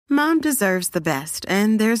Mom deserves the best,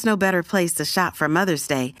 and there's no better place to shop for Mother's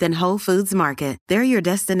Day than Whole Foods Market. They're your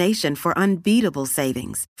destination for unbeatable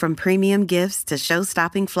savings, from premium gifts to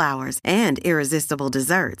show-stopping flowers and irresistible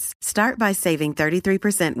desserts. Start by saving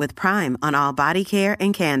 33% with Prime on all body care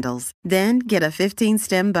and candles. Then get a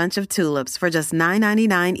 15-stem bunch of tulips for just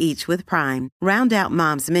 $9.99 each with Prime. Round out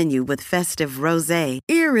Mom's menu with festive rosé,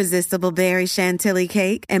 irresistible berry chantilly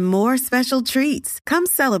cake, and more special treats. Come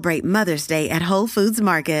celebrate Mother's Day at Whole Foods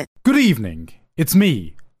Market. Good evening. It's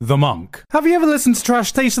me, the Monk. Have you ever listened to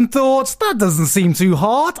Trash Taste and thought, that doesn't seem too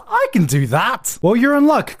hard? I can do that. Well, you're in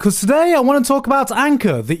luck, because today I want to talk about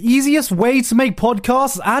Anchor, the easiest way to make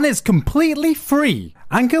podcasts, and it's completely free.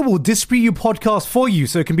 Anchor will distribute your podcast for you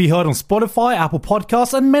so it can be heard on Spotify, Apple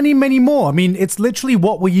Podcasts, and many, many more. I mean, it's literally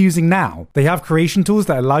what we're using now. They have creation tools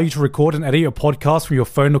that allow you to record and edit your podcast from your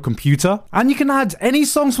phone or computer. And you can add any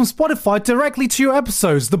songs from Spotify directly to your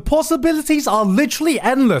episodes. The possibilities are literally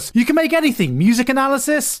endless. You can make anything, music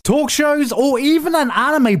analysis, talk shows, or even an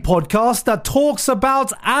anime podcast that talks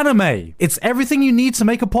about anime. It's everything you need to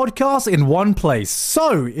make a podcast in one place.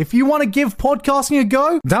 So, if you want to give podcasting a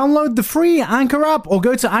go, download the free Anchor app or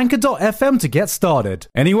go to anchor.fm to get started.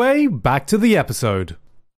 Anyway, back to the episode.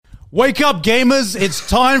 Wake up, gamers! It's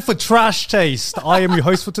time for Trash Taste. I am your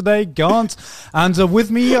host for today, Gant, and with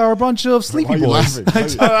me are a bunch of sleepy boys.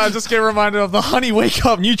 I just get reminded of the Honey Wake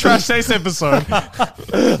Up new Trash Taste episode.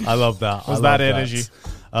 I love that. Was that energy?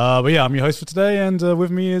 But yeah, I'm your host for today, and with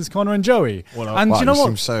me is Connor and Joey. What up? And wow, you know what?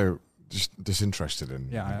 Seem so just disinterested in.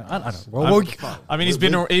 Yeah, I don't. Well, I mean, we've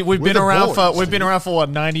been around for what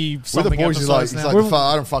 90 something episodes now.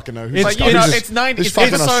 I don't fucking know who. It's, you know, it's 90. It's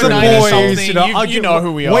episode the 90 boys, something. You know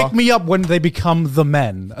who we are. Wake me up when they become the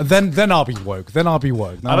men. Then I'll be woke. I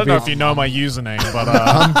don't know if you know my username, but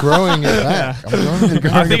I'm growing it back.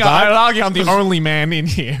 I think I'd argue I'm the only man in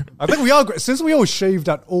here. I think we are. Since we all shaved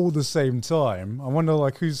at all the same time, I wonder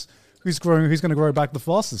like who's going to grow back the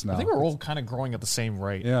fastest now. I think we're all kind of growing at the same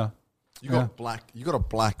rate. Yeah. You got a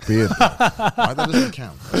black beard. Why that doesn't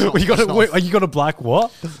count? You got a black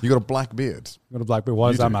what? You got a black beard. You got a black beard.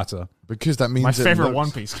 Why does that matter? Because that means my favorite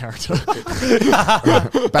One Piece character.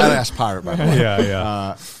 Badass pirate, by the way.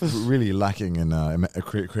 Yeah. Really lacking in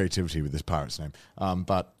creativity with this pirate's name.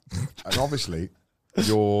 But and obviously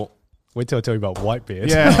you're. Wait till I tell you about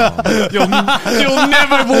Whitebeard. Yeah, you'll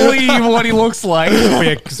never believe what he looks like.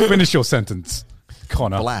 Yeah, finish your sentence,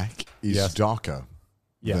 Connor. Black is darker.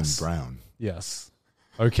 Than brown. Yes.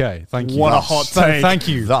 Okay. Thank you. What a hot take. Thank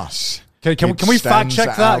you. Thus, can we fact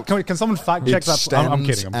check that? Can someone fact check that? I'm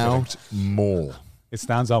kidding. I'm out more. It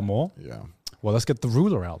stands out more. Yeah. Well, let's get the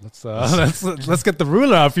ruler out. Let's get the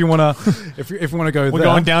ruler out if you wanna if you wanna go. We're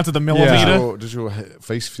going down to the millimeter. Yeah. Does your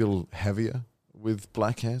face feel heavier with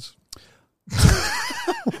black hairs?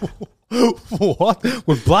 What?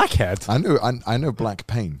 With black head? I know black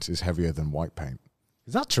paint is heavier than white paint.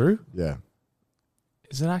 Is that true? Yeah.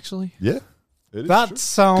 Is it actually? Yeah. It is that true.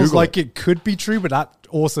 sounds Google like it could be true, but that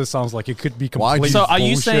also sounds like it could be completely So are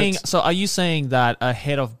bullshit. you saying that a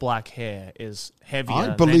head of black hair is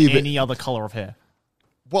heavier than any other color of hair?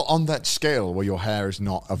 Well, on that scale where your hair is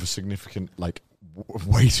not of a significant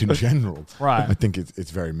weight in general, right? I think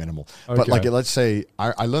it's very minimal. Okay. But let's say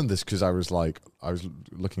I learned this because I was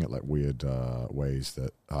looking at weird ways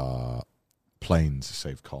that planes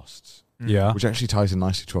save costs. Yeah. Which actually ties in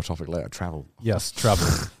nicely to our topic later, travel. Yes, travel.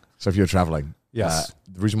 So if you're traveling, yes,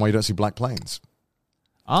 the reason why you don't see black planes.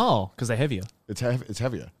 Oh, because they're heavier. It's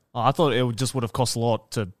heavier. Oh, I thought it would have cost a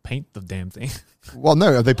lot to paint the damn thing. Well,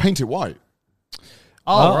 no, they paint it white.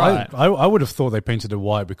 Oh, right. I would have thought they painted it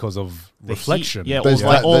white because of the reflection. Heat. Yeah,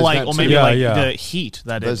 or maybe the heat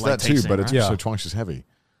that there's it that too, takes but in, it's right? also twice as heavy.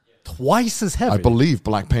 Twice as heavy? I believe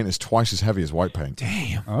black paint is twice as heavy as white paint.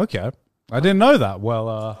 Damn. Okay. I didn't know that.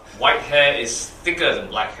 Well, white hair is thicker than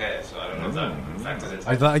black hair, so I don't know if that factors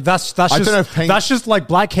into. That's just like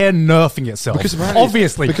black hair nerfing itself. Because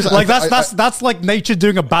obviously, because that's like nature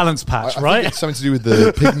doing a balance patch, I right? think it's something to do with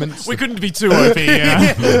the pigments. We couldn't be too OP.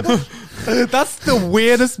 Yeah. That's the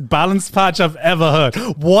weirdest balance patch I've ever heard.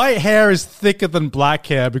 White hair is thicker than black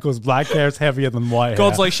hair because black hair is heavier than white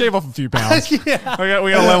God's hair. like, shave off a few pounds. We got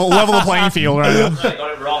level the playing field right now. I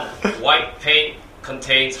got it wrong. White paint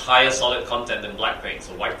contains higher solid content than black paint,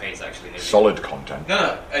 so white paint is actually heavier. Solid content?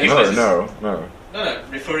 No. No. No,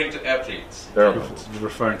 referring to airplanes. Airplanes.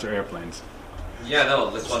 Referring to airplanes. Yeah, no,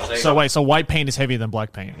 that's what I'm saying. So wait, so white paint is heavier than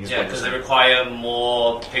black paint? Yeah, because they require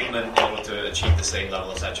more pigment in order to achieve the same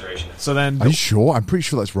level of saturation. So then, Are you sure? I'm pretty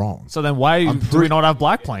sure that's wrong. so then, why do we not have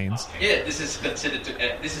black planes? Yeah, this is considered to.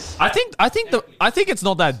 This is. I think it's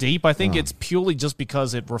not that deep. I think it's purely just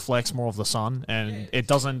because it reflects more of the sun and it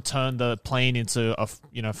doesn't turn the plane into a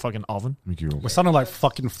fucking oven. We're sounding like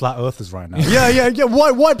fucking flat earthers right now. yeah.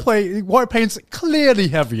 White paint's clearly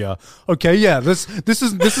heavier. Okay, yeah. This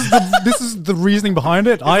is the reasoning behind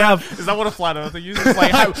it. Is that what a flat earther uses?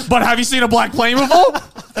 Like, but have you seen a black plane before?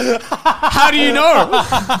 How do you know?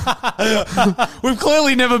 We've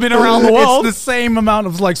clearly never been around the world. It's the same amount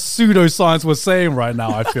of like pseudoscience we're saying right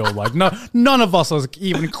now. I feel like none of us are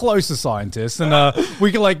even close to scientists, and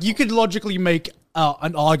you could logically make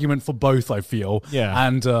an argument for both. I feel,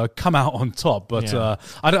 and come out on top. But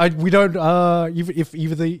we don't. If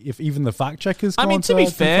even the fact checkers. I mean, to be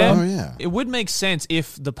fair, it would make sense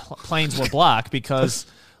if the planes were black because,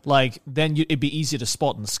 like, then it'd be easier to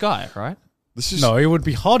spot in the sky, right? No, it would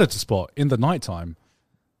be harder to spot in the nighttime,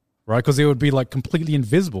 right? Because it would be like completely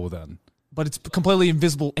invisible then. But it's completely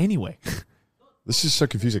invisible anyway. This is so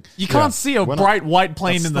confusing. You can't see a bright white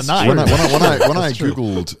plane in the night. When I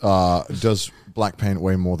Googled, does black paint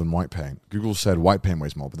weigh more than white paint? Google said white paint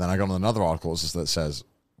weighs more, but then I got on another article that says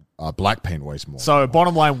black paint weighs more. So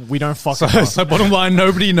bottom line, we don't fucking know. So bottom line,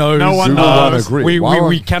 nobody knows. No one knows.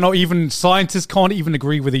 We cannot even, scientists can't even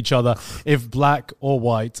agree with each other if black or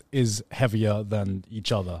white is heavier than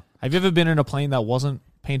each other. Have you ever been in a plane that wasn't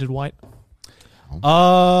painted white?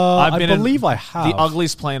 I believe I have. The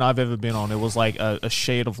ugliest plane I've ever been on. It was like a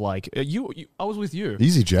shade of like I was with you.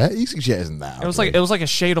 EasyJet isn't that. It was like a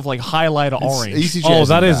shade of like highlighter orange.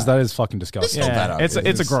 EasyJet that is fucking disgusting.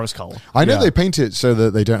 It's a gross color. I know they paint it so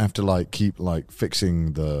that they don't have to like keep like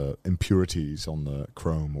fixing the impurities on the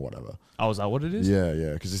chrome or whatever. Oh, is that what it is? Yeah,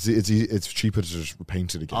 because it's cheaper to just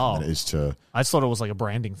paint it again than it is to. I just thought it was like a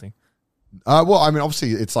branding thing. Well, I mean,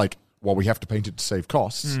 obviously, it's like. Well, we have to paint it to save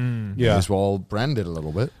costs. May as well brand it a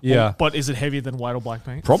little bit. Yeah. Well, but is it heavier than white or black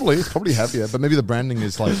paint? It's probably heavier, but maybe the branding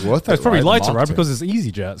is like worth it. It's probably lighter, right? Because it's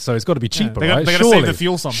EasyJet, so it's got to be cheaper, right? They're going to save the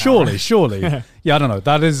fuel somehow. Surely. Yeah, I don't know.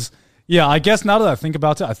 That is... Yeah, I guess now that I think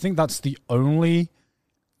about it, I think that's the only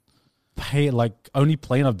plane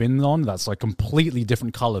I've been on that's like completely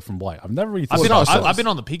different color from white. I've never really thought about it. I've been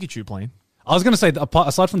on the Pikachu plane. I was going to say,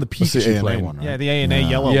 aside from the Pikachu plane. One, right? Yeah, the A&A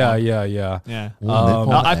yellow one. Yeah.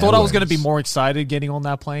 I thought I was going to be more excited getting on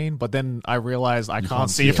that plane, but then I realized I can't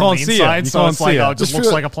see it from the inside, so it's like, it just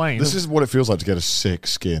looks like a plane. This is what it feels like to get a sick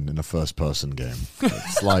skin in a first-person game.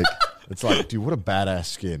 It's like, dude, what a badass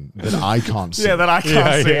skin that I can't see. Yeah, that I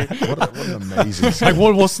can't see. What an amazing skin.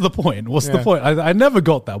 Like, what's the point? What's the point? I never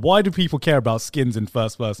got that. Why do people care about skins in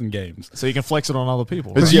first-person games? So you can flex it on other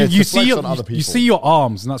people. Right? You see your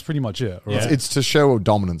arms, and that's pretty much it. Right? Yeah. It's to show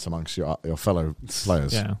dominance amongst your fellow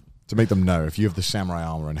players. Yeah. To make them know if you have the samurai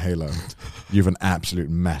armor in Halo, you have an absolute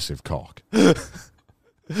massive cock.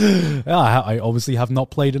 I obviously have not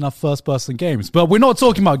played enough first-person games, but we're not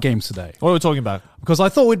talking about games today. What are we talking about? Because I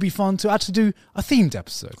thought it'd be fun to actually do a themed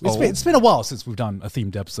episode. It's been a while since we've done a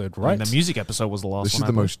themed episode, right? And the music episode was the last one. This is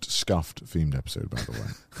the most scuffed themed episode, by the way.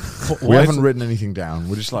 We haven't written anything down.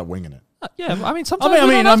 We're just like winging it. Yeah, I mean, sometimes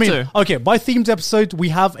we don't have to. Okay, by themed episode, we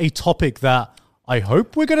have a topic that I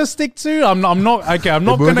hope we're gonna stick to. I'm not gonna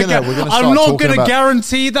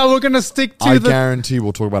guarantee that we're gonna stick to. I guarantee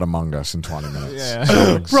we'll talk about Among Us in 20 minutes.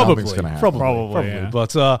 Yeah, probably. Yeah.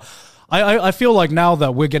 But I feel like now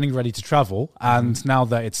that we're getting ready to travel, and now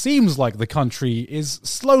that it seems like the country is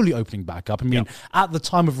slowly opening back up. I mean, at the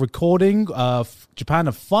time of recording, Japan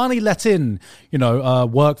have finally let in,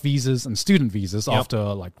 work visas and student visas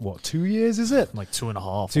after 2 years? Is it like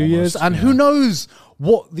 2.5? 2 years, and who knows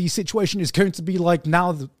what the situation is going to be like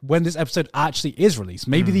now when this episode actually is released.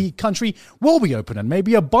 Maybe the country will be open, and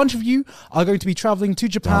maybe a bunch of you are going to be traveling to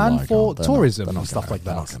Japan for tourism and stuff like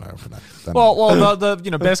that. They're not going to open it. Well,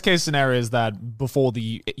 the best case scenario is that before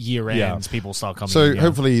the year ends, people start coming. So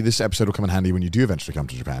hopefully this episode will come in handy when you do eventually come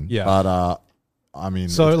to Japan. Yeah. But I mean,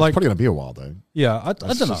 it's probably going to be a while though. Yeah, I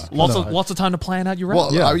don't know. Lots of time to plan out your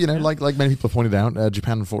route. Well, like many people have pointed out,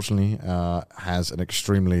 Japan unfortunately has an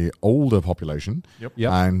extremely older population. Yep.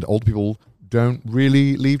 And old people don't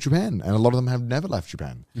really leave Japan, and a lot of them have never left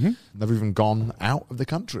Japan. Mm-hmm. Never even gone out of the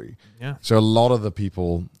country. Yeah. So a lot of the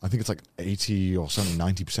people, I think it's like 80 or something,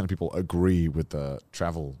 90% of people agree with the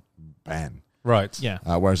travel ban. Right. Yeah.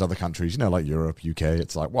 Whereas other countries, like Europe, UK,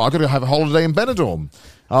 it's like, well, I've got to have a holiday in Benidorm.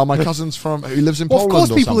 My cousin's who lives in Poland. Of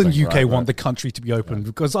course, people in something. UK want the country to be open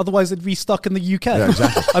because otherwise they'd be stuck in the UK. Yeah,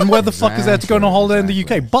 exactly. And where the fuck is there to go on a holiday in the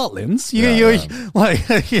UK? Butlins?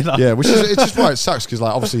 Yeah, which is it's just why it sucks because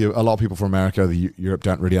obviously a lot of people from America, Europe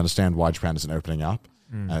don't really understand why Japan isn't opening up,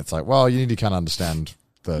 and it's like, well, you need to kind of understand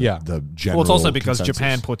the general. Well, it's also because consensus.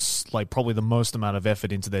 Japan puts probably the most amount of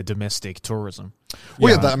effort into their domestic tourism.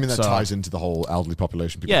 Well, that ties into the whole elderly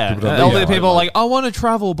population. People don't elderly people are like, I want to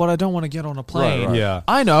travel, but I don't want to get on a plane. Right. Yeah.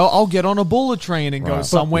 I know, I'll get on a bullet train and go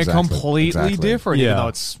somewhere completely different, even Yeah. though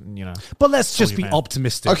it's, But let's just be Japan.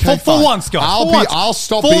 optimistic. Okay, for fine. once, guys. I'll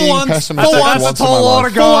stop being pessimistic. For once, once in my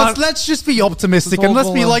life. For once, let's just be optimistic and let's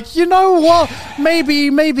be like, you know what?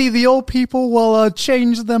 Maybe the old people will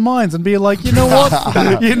change their minds and be like, you know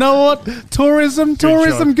what? You know what? Tourism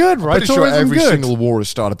good, right? Pretty sure Tourism every good. single war has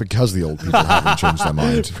started because the old people haven't changed their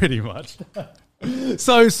mind. Pretty much.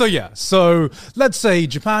 So let's say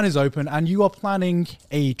Japan is open and you are planning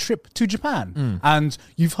a trip to Japan and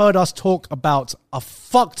you've heard us talk about a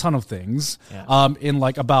fuck ton of things in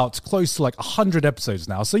about close to 100 episodes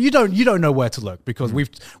now. So you don't know where to look because we've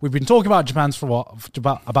been talking about Japan for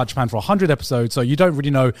 100 episodes, so you don't really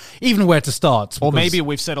know even where to start. Or maybe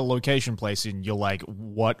we've set a location place and you're like,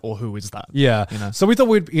 what or who is that? Yeah. So we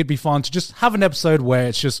thought it'd be fun to just have an episode where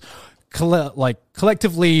it's just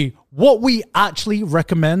collectively what we actually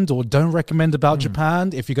recommend or don't recommend about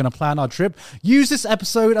Japan if you're going to plan our trip. Use this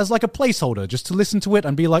episode as a placeholder just to listen to it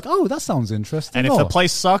and be like, oh, that sounds interesting. And if the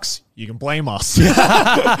place sucks, you can blame us.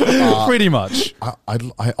 Pretty much.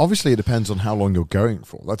 I obviously, it depends on how long you're going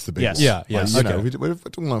for. That's the big Yes. one. Yeah, yes. If Okay. we're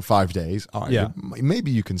talking 5 days, all right, Yeah.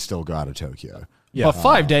 maybe you can still go out of Tokyo. Yeah. But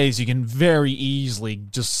 5 days, you can very easily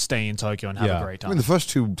just stay in Tokyo and have a great I time. mean, the first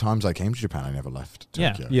 2 times I came to Japan, I never left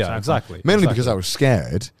Yeah. Tokyo. Yeah, exactly. Mainly because I was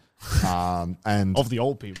scared. And of the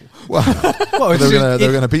old people. well, they're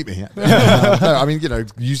going to beat me. No, I mean,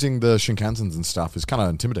 using the Shinkansens and stuff is kind of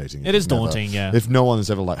intimidating. It is daunting, yeah. If no one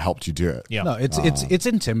has ever helped you do it. Yeah. No, it's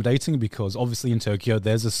intimidating because obviously in Tokyo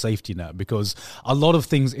there's a safety net because a lot of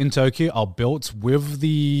things in Tokyo are built with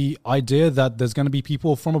the idea that there's going to be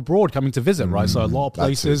people from abroad coming to visit, right? So a lot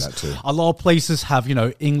of places have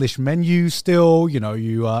English menus still.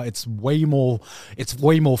 It's way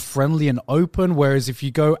more friendly and open. Whereas if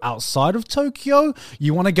you go outside of Tokyo,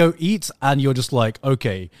 you want to go eat and you're just like,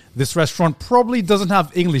 okay, this restaurant probably doesn't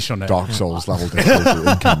have English on it. Dark Souls level difficulty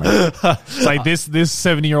incoming. It's like this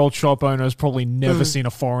 70-year-old shop owner has probably never seen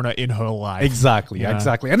a foreigner in her life. Exactly.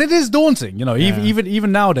 And it is daunting,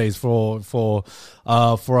 even nowadays for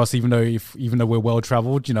us, even though we're well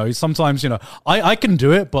traveled, sometimes, I can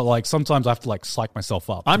do it, but sometimes I have to psych myself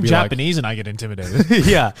up. I'm Japanese and I get intimidated.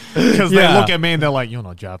 Yeah. Because they look at me and they're like, you're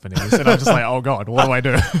not Japanese. And I'm just like, oh God, what do I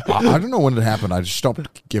do? I don't know when it happened. I just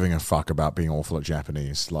stopped giving a fuck about being awful at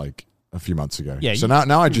Japanese a few months ago. Yeah, so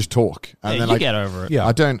now I just talk. And then you get over it. Yeah.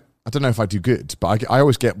 I don't know if I do good, but I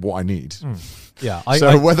always get what I need. Yeah.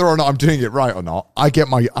 Whether or not I'm doing it right or not, I get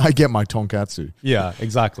my tonkatsu. Yeah,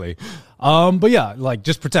 exactly. But yeah,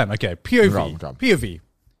 just pretend. Okay, POV.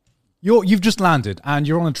 You've just landed and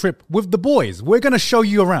you're on a trip with the boys. We're going to show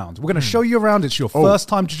you around. It's your first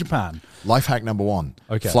time to Japan. Life hack number 1.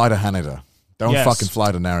 Okay. Fly to Haneda. Don't fucking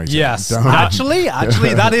fly to Narita. Yes. Don't. Actually,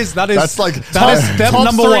 that is That's that is step top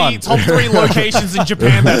number 1. Top 3 locations in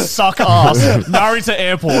Japan that suck ass. Narita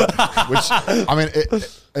Airport. Which I mean,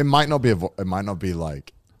 it might not be. It might not be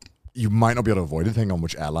you might not be able to avoid anything on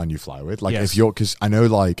which airline you fly with. If you're, because I know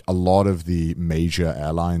a lot of the major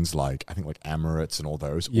airlines, I think Emirates and all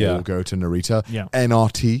those, all go to Narita. Yeah.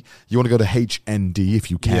 NRT, you want to go to HND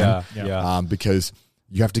if you can. Yeah. Because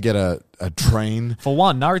you have to get a train. For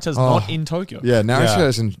one, Narita's not in Tokyo. Yeah, Narita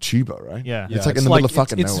is in Chiba, right? Yeah. It's in the middle of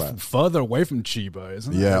fucking it's nowhere. further away from Chiba,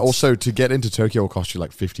 isn't it? Yeah. Also, to get into Tokyo will cost you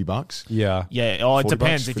 $50. Yeah. Yeah, it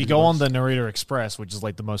depends. If you go $50. on the Narita Express, which is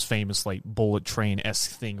the most famous bullet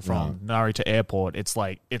train-esque thing from Narita Airport, it's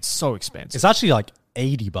so expensive. It's actually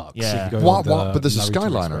 $80. Yeah. If you go on the But there's a Narita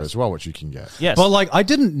Skyliner Express. as well, which you can get. Yes. But I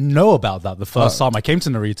didn't know about that the first time I came to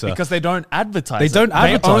Narita. Because they don't advertise They don't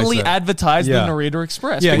advertise They only it. advertise Yeah. the Narita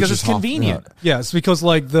Express Yeah, because which it's is half- convenient. Yeah, it's because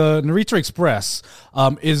the Narita Express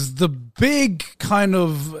is the big kind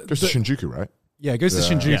of Goes to Shinjuku, right? yeah, it goes to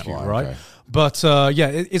Shinjuku, Yeah. right? Okay. But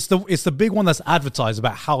it's the big one that's advertised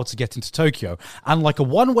about how to get into Tokyo, and like a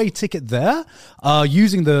one-way ticket there,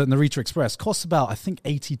 using the Narita Express costs about I think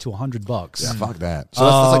 $80 to $100. Yeah, fuck that. So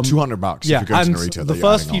that's like $200. Yeah, if you go and to Narita, the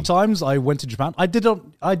first few times I went to Japan, I did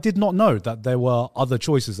not know that there were other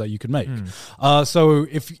choices that you could make. So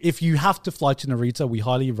if you have to fly to Narita, we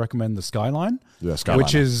highly recommend the Skyline,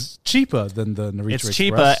 which is cheaper than the Narita Express. It's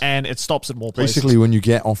cheaper and it stops at more places. Basically, when you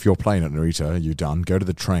get off your plane at Narita, you're done. Go to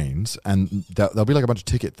the trains, and there'll be like a bunch of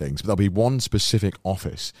ticket things, but there'll be one specific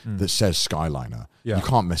office that says Skyliner. Yeah. You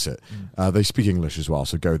can't miss it. They speak English as well,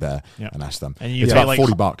 so go there and ask them. And you it's pay about like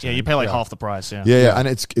 $40. Yeah, you pay like half the price. Yeah, and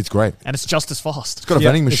it's great. And it's just as fast. It's got a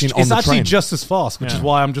vending machine on the train. It's actually just as fast, which is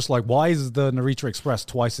why I'm just like, why is the Narita Express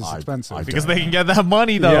twice as expensive? Because they can get that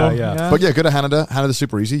money, though. Yeah. But yeah, go to Haneda. Haneda's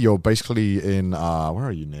super easy. You're basically in, where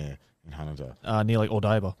are you near? Haneda. Near like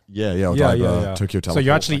Odaiba. Odaiba, Tokyo Teleport. So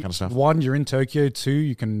you're actually, that kind of stuff. one, you're in Tokyo. Two,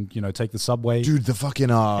 you can take the subway. Dude, the fucking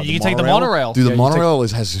you can take the monorail. Dude, the monorail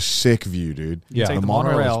has a sick view, dude. Yeah, take the the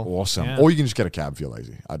monorail is monorail. awesome. Yeah. Or you can just get a cab if you're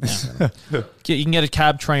lazy. You can get a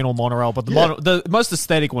cab, train, or monorail, but the most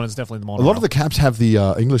aesthetic one is definitely the A monorail. lot of the cabs have the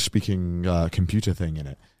English-speaking computer thing in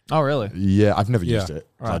it. Oh, really? Yeah, I've never used it.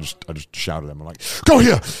 Right. So I just shouted at them. I'm like, go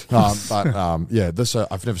here! This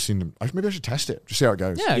I've never seen them. Maybe I should test it. Just see how it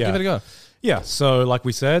goes. Yeah, give it a go. Yeah, so like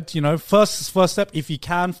we said, first step, if you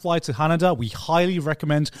can fly to Haneda, we highly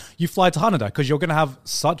recommend you fly to Haneda because you're going to have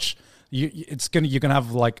you're going to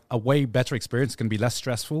have like a way better experience. It's going to be less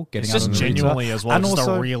stressful getting It's out just of Narita. genuinely as well. And It's just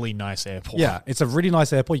also, a really nice airport. Yeah, it's a really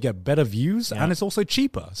nice airport. You get better views and it's also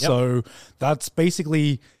cheaper. So that's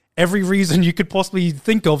basically every reason you could possibly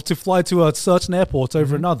think of to fly to a certain airport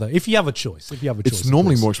over another, if you have a choice. It's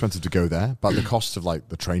normally more expensive to go there, but the cost of like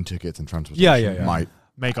the train tickets and transportation might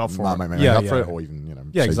make up for it. it. Up for it, or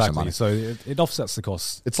even save some money. So it offsets the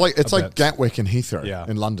cost. It's like Gatwick and Heathrow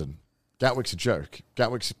in London. Gatwick's a joke.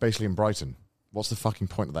 Gatwick's basically in Brighton. What's the fucking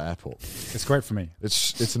point of that airport? It's great for me.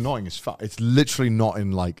 It's annoying as fuck. It's literally not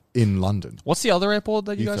in London. What's the other airport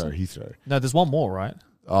that you guys? Heathrow. No, there's one more, right?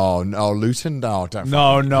 Oh no, Luton! No, don't.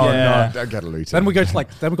 No. Don't get a Luton. Then we go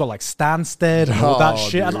to we got like Stansted and all that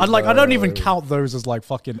shit. Dude, and I don't even count those as like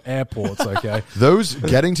fucking airports. Okay, those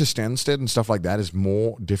getting to Stansted and stuff like that is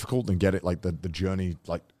more difficult than the journey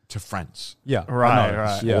like to France. Yeah,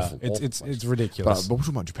 right. Yeah, Awful, it's ridiculous. But we're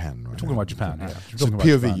talking about Japan. Right? Talking about Japan. Yeah. So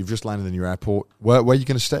POV, you've just landed in your airport. Where are you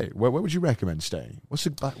going to stay? Where would you recommend staying? What's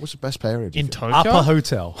the best pay area? In Tokyo? Upper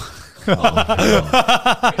Hotel. Said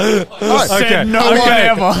no one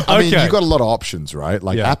ever. I mean, you've got a lot of options, right?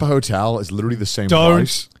 Like Appa Hotel is literally the same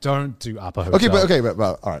price. Don't do Upper Hotel.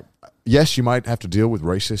 But all right. Yes, you might have to deal with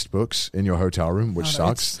racist books in your hotel room, which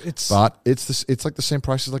sucks. But it's like the same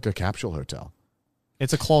price as like a capsule hotel.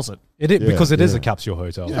 It's a closet. Because it is a capsule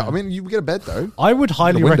hotel. Yeah, I mean, you get a bed though. I would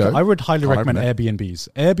highly recommend it. Airbnbs.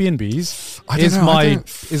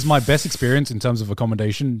 Airbnbs is my best experience in terms of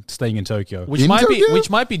accommodation staying in Tokyo. Which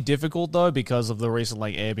might be difficult though because of the recent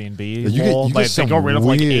like Airbnb law. They got rid of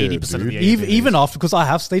like 80% of the Airbnbs. Even after, because I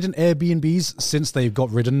have stayed in Airbnbs since they've got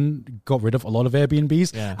rid of a lot of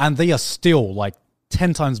Airbnbs, and they are still like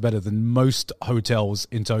 10 times better than most hotels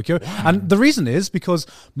in Tokyo. Wow. And the reason is because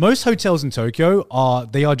most hotels in Tokyo are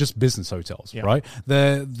just business hotels, right?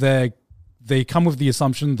 They come with the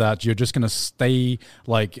assumption that you're just going to stay,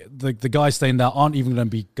 like the guys staying there aren't even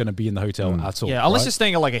going to be in the hotel at all. Yeah, unless you're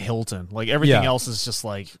staying at like a Hilton. Like everything else is just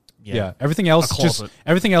like everything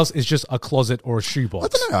else is just a closet or a shoebox.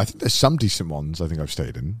 I don't know. I think there's some decent ones. I think I've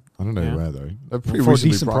stayed in. I don't know where though. They're pretty for a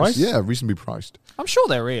reasonably decent priced. price. Yeah, reasonably priced. I'm sure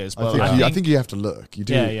there is, but I think you have to look. You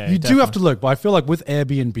do. You do have to look, but I feel like with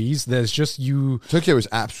Airbnbs, there's just Tokyo is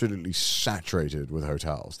absolutely saturated with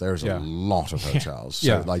hotels. There's a lot of hotels.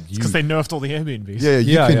 So like because they nerfed all the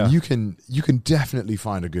Airbnbs. You can definitely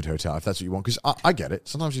find a good hotel if that's what you want. Because I get it.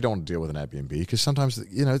 Sometimes you don't want to deal with an Airbnb because sometimes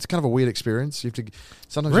it's kind of a weird experience. You have to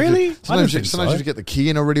sometimes you have to get the key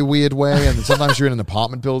in a really weird way, and then sometimes you're in an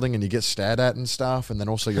apartment building and you get stared at and stuff, and then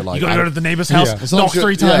also you're like, you gotta go to the neighbor's house, knock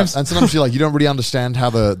 3 times, and sometimes you're like, you don't really understand how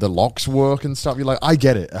the locks work and stuff. You're like, I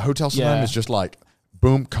get it. A hotel sometimes is just like,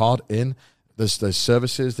 boom, card in. There's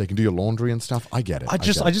services. They can do your laundry and stuff. I get it. I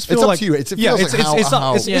just feel it's like up to you. It's up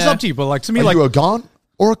to you. But like to me, are like you a Gon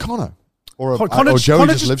or a Connor? Or Connor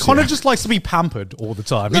just likes to be pampered all the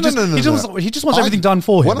time. No. He just wants everything done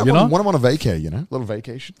for him. When I'm on a vacay, little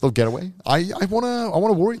vacation, little getaway. I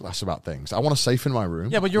wanna worry less about things. I want to safe in my room.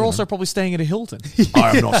 Yeah, but you're also probably staying at a Hilton.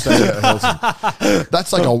 I am not staying at a Hilton.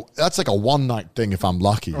 That's like a one night thing if I'm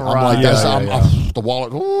lucky. Right. I'm like the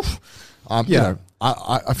wallet. Oof.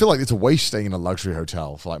 I feel like it's a waste staying in a luxury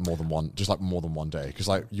hotel for like more than one day because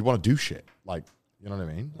like you want to do shit like. You know what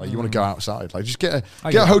I mean? Like you want to go outside. Like just get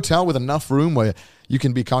a hotel with enough room where you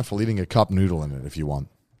can be comfortable eating a cup noodle in it if you want.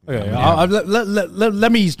 Okay,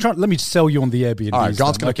 let me sell you on the Airbnb. All right,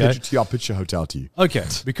 God's going to pitch it to you. I'll pitch a hotel to you. Okay,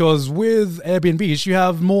 because with Airbnbs, you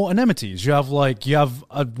have more amenities. You have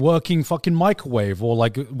a working fucking microwave, or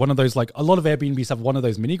like one of those, like a lot of Airbnbs have one of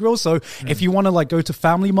those mini grills. So if you want to like go to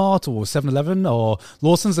Family Mart or 7-Eleven or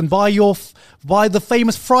Lawson's and buy the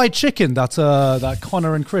famous fried chicken that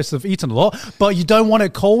Connor and Chris have eaten a lot, but you don't want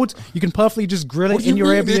it cold, you can perfectly just grill it in your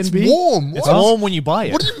Airbnb. It's warm. It's warm when you buy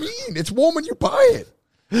it. What do you mean? It's warm when you buy it.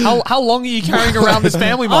 How long are you carrying around this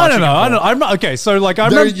Family Mart? I don't know. I'm not okay. So like I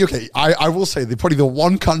will say that probably the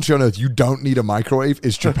one country on earth you don't need a microwave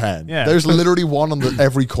is Japan. Yeah. There's literally one on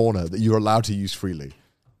every corner that you're allowed to use freely.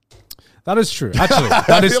 That is true. Actually,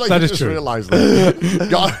 that is true. Realized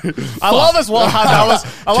that. I love as well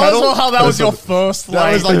how that was your first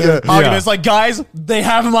argument. It's like, guys, they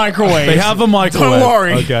have a microwave. They have a microwave. Don't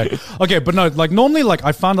worry. Okay, but no, like normally, like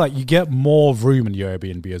I found that you get more room in your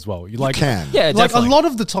Airbnb as well. You can. Yeah, like definitely. a lot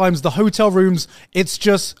of the times, the hotel rooms, it's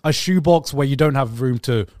just a shoebox where you don't have room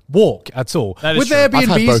to walk at all. That is with true. Airbnbs, I've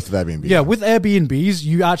had both of Airbnbs. Yeah, with Airbnbs,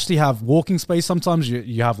 you actually have walking space. Sometimes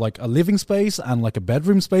you have like a living space and like a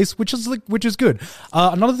bedroom space, which is good.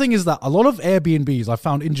 Another thing is that a lot of Airbnbs I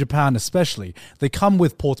found in Japan, especially, they come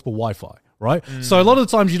with portable Wi-Fi. Right, so a lot of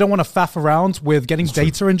the times you don't want to faff around with getting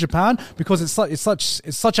data in Japan because it's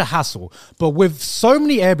such a hassle. But with so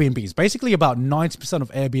many Airbnbs, basically about 90% of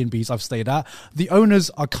Airbnbs I've stayed at, the owners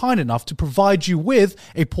are kind enough to provide you with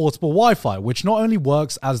a portable Wi-Fi, which not only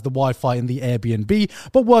works as the Wi-Fi in the Airbnb,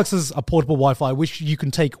 but works as a portable Wi-Fi which you can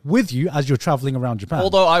take with you as you're traveling around Japan.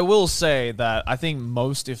 Although I will say that I think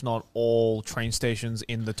most, if not all, train stations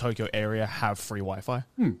in the Tokyo area have free Wi-Fi.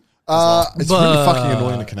 It's really fucking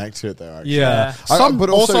annoying to connect to it though. Actually. Yeah. But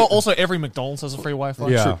also every McDonald's has a free Wi-Fi.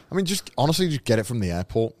 Yeah. True. I mean, just get it from the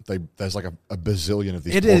airport. There's like a bazillion of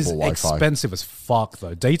these. It portable is Wi-Fi. expensive as fuck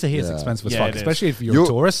though. Data here is expensive as fuck, it is. especially if you're a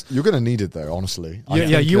tourist. You're going to need it though, honestly.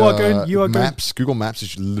 You are going. Google Maps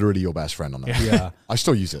is literally your best friend on that. Yeah. I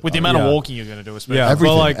still use it. With the amount of walking you're going to do, especially. Yeah,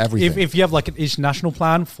 Everything, well, like everything. If you have like an international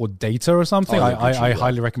plan for data or something, I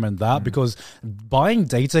highly recommend that because buying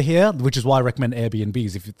data here, which is why I recommend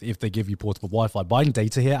Airbnbs if they give you portable Wi-Fi, buying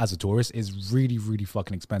data here as a tourist is really, really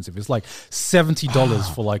fucking expensive. It's like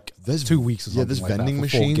 $70 for like 2 weeks or something. Yeah, there's like vending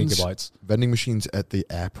that for 4 machines. gigabytes. Vending machines at the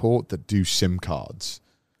airport that do SIM cards.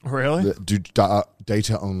 Really? That do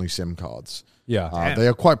data only SIM cards. Yeah, they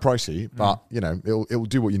are quite pricey, but you know it'll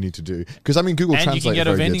do what you need to do. Because I mean, Google and Translate. And you can get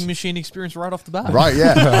a vending good. Machine experience right off the bat. Right?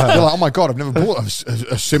 Yeah. You're like, oh my god, I've never bought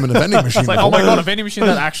a SIM in a vending machine. It's like, oh my god, a vending machine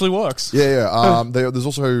that actually works. Yeah. There's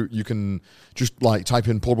also you can just like type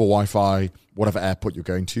in portable Wi-Fi, whatever airport you're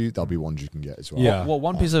going to. There'll be ones you can get as well. Yeah. Well,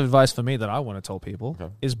 one piece of advice for me that I want to tell people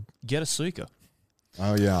is get a Suica.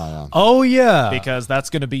 Oh yeah, because that's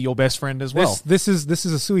going to be your best friend as well. This is a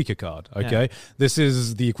Suica card. Okay, this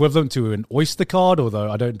is the equivalent to an Oyster card, although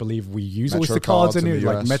I don't believe we use Metro Oyster cards in it,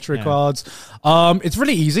 like Metro cards. It's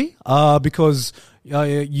really easy because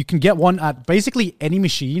you can get one at basically any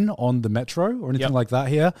machine on the Metro or anything like that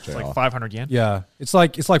here. It's like 500 yen. Yeah, it's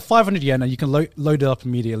like 500 yen, and you can load it up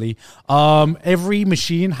immediately. Every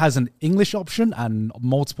machine has an English option and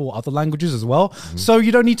multiple other languages as well, so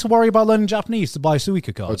you don't need to worry about learning Japanese to buy a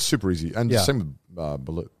Suica card. Oh, it's super easy, and same with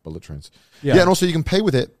bullet trains. Yeah, and also you can pay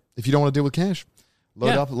with it if you don't want to deal with cash.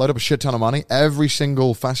 Load up a shit ton of money. Every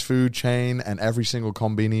single fast food chain and every single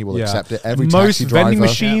konbini will accept it. Every most taxi driver. vending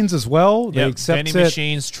machines as well. They accept vending it.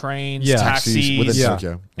 machines, trains, taxis within taxis,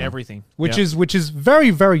 Tokyo. everything. Which is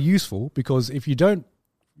very, very useful because if you don't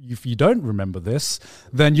remember this,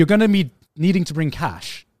 then you're going to be needing to bring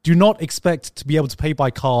cash. Do not expect to be able to pay by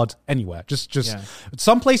card anywhere. Just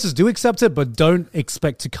some places do accept it, but don't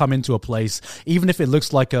expect to come into a place, even if it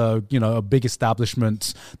looks like a big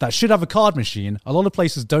establishment that should have a card machine. A lot of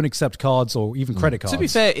places don't accept cards or even credit cards. To be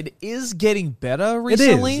fair, it is getting better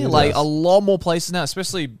recently. It is. A lot more places now,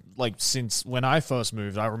 especially like since when I first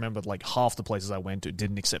moved, I remember like half the places I went to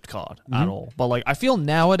didn't accept card at all. But like I feel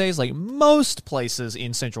nowadays like most places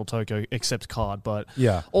in central Tokyo accept card, but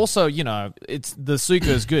also, it's the Suica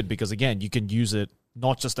is good because again, you can use it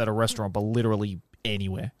not just at a restaurant, but literally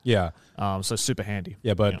anywhere. Yeah. So super handy.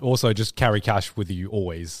 Yeah, but also just carry cash with you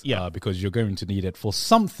always. Yeah. Because you're going to need it for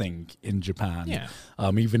something in Japan. Yeah.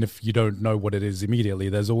 Even if you don't know what it is immediately,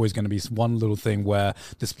 there's always going to be one little thing where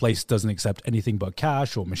this place doesn't accept anything but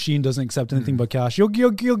cash or machine doesn't accept anything but cash. You're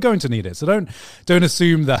going to need it. So don't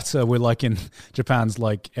assume that we're like in Japan's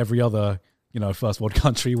like every other, first world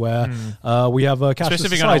country where we have a cashless especially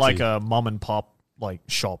if you're society. going to like a mom and pop like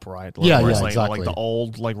shop, right? Yeah, whereas, yeah, like, exactly. Like the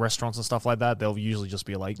old like restaurants and stuff like that, they'll usually just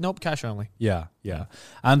be like, nope, cash only. Yeah, yeah.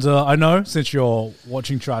 And I know since you're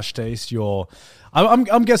watching Trash Taste,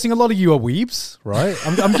 I'm guessing a lot of you are weebs, right?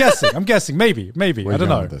 I'm guessing. Maybe. Where I you don't going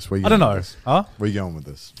know. with this? Where you I don't going know. with this? Huh? Where you going with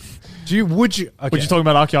this? Would you? Okay. Were you talking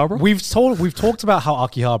about Akihabara? We've talked about how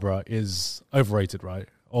Akihabara is overrated, right?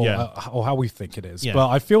 Or or how we think it is. Yeah. But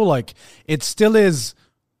I feel like it still is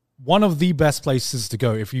one of the best places to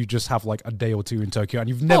go if you just have like a day or two in Tokyo and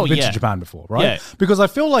you've never been to Japan before, right? Yeah. Because I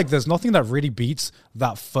feel like there's nothing that really beats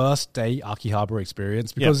that first day Akihabara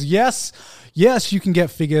experience. Because yes, you can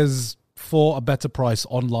get figures for a better price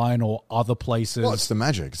online or other places. Well, it's the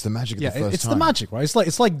magic. It's the magic of the first it's time. the magic, right?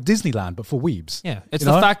 It's like Disneyland, but for weebs. Yeah, it's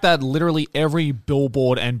You the know? fact that literally every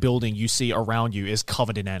billboard and building you see around you is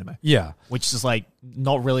covered in anime. Yeah. Which is like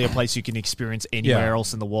not really a place you can experience anywhere Yeah.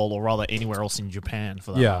 else in the world, or rather anywhere else in Japan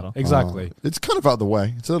for that Yeah, matter. exactly. It's kind of out of the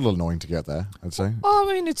way. It's a little annoying to get there, I'd say. I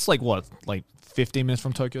mean, it's like what, like 15 minutes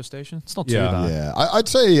from Tokyo Station? It's not too Yeah. bad. Yeah, I'd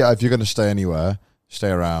say if you're going to stay anywhere, stay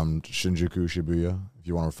around Shinjuku, Shibuya, if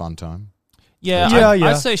you want a fun time. Yeah, Yeah,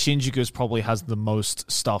 I'd say Shinjuku's probably has the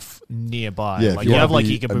most stuff nearby. Yeah, if like you you want have like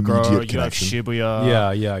the Ikebukuro, immediate you have connection. Shibuya, Yeah,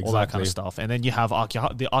 all that exactly. kind of stuff. And then you have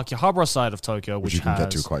the Akihabara side of Tokyo, Which which you can has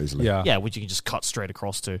get to quite easily. Yeah. yeah, which you can just cut straight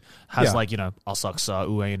across to. Has Yeah. like, you know, Asakusa,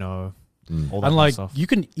 Ueno, all that And kind like of stuff. you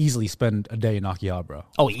can easily spend a day in Akihabara.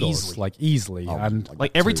 Oh, of course. easily. Like easily. Oh, And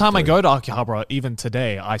Like every 2, time I 3. go to Akihabara, even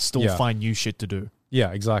today, I still Yeah. find new shit to do.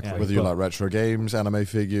 yeah, exactly. Whether you But- like retro games, anime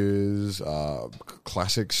figures,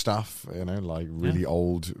 classic stuff, you know, like really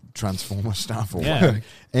old Transformer stuff, or Yeah. like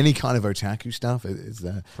any kind of otaku stuff is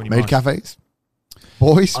there. Pretty Maid much. cafes,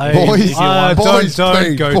 boys, I- boys, don't boys,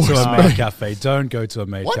 don't go boys, to a babe. maid cafe. Don't go to a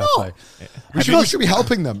maid Why cafe. not? We should be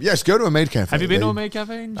helping them. Yes, go to a maid cafe. Have you been to They- a maid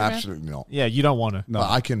cafe in Japan? Absolutely not. Yeah, you don't want to. No. But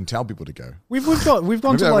I can tell people to go. We've gone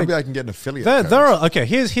Maybe, to like maybe I can get an affiliate. there code. are okay.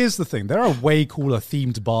 Here's the thing. There are way cooler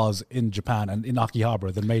themed bars in Japan and in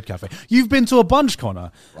Akihabara than Maid Cafe. You've been to a bunch,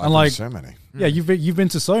 Connor, I've and been like so many. yeah, you've been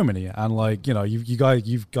to so many, and like you know, you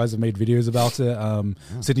guys have made videos about it.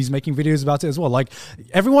 Sydney's making videos about it as well. Like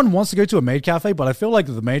everyone wants to go to a Maid Cafe, but I feel like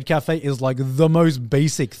the Maid Cafe is like the most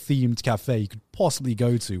basic themed cafe you could possibly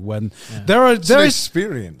go to. When there It's an is.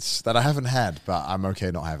 experience that I haven't had, but I'm okay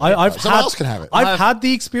not having. I've Someone had, else can have it. I've had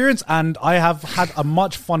the experience, and I have had a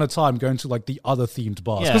much funner time going to like the other themed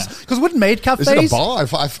bars. Yeah. Because with maid cafes, Is it a bar? I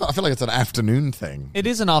feel like it's an afternoon thing. It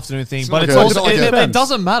is an afternoon thing, It's but not it's like a- also, it's not like it, a- it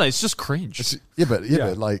doesn't matter. It's just cringe. But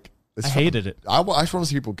like it's I fun. hated it. I just want to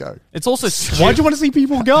see people go. It's also why do you want to see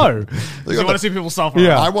people go? you want to see people suffer?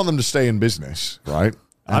 Yeah. I want them to stay in business, right?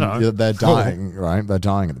 I And don't know. they're dying, right? They're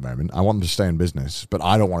dying at the moment. I want them to stay in business, but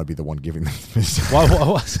I don't want to be the one giving them the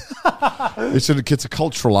business. It's a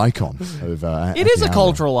cultural icon. Of, It is a Akihabara.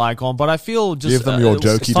 cultural icon, but I feel just Give them your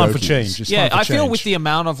it's- Doki It's time for Dokis. change. It's Yeah, time for I feel change. with the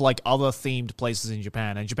amount of like other themed places in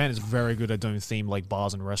Japan, and Japan is very good at doing themed like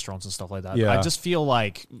bars and restaurants and stuff like that. Yeah. I just feel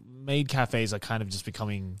like maid cafes are kind of just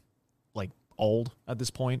becoming like old at this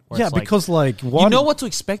point. Where yeah, it's like, because like one, you know what to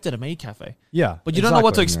expect at a maid cafe, yeah, but you don't know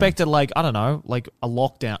what to exactly. expect at like I don't know, like a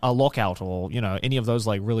lockout, or you know any of those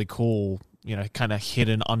like really cool, you know, kind of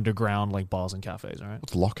hidden underground like bars and cafes. Right?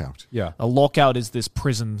 What's lockout? Yeah, A lockout is this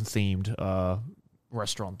prison themed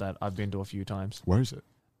restaurant that I've been to a few times. Where is it?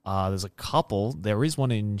 There's a couple. There is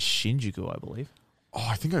one in Shinjuku, I believe. Oh,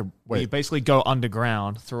 I think I You wait. basically go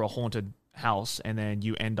underground through a haunted house, and then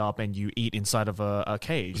you end up and you eat inside of a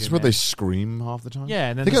cage. This is and where then- they scream half the time. Yeah,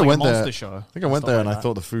 and then I think there's I like went a monster there. show. I think I went stuff there like and I that.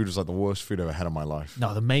 thought the food was like the worst food I've ever had in my life.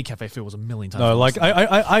 No, the maid cafe food was a million times. no, worse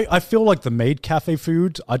like I feel like the maid cafe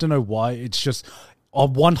food. I don't know why. It's just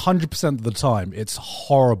 100% of the time it's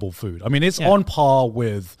horrible food. I mean, it's Yeah. on par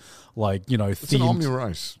with like you know It's an themed. omni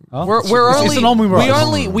rice. Huh? We're It's only an omni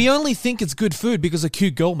rice. we only think it's good food because a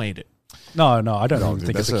cute girl made it. No, I don't even dude,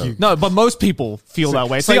 think it's that's a a- cute. No, but most people feel that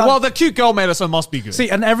way. It's see, like, I- well, the cute girl made it, so it must be good. See,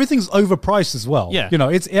 and everything's overpriced as well. Yeah. you know,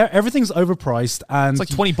 everything's overpriced, and it's like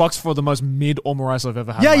 $20 for the most mid omurice I've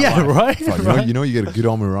ever had. yeah, in my yeah, life. right, Fuck, right. you know you get a good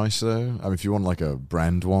omni rice though. I mean, if you want like a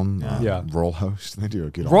brand one, Yeah. Royal Host, they do a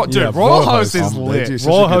good. Dude, Yeah, Royal Royal Host Host, is They lit. do such a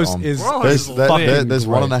Royal good Host om. is Royal Host There's, is fucking there's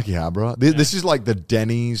one in great. Akihabara. This is like the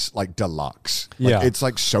Denny's like deluxe. Like, Yeah. it's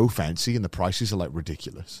like so fancy and the prices are like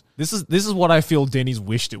ridiculous. This is what I feel Denny's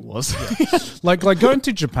wished it was. like going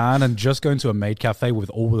to Japan and just going to a maid cafe with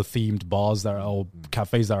all the themed bars that are or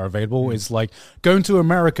cafes that are available is like going to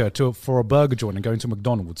America for a burger joint and going to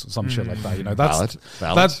McDonald's or some shit like that. You know, that's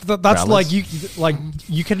Valid. like you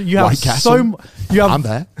have White Castle. I'm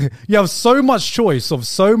there. You have so much choice of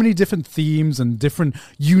so many different themes and different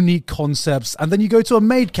unique concepts, and then you go to a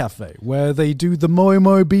maid cafe where they do the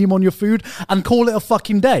Momo beam on your food and call it a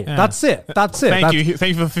fucking day. Yeah. That's it. Thank you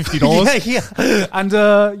for $50. yeah. And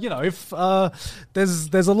you know, if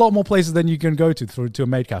there's a lot more places than you can go to a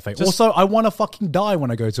maid cafe. Also, I want to fucking die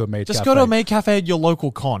when I go to a maid cafe. Just go to a maid cafe at your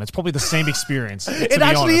local con. It's probably the same experience. It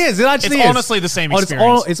actually is. It's honestly the same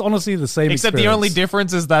experience. It's honestly the same Except experience. the only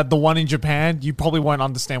difference is that the one in Japan, you probably won't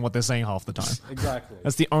understand what they're saying half the time. Exactly.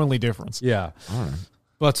 That's the only difference. Yeah.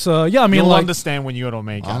 But yeah, I mean, You'll like, understand when you go to a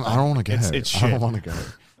maid cafe. I don't want to go. It's I shit. don't want to go.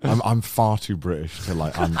 I'm far too British to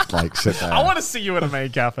like sit there. I want to see you at a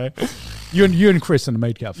maid cafe. you and Chris in a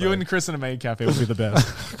maid cafe. You and Chris in a maid cafe would be the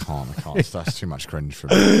best. I can't. That's too much cringe for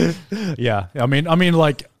me. Yeah, I mean,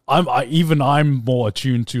 like I'm more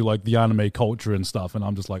attuned to like the anime culture and stuff, and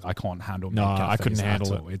I'm just like I can't handle. No, maid I couldn't cafes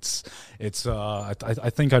handle at all. It's I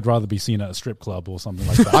think I'd rather be seen at a strip club or something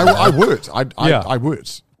like that. I would. Yeah. I would.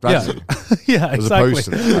 yeah, yeah, As exactly. opposed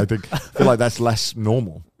to, I feel like that's less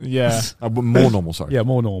normal. Yeah. More normal, sorry. Yeah,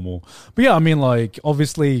 more normal. But yeah, I mean, like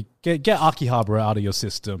obviously get Akihabara out of your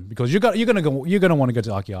system because you're gonna want to go to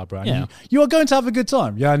Akihabara. And Yeah. you are going to have a good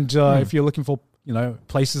time. Yeah, and if you're looking for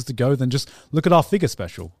places to go, then just look at our figure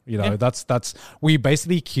special. That's we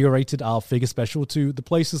basically curated our figure special to the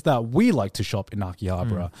places that we like to shop in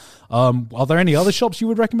Akihabara. Are there any other shops you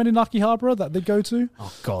would recommend in Akihabara that they go to?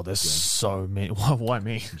 Oh god, there's so many. Why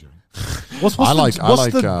me?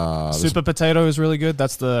 Super Potato is really good.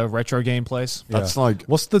 That's the retro game place. That's like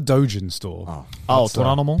what's the Dojin store?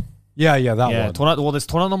 Toranamo. Yeah, that one. There's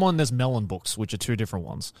Toranamo and there's Melon Books, which are two different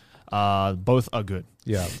ones. Both are good.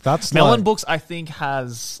 Yeah, that's Melon Books. I think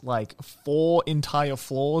has like 4 entire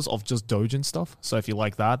floors of just Dojin stuff. So if you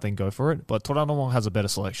like that, then go for it. But Toranamo has a better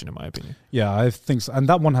selection, in my opinion. Yeah, I think so. And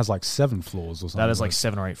that one has like 7 floors or something. That is like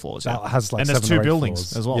 7 or 8 floors. That yeah. has like and there's 7 or 2 8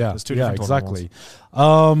 buildings floors. as well. Yeah, There's 2 different exactly.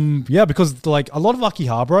 ones. Yeah, because like a lot of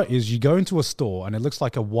Akihabara is you go into a store and it looks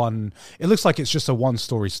like it's just a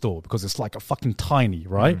 1-story store because it's like a fucking tiny,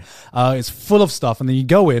 right? It's full of stuff, and then you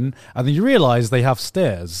go in and then you realize they have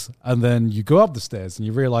stairs, and then you go up the stairs and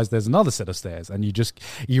you realize there's another set of stairs, and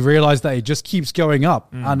you realize that it just keeps going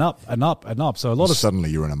up and up and up and up. So a lot of suddenly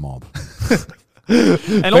you're in a mob.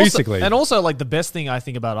 And basically. Also like the best thing I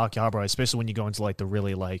think about Akihabara, especially when you go into like the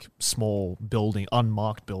really like small building,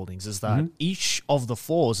 unmarked buildings, is that each of the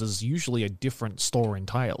floors is usually a different store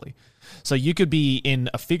entirely. So you could be in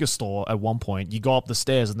a figure store at one point, you go up the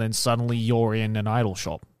stairs, and then suddenly you're in an idol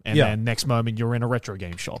shop, and then next moment you're in a retro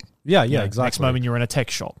game shop. Yeah, exactly. Next moment you're in a tech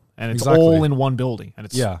shop, and it's Exactly. all in one building, and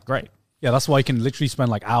it's great. Yeah, that's why you can literally spend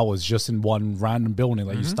like hours just in one random building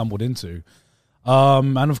that you stumbled into.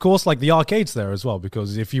 And of course, like the arcades there as well,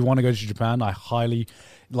 because if you want to go to Japan, I highly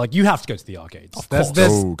you have to go to the arcades. Go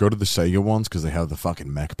to the Sega ones because they have the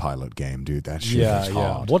fucking Mech Pilot game, dude. That shit is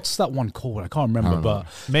hard. What's that one called? I can't remember, but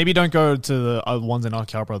Maybe don't go to the ones in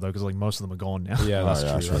Akihabara though, because like most of them are gone now. yeah, that's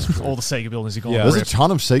true. All the Sega buildings are gone. Yeah. There's a ton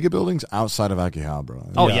of Sega buildings outside of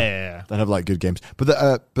Akihabara. Oh yeah. That have like good games, but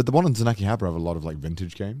the ones in Akihabara have a lot of like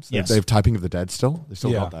vintage games. Yes. They have Typing of the Dead still. They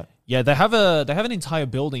still got that. Yeah, they have an entire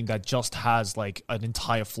building that just has like an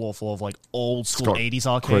entire floor full of like old school 80s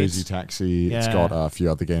arcades. Crazy Taxi. It's got a few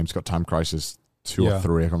other games. It's got Time Crisis 2 or 3. I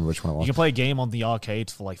can't remember which one it was. You can play a game on the arcade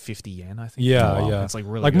for like 50 yen, I think. Yeah. It's like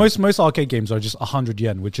really like good. most arcade games are just 100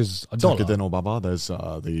 yen, which is $1. Takeden Baba. There's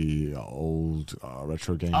the old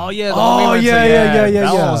retro game. Oh yeah, yeah.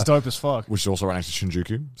 That one was dope as fuck. Which is also right next to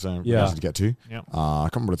Shinjuku, so Yeah. easy to get to. Yeah. I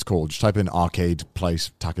can't remember what it's called. Just type in arcade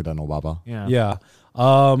place Takeden Baba. Yeah.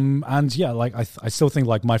 And yeah, like I still think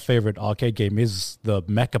like my favorite arcade game is the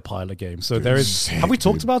Mecha Pilot game. So there is. Have we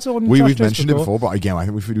talked about it on? We've Trash Taste mentioned it before, but again, I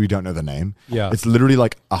think we don't know the name. Yeah. It's literally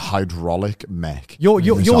like a hydraulic mech.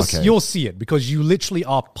 You'll see it because you literally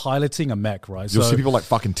are piloting a mech, right? You'll see people like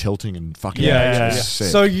fucking tilting and fucking. Yeah. Sick.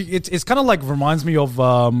 So it's kind of like reminds me of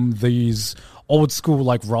these old school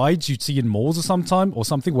like rides you'd see in malls or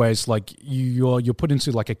something where it's like you're put into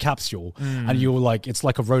like a capsule and you're like it's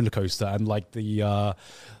like a roller coaster and like the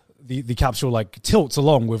capsule like tilts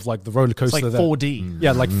along with like the roller coaster. It's like 4D.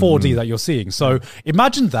 Yeah, like 4D that you're seeing. So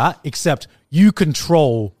imagine that, except you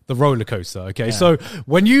control the roller coaster. Okay, so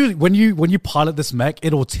when you pilot this mech,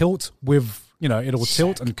 it'll tilt with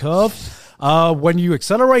tilt and curve. When you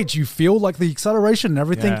accelerate, you feel like the acceleration and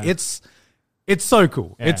everything. Yeah. It's so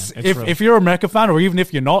cool. Yeah, If you're a mecha fan, or even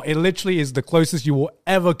if you're not, it literally is the closest you will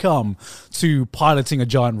ever come to piloting a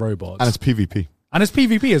giant robot. And it's PvP. And it's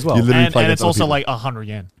PvP as well. You literally And play it's against other also people. like 100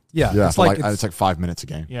 yen. Yeah, it's like it's like 5 minutes a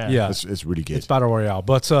game. Yeah. It's really good. It's Battle Royale.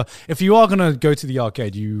 But if you are going to go to the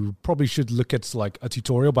arcade, you probably should look at like a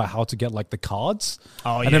tutorial about how to get like the cards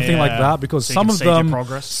and everything like that, because So you some can of save your them,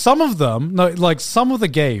 progress. some of the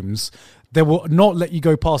games, they will not let you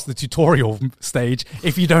go past the tutorial stage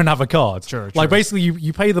if you don't have a card. Sure. Like basically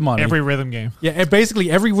you pay the money. Every rhythm game. Yeah,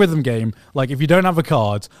 basically every rhythm game. Like if you don't have a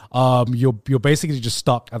card, you're basically just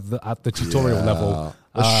stuck at the tutorial level.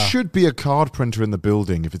 There should be a card printer in the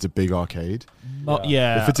building if it's a big arcade.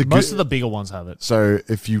 Yeah, If it's a most good- of the bigger ones have it. So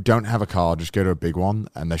if you don't have a card, just go to a big one,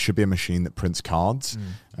 and there should be a machine that prints cards.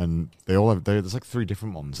 And they all have. There's like 3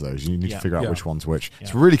 different ones. Those you need to figure out which one's which.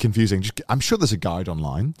 It's really confusing. I'm sure there's a guide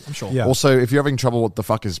online. I'm sure. Yeah. Also, if you're having trouble, what the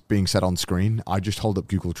fuck is being said on screen? I just hold up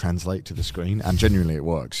Google Translate to the screen, and genuinely it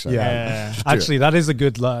works. So Yeah. just do Actually, it. that is a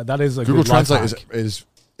good. Google good life Translate hack. is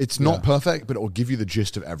it's not perfect, but it will give you the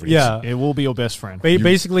gist of everything. Yeah. It will be your best friend.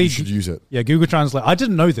 Basically, you should use it. Yeah, Google Translate. I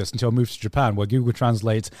didn't know this until I moved to Japan, where Google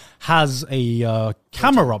Translate has a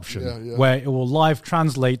camera option where it will live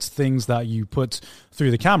translate things that you put through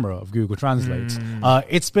the camera of Google Translate.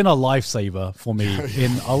 It's been a lifesaver for me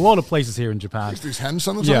in a lot of places here in Japan. These hand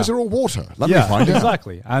sanitizer or water? Let me find out.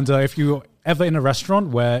 Exactly. And if you ever in a restaurant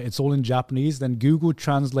where it's all in Japanese, then Google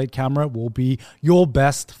Translate camera will be your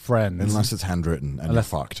best friend. Unless it's handwritten and you're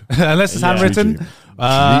fucked. Unless it's handwritten. GG.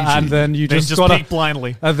 And then you Then just just gotta peek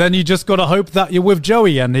blindly. and then you just gotta hope that you're with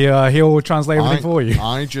Joey and he'll translate everything for you.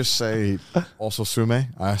 I just say also Sume.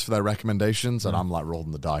 I ask for their recommendations, and I'm like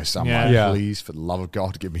rolling the dice. I'm Yeah. like, Yeah. please, for the love of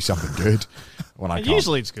God, give me something good. When I can't.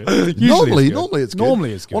 Usually it's good. Normally it's it's good. good.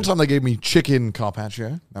 Normally it's good. One time they gave me chicken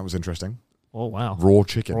carpaccio. That was interesting. Oh, wow. Raw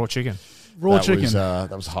chicken. Raw chicken. Raw that chicken. Was,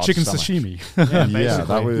 that was hard. Chicken to stomach. sashimi. Yeah,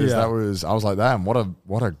 that Yeah. was. I was like, damn, what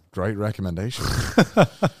a great recommendation.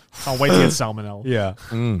 Can't wait to get salmonella. Yeah.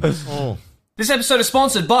 This episode is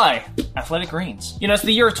sponsored by Athletic Greens. You know, it's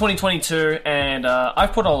the year of 2022, and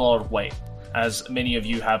I've put on a lot of weight, as many of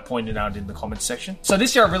you have pointed out in the comments section. So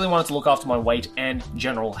this year I really wanted to look after my weight and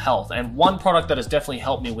general health, and one product that has definitely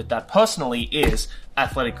helped me with that personally is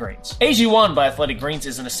Athletic Greens. AG1 by Athletic Greens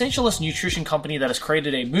is an essentialist nutrition company that has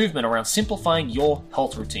created a movement around simplifying your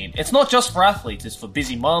health routine. It's not just for athletes, it's for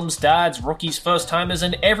busy mums, dads, rookies, first timers,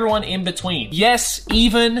 and everyone in between. Yes,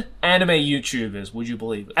 even anime YouTubers, would you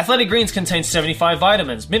believe it? Athletic Greens contains 75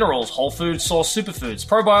 vitamins, minerals, whole food source superfoods,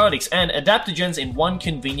 probiotics, and adaptogens in one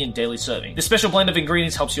convenient daily serving. This special blend of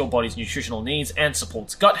ingredients helps your body's nutritional needs and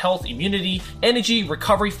supports gut health, immunity, energy,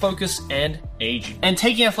 recovery, focus, and aging. And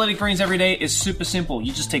taking Athletic Greens every day is super simple.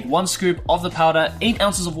 You just take 1 scoop of the powder, 8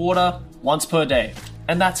 ounces of water, once per day.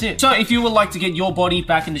 And that's it. So if you would like to get your body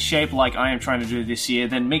back into shape like I am trying to do this year,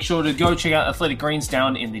 then make sure to go check out Athletic Greens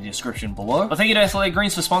down in the description below. But thank you to Athletic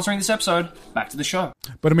Greens for sponsoring this episode. Back to the show.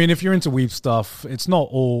 But I mean, if you're into weeb stuff, it's not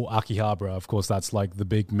all Akihabara. Of course, that's like the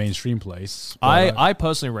big mainstream place. But, I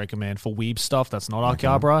personally recommend for weeb stuff that's not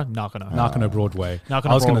Akihabara, Nakano. Nakano Broadway.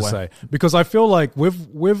 Nakano I was going to Broadway. say, because I feel like with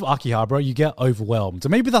Akihabara, you get overwhelmed.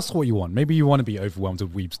 And maybe that's what you want. Maybe you want to be overwhelmed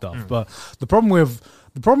with weeb stuff. But the problem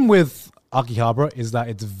with Akihabara is that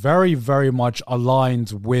it's very, very much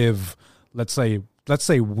aligned with, let's say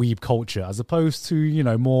weeb culture, as opposed to, you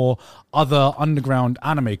know, more other underground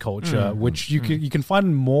anime culture, which you can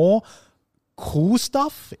find more cool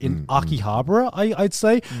stuff in Akihabara, I'd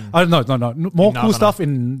say. No, more cool stuff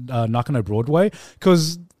in Nakano Broadway,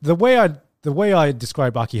 because the way I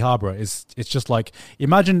describe Akihabara is, it's just like,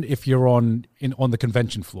 imagine if you're on the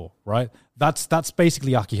convention floor, right? That's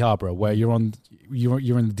basically Akihabara, where you're in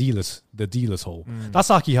the dealers hall. That's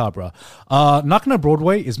Akihabara. Nakano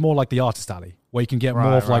Broadway is more like the artist alley, where you can get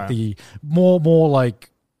more of like the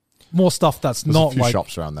more stuff that's There's not a few like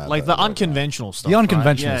shops around there. Like the unconventional stuff. The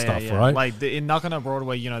unconventional right? stuff, right? Like in Nakano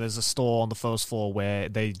Broadway, you know, there's a store on the first floor where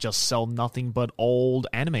they just sell nothing but old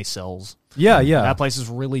anime cells. yeah. That place is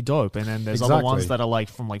really dope. And then there's other Exactly. ones that are like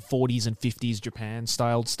from like 40s and 50s Japan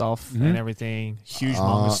styled stuff and everything. Huge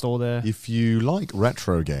manga store there. If you like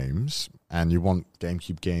retro games and you want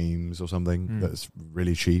GameCube games or something that's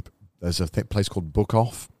really cheap, there's a place called Book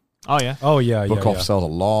Off. Oh yeah. Oh yeah, Book Off sells a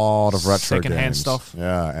lot of retro Secondhand games. stuff.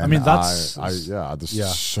 Yeah, and I mean, that's-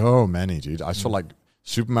 there's so many, dude. I saw like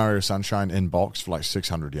Super Mario Sunshine in box for like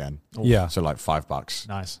 600 yen. Yeah. So like $5.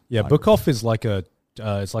 Nice. Yeah, Book Off is like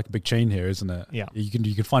it's like a big chain here, isn't it? Yeah. You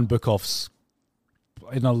can find Book Offs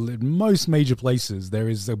in most major places. There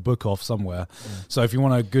is a Book Off somewhere. So if you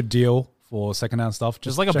want a good deal or secondhand stuff,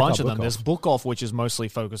 just There's like a check bunch out of them. Book There's Off. Book Off, which is mostly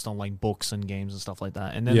focused on like books and games and stuff like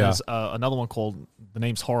that. And then Yeah. there's another one called, the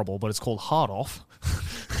name's horrible, but it's called Hard Off.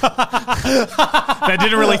 They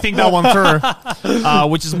didn't really think that one through,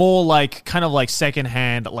 which is more like kind of like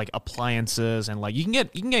secondhand like appliances and like you can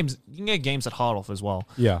get games at Hard Off as well.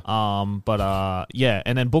 Yeah. Yeah,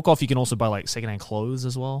 and then Book Off you can also buy like secondhand clothes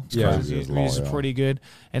as well. It's Yeah. crazy, There's a lot, which is yeah. pretty good.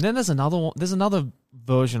 And then there's another one. There's another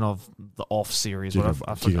version of the Off series. Kick Whatever, it-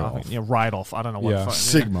 I kick it forgot. off. Yeah, Ride Off. I don't know what. Yeah.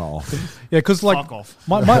 Sigma off. Yeah, because like Fuck off.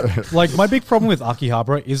 my big problem with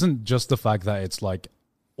Akihabara isn't just the fact that it's like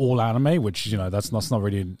all anime, which that's not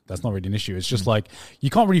really an issue. It's just like you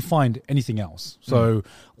can't really find anything else. So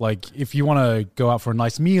like if you want to go out for a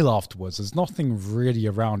nice meal afterwards, there's nothing really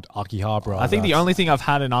around Akihabara. I think the that's- only thing I've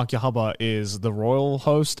had in Akihabara is the Royal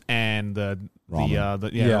Host and the ramen. The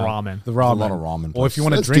ramen. The There's ramen. a lot of ramen. Or if you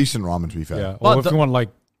want to It's drink, decent ramen, to be fair. yeah. But Or if you want like,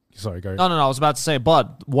 sorry, go. No, I was about to say,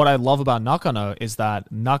 but what I love about Nakano is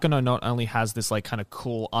that Nakano not only has this like kind of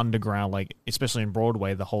cool underground, like especially in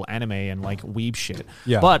Broadway, the whole anime and like weeb shit.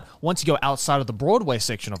 Yeah. But once you go outside of the Broadway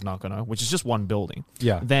section of Nakano, which is just one building,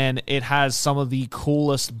 Yeah. then it has some of the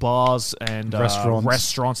coolest bars and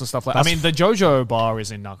Restaurants. and stuff like. I mean, the JoJo bar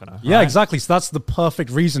is in Nakano. Yeah, right? exactly. So that's the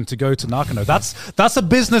perfect reason to go to Nakano. That's a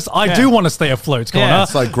business I do want to stay afloat, Connor. Yeah,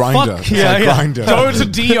 It's like Grindr. Fuck, It's yeah, like yeah. Grindr. Go to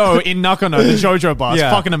Dio in Nakano, the JoJo bar. It's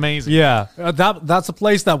Yeah. fucking amazing. Yeah, that's a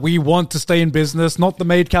place that we want to stay in business, not the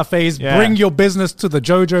maid cafes. Yeah. Bring your business to the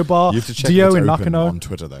JoJo bar. You have to check Dio if it's in open Nakano. on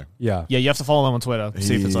Twitter, though. Yeah. Yeah, you have to follow them on Twitter,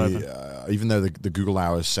 see if it's open. Even though the Google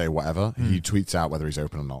hours say whatever, he tweets out whether he's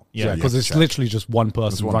open or not. Yeah, Yeah, you because have it's to check. literally just one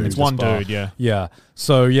person one running dude. this It's one bar. dude, yeah. Yeah.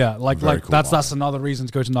 So yeah, like Very cool that's bar. another reason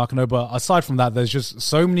to go to Nakano. But aside from that, there's just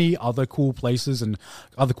so many other cool places and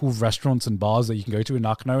other cool restaurants and bars that you can go to in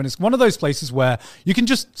Nakano, and it's one of those places where you can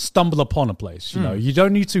just stumble upon a place. You know, you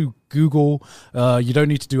don't need to Google, you don't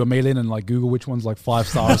need to do a mail in and like Google which one's like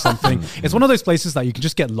 5-star or something. It's one of those places that you can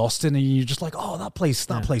just get lost in, and you're just like, oh, that place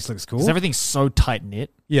looks cool. 'Cause everything's so tight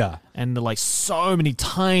knit. Yeah. And like so many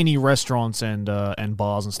tiny restaurants and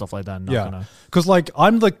bars and stuff like that. Yeah, because like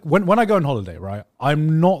I'm like when I go on holiday, right?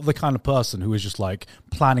 I'm not the kind of person who is just like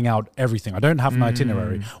planning out everything. I don't have an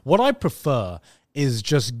itinerary. What I prefer is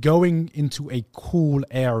just going into a cool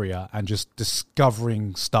area and just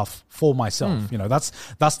discovering stuff for myself. You know, that's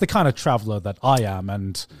the kind of traveler that I am,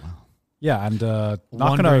 and yeah, and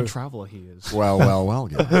Wandering Nakano. traveler he is. Well.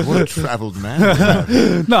 Yeah. What a travelled man. we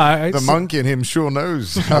have. No, The it's, monkey in him sure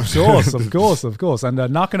knows. of course, and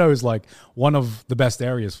Nakano is like one of the best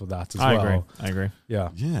areas for that as well. I agree. Yeah.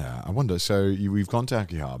 Yeah, I wonder. So we've gone to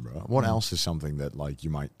Akihabara. What else is something that like you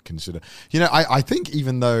might consider? I think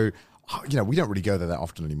even though we don't really go there that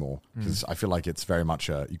often anymore because I feel like it's very much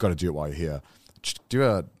you've got to do it while you're here. Just do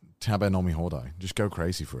a Tabe Nomi Hodai. Just go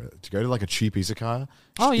crazy for it. To go to like a cheap izakaya.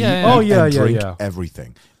 Oh, just yeah, eat yeah. Oh, and yeah, drink yeah.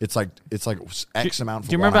 everything. It's like X amount. For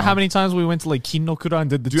Do you 1 remember how hour. many times we went to like Kinokura and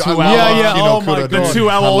did the Dude, 2 I hour? love Yeah. Oh Kinokura, my dude. god. The 2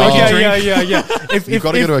 hour I all love you it. can Yeah. You've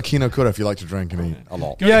got to go to a Kinokura if you like to drink and eat a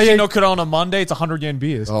lot. Go to Kinokura on a Monday, it's 100 yen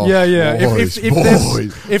beers. Oh, Yeah. Boys,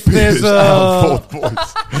 If there's boys, out forth,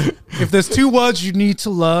 boys. if there's 2 words you need to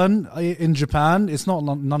learn in Japan, it's not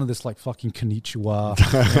none of this like fucking konnichiwa,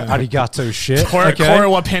 arigato shit.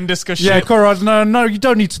 Korewa pendiska shit. Yeah, Koro, no, you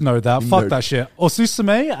don't need to know that. Fuck No. that shit.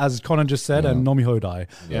 Osusume, as Conan just said, and Nomi Hodai,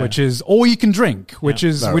 Yeah. which is all you can drink, which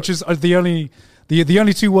is the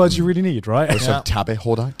only 2 words you really need, right? So Tabe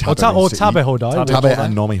Hodai. Or means to tabe eat. hodai. Tabe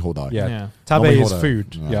and Nomi Hodai. Yeah. Yeah. Tabe Nomi is hodai.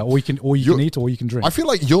 food. Yeah. Yeah, all you can eat or you can drink. I feel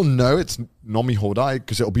like you'll know it's Nomi Hodai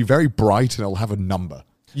because it'll be very bright and it'll have a number.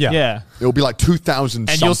 Yeah. It'll be like 2,000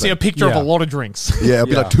 And you'll see a picture of Yeah. a lot of drinks. Yeah, it'll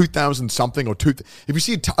be Yeah. like 2,000 something or two. If you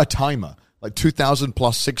see a timer, like 2,000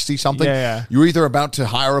 plus 60 something, Yeah. you're either about to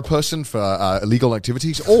hire a person for illegal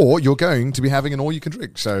activities or you're going to be having an all you can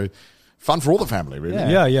drink. So fun for all the family, really.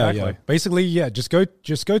 Yeah. exactly. Basically, yeah, just go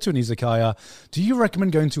to an izakaya. Do you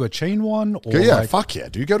recommend going to a chain one or Yeah, like, fuck yeah.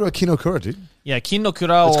 Do you go to a Kinokura, dude? Yeah,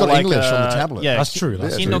 Kinokura It's or got like English on the tablet. Yeah, That's true,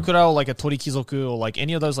 that's true. Kinokura or like a Torikizoku or like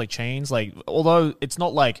any of those like chains. Like, although it's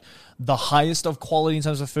not like the highest of quality in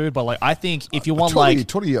terms of food, but like I think if you want like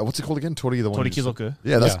Tori, what's it called again? Tori, the one. Torikizoku.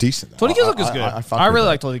 Yeah, that's Yeah. decent. Torikizoku's good. fuck I with really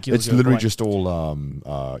that. like Torikizoku, It's literally like- just all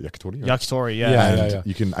yakitori. right? Yakitori, Yeah, yeah. And yeah.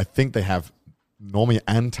 you can. I think they have Nomi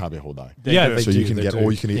and Tabe Hodai. Yeah, do. they So do, you can they get do.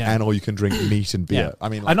 all you can eat Yeah. and all you can drink meat and beer. Yeah. I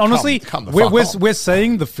mean, like, And honestly, come the we're fuck on.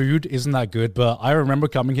 saying the food isn't that good, but I remember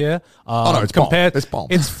coming here. no, it's bomb. compared. It's bomb.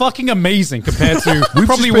 It's fucking amazing compared to We've probably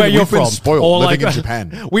just been- where you're we've been from. spoiled or living like in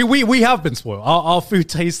Japan. We have been spoiled. Our food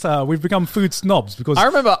tastes. We've become food snobs because I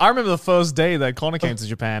remember the first day that Connor came to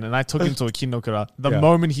Japan and I took him to a Kinokura the Yeah.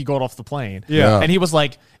 moment he got off the plane. Yeah. And he was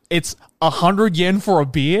like, it's 100 yen for a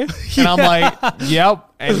beer? And I'm like, yep.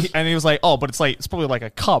 And he was like, oh, but it's probably like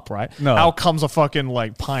a cup, right? No. Out comes a fucking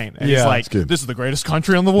like pint. And he's Yeah. like, good. this is the greatest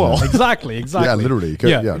country in the world. Exactly. Yeah, literally.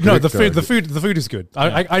 No, correct, the correct. food is good.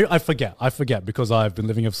 I forget because I've been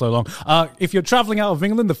living here for so long. If you're traveling out of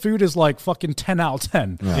England, the food is like fucking 10 out of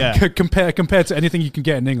 10. Yeah. Compared to anything you can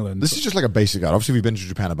get in England. This is just like a basic guide. Obviously, we've been to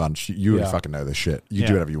Japan a bunch. You already fucking know this shit. You do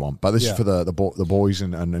Yeah. whatever you want. But this is for the boys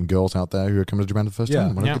and girls out there who are coming to Japan for the first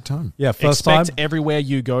time. What a good time. Yeah, first Expect time. everywhere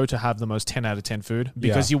you go to have the most 10 out of 10 food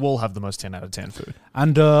because you will have the most 10 out of 10 food.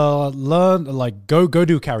 And learn, like, go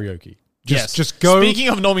do karaoke. Just go. Speaking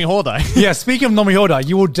of Nomi Hodai. Yeah, speaking of Nomi Hodai,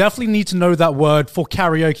 you will definitely need to know that word for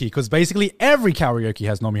karaoke because basically every karaoke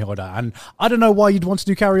has Nomi Hodai. And I don't know why you'd want to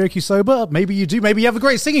do karaoke sober. Maybe you do. Maybe you have a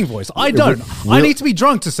great singing voice. I don't. I need to be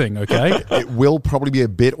drunk to sing, okay? It will probably be a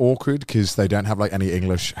bit awkward because they don't have like any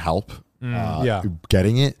English help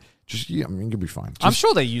getting it. Just, I mean, you'll be fine. I'm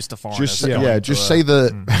sure they're used to foreigners. Just say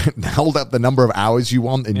hold up the number of hours you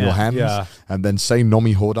want in your hands, and then say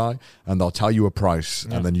Nomi Hodai, and they'll tell you a price,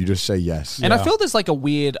 and then you just say yes. And I feel there's like a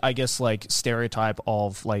weird, I guess, like stereotype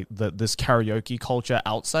of like this karaoke culture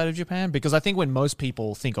outside of Japan because I think when most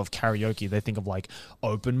people think of karaoke, they think of like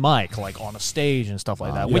open mic, like on a stage and stuff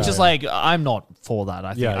like that, which is like I'm not for that.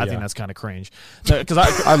 I think that's kind of cringe because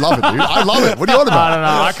I love it, dude. I love it. What are you on about?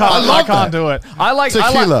 I don't know. I can't do it.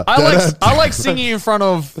 I like singing in front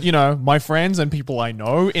of, you know, my friends and people I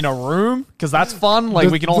know in a room because that's fun.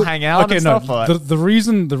 Like we can all hang out and stuff. The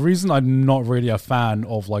reason I'm not really a fan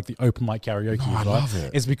of like the open mic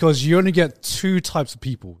karaoke is because you only get two types of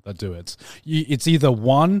people that do it. It's either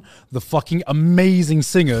one, the fucking amazing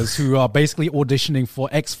singers who are basically auditioning for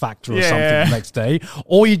X Factor or something the next day,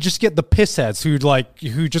 or you just get the pissheads who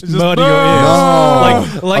just murder your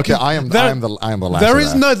ears. No. Okay, I am the last. There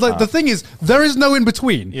is no the thing is there is no in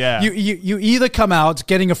between. Yeah. You either come out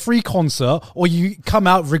getting a free concert or you come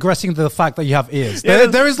out regressing to the fact that you have ears.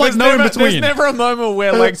 There is like no in between. There's never a moment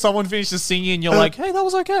where like someone finishes singing and you're like, hey, that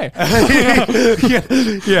was okay.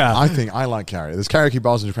 Yeah. I like karaoke. There's karaoke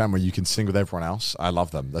bars in Japan where you can sing with everyone else. I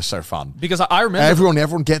love them. They're so fun. Because I remember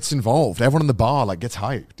everyone gets involved. Everyone in the bar like gets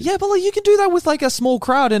hyped. Yeah, but like you can do that with like a small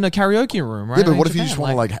crowd in a karaoke room, right? Yeah, but what in if you Japan, just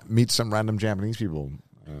want to like meet some random Japanese people?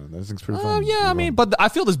 Those things pretty fun. Yeah, I mean, but I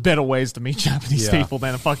feel there's better ways to meet Japanese people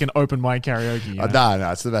than a fucking open mic karaoke. You know?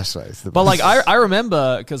 No, it's the best way. But like, I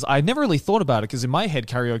remember because I never really thought about it because in my head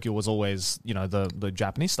karaoke was always, you know, the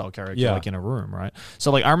Japanese style karaoke, like in a room, right?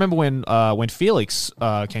 So like I remember when Felix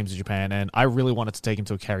came to Japan and I really wanted to take him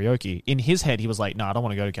to a karaoke. In his head, he was like, "No, I don't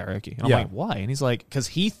want to go to karaoke." And I'm like, "Why?" And he's like, "Because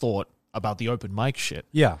he thought." About the open mic shit.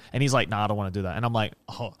 Yeah. And he's like, nah, I don't want to do that. And I'm like,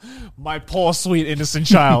 oh, my poor, sweet, innocent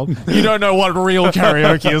child. You don't know what real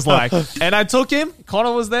karaoke is like. And I took him.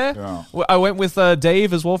 Connor was there. Yeah. I went with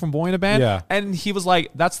Dave as well from Boy in a Band. Yeah. And he was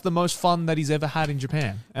like, that's the most fun that he's ever had in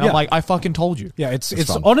Japan. And I'm like, I fucking told you. Yeah, it's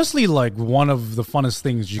honestly like one of the funnest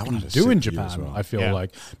things you can do in Japan, I feel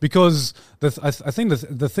like. Because I think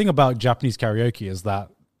the thing about Japanese karaoke is that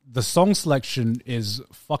the song selection is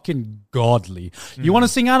fucking godly. You want to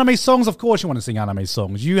sing anime songs? Of course you want to sing anime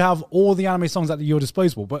songs. You have all the anime songs at your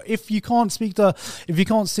disposal. But if you can't sing the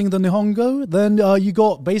Nihongo, then you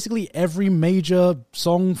got basically every major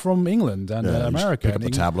song from England and America. Pick up the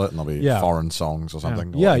tablet and there'll be foreign songs or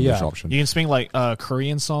something. Yeah, Option. You can sing like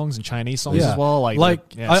Korean songs and Chinese songs as well. I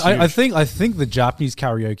think the Japanese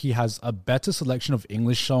karaoke has a better selection of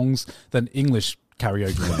English songs than English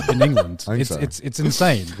karaoke in England. It's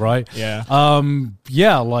insane, right? Yeah.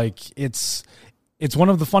 Like it's one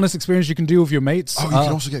of the funnest experiences you can do with your mates. Oh, you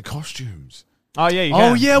can also get costumes. Oh yeah, you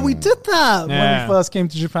can. Oh yeah, we did that when we first came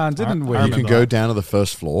to Japan, didn't we? You can go down to the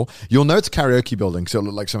first floor. You'll know it's a karaoke building, so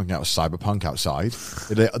it'll look like something out of Cyberpunk outside.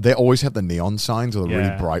 They always have the neon signs or the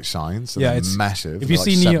really bright signs. So it's massive. If you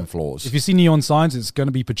see 7 floors. If you see neon signs, it's going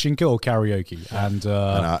to be pachinko or karaoke. And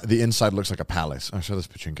the inside looks like a palace. Oh, so there's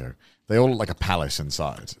pachinko. They all look like a palace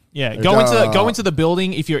inside. Yeah, go into the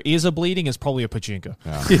building. If your ears are bleeding, it's probably a pachinko.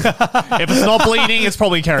 Yeah. If it's not bleeding, it's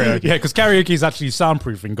probably karaoke. Yeah, because karaoke is actually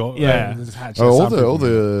soundproofing. All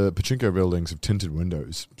the pachinko buildings have tinted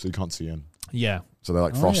windows, so you can't see in. Yeah. So they're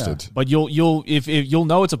like frosted. But you'll know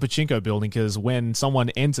it's a pachinko building because when someone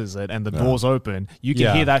enters it and the doors open, you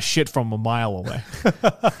can hear that shit from a mile away.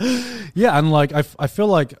 Yeah, and like I feel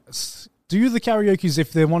like do the karaokes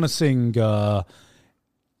if they want to sing.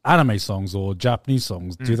 anime songs or Japanese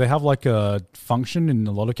songs, do they have like a function in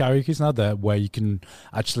a lot of karaoke's now that where it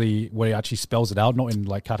actually spells it out, not in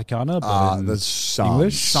like katakana, but in there's some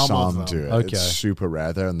English? Some do it. Okay. It's super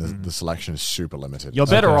rare there, and the selection is super limited. You're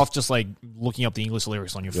better Okay. off just like looking up the English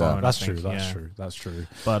lyrics on your phone. I That's think. true. That's Yeah. true. That's true.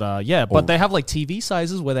 But but they have like TV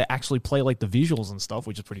sizes where they actually play like the visuals and stuff,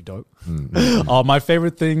 which is pretty dope. My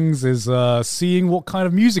favorite things is seeing what kind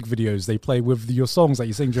of music videos they play with your songs that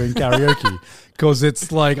you sing during karaoke, because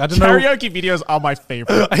it's like I don't know. Karaoke videos are my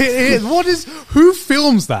favorite. Who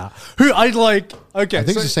films that? Who I like? Okay, I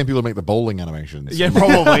think it's the same people who make the bowling animations. Yeah,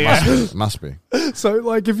 probably. Yeah. It must be. So,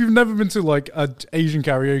 like, if you've never been to like an Asian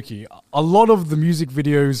karaoke, a lot of the music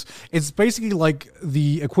videos, it's basically like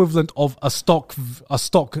the equivalent of a stock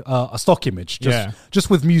image, just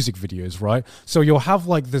with music videos, right? So you'll have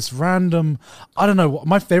like this random, I don't know.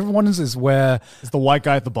 My favorite one is where It's the white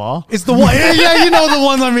guy at the bar. it's the one. Yeah, you know the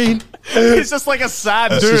one I mean. It's just like a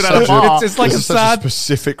sad dude just at a such a- bar. It's like This a is such sad.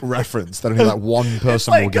 specific reference that only like one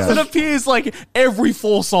person will Because get. it appears like every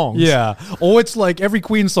 4 songs. Yeah, or it's like every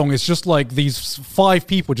Queen song is just like these 5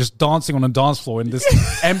 people just dancing on a dance floor in this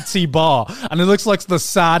empty bar, and it looks like the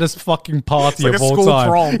saddest fucking party like of a all school time.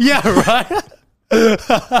 prom. Yeah, right.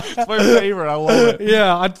 It's my favorite. I love it.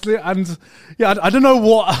 Yeah, I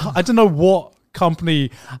don't know what company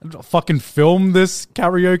fucking filmed this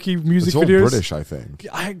karaoke music It's all videos. British, I think.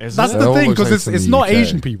 That's it? the They thing, all look because like it's from it's the not UK.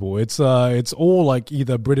 Asian people. It's all like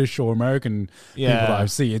either British or American people Yeah. that I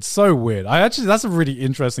see. It's so weird. That's a really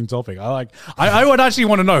interesting topic. I would actually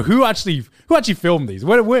want to know who actually filmed these.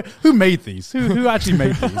 Who made these? Who actually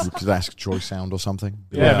made these? You could ask Choice Sound or something.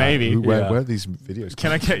 Yeah, maybe. Where Yeah. are these videos?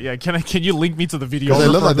 Can you link me to the video? They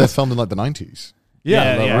look like they're filmed in like the 90s.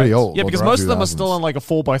 Yeah, really old. Yeah, or because the most of them are 2000s. still on like a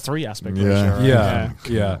 4:3 aspect Yeah. ratio. Right?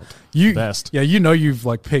 Yeah. You Best. Yeah, you know you've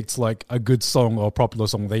like picked like a good song or a popular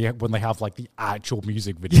song when they have like the actual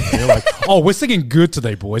music video. You're like, oh, we're singing good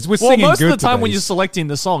today, boys. We're Well, singing most good of the time today. when you're selecting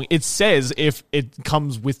the song, it says if it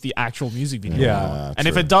comes with the actual music video. Yeah, and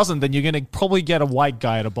if it doesn't, then you're gonna probably get a white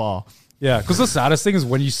guy at a bar. Yeah, because the saddest thing is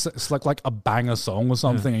when you select like a banger song or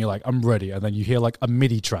something, and you're like, I'm ready, and then you hear like a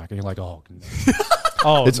MIDI track, and you're like, oh, no.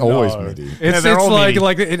 Oh, It's always no. MIDI. It's they're all like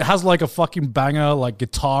MIDI. it has like a fucking banger like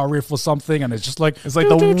guitar riff or something, and it's just like It's like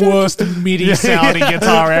the worst MIDI sounding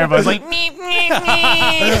guitar ever. It's like,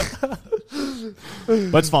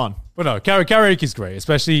 but it's fun. But no, karaoke's great,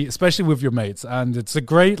 especially with your mates, and it's a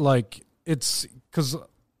great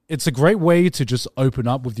it's a great way to just open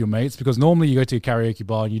up with your mates, because normally you go to a karaoke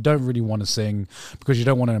bar and you don't really want to sing because you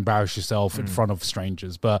don't want to embarrass yourself in front of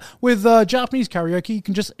strangers. But with Japanese karaoke, you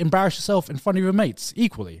can just embarrass yourself in front of your mates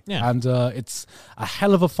equally, Yeah. and it's a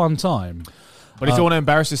hell of a fun time. But if you want to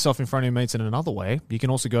embarrass yourself in front of your mates in another way, you can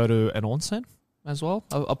also go to an onsen as well,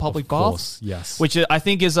 a public Of bath. course, yes. Which I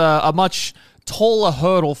think is a much taller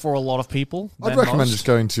hurdle for a lot of people. I'd than recommend most. just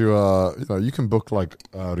going to, you can book like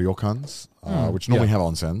ryokans, which normally have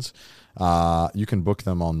onsens. You can book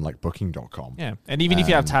them on like booking.com. Yeah, and even if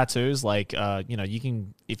you have tattoos, like you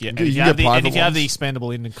can if you get have the private have the ones.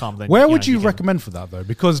 expendable income, then Where would you can- recommend for that though?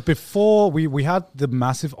 Because before we had the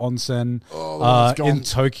massive onsen one's gone. in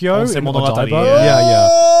Tokyo, Onsen in Monogatari, Odaiba. yeah.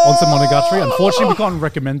 Yeah. Onsen Monogatari. Unfortunately, we can't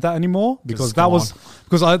recommend that anymore because it's that gone. was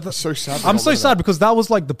So sad. I'm so sad because that was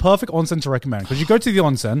like the perfect onsen to recommend, because you go to the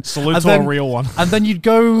onsen, Salute and to a real one. and then you'd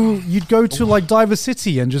go to like Diver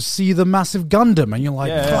City and just see the massive Gundam, and you're like,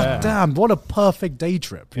 Yeah, God yeah. damn, what a perfect day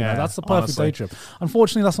trip! You know, Yeah, that's the perfect honestly. day trip.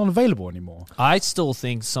 Unfortunately, that's not available anymore. I still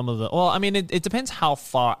think some of the. Well, I mean, it depends how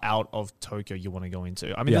far out of Tokyo you want to go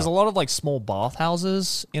into. I mean, Yeah. there's a lot of like small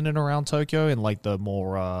bathhouses in and around Tokyo in like the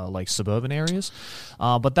more like suburban areas,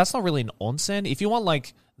 but that's not really an onsen. If you want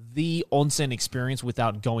like the onsen experience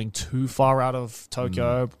without going too far out of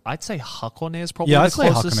Tokyo, I'd say Hakone is probably Yeah, the I'd say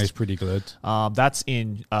closest. Hakone is pretty good. That's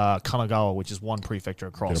in Kanagawa, which is one prefecture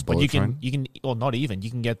across. Get a But bullet train? you can, or not even. You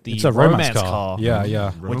can get the It's a romance car. Yeah,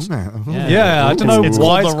 yeah. Which- Romance. Yeah, I don't know It's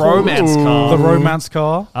why called it's the romance car. The romance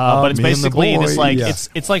car. But it's Me and the basically, and it's boy. like Yeah.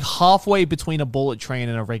 it's like halfway between a bullet train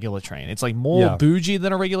and a regular train. It's like more Yeah. bougie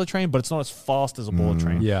than a regular train, but it's not as fast as a bullet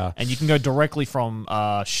train. Yeah. and you can go directly from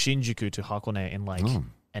Shinjuku to Hakone in like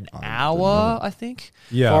an hour, I think.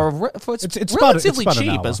 Yeah. for it's, It's relatively about an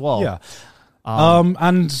cheap hour. as well. Yeah.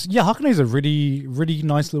 And yeah, Hakone is a really, really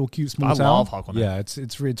nice little cute small I town. love Hakone. Yeah,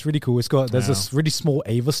 it's really cool. There's this really small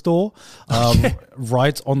Ava store,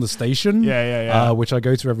 right on the station. Yeah. Which I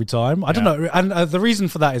go to every time. I don't know, and the reason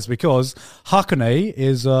for that is because Hakone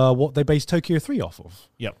is what they base Tokyo 3 off of.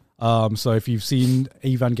 Yep. So if you've seen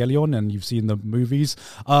Evangelion and you've seen the movies,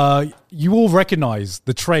 you will recognize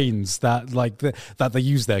the trains that that they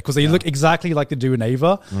use there because they look exactly like they do in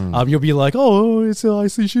Ava. You'll be like, oh, I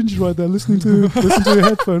see Shinji right there listening to a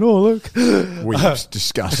headphone. Oh, look, Weeps,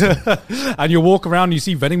 disgusting. and you walk around, and you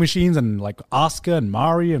see vending machines and like Asuka and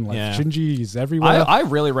Mari and like Shinji is everywhere. I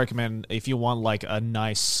really recommend if you want like a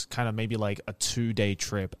nice kind of maybe like a 2-day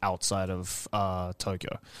trip outside of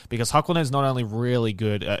Tokyo, because Hakone is not only really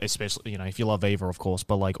good, especially if you love Ava, of course,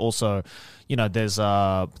 but like also there's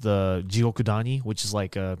the Jigokudani, which is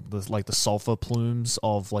like the sulfur plumes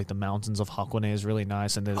of like the mountains of Hakone is really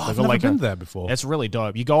nice, and I've never been there before. It's really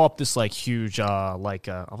dope. You go up this like huge I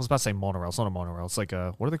was about to say monorail. It's not a monorail. It's like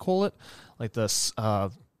what do they call it? Like this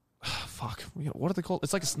fuck. What do they call it?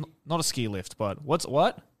 It's like not a ski lift, but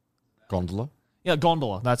what? Gondola? Yeah,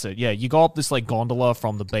 gondola. That's it. Yeah, you go up this like gondola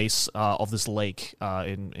from the base of this lake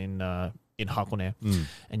in Hakone,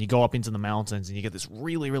 and you go up into the mountains, and you get this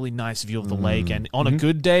really, really nice view of the lake. And on a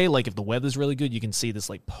good day, like if the weather's really good, you can see this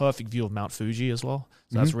like perfect view of Mount Fuji as well.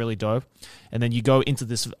 So that's really dope. And then you go into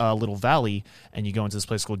this little valley, and you go into this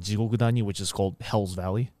place called Jigokudani, which is called Hell's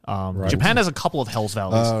Valley. Japan has a couple of Hell's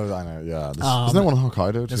Valleys. Oh, I know. Yeah, isn't there one in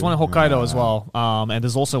Hokkaido too? There's one in Hokkaido as well, and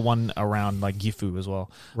there's also one around like Gifu as well.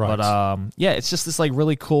 Right. But it's just this like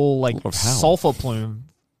really cool like sulfur plume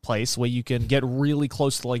place where you can get really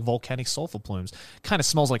close to like volcanic sulfur plumes. Kind of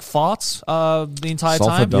smells like farts the entire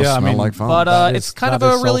sulfur time. Does smell like farts. But it's kind of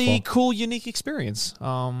a really cool, unique experience.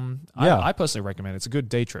 I personally recommend it. It's a good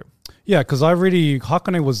day trip. Yeah, because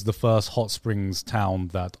Hakone was the first hot springs town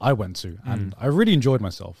that I went to, and I really enjoyed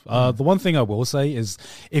myself. The one thing I will say is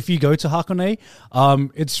if you go to Hakone,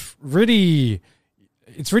 it's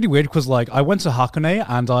really weird because like I went to Hakone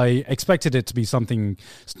and I expected it to be something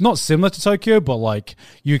not similar to Tokyo, but like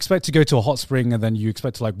you expect to go to a hot spring and then you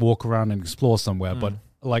expect to like walk around and explore somewhere. But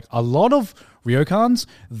like a lot of ryokans,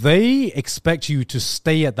 they expect you to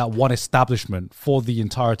stay at that one establishment for the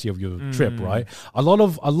entirety of your trip, right? A lot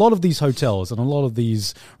of these hotels and a lot of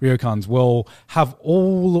these ryokans will have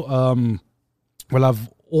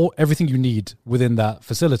everything you need within that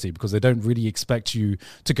facility because they don't really expect you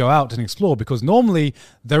to go out and explore because normally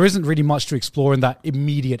there isn't really much to explore in that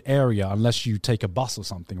immediate area unless you take a bus or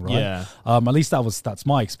something, right? Yeah. At least that's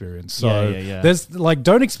my experience. So there's like,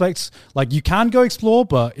 don't expect, like you can go explore,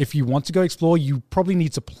 but if you want to go explore, you probably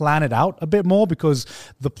need to plan it out a bit more because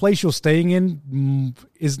the place you're staying in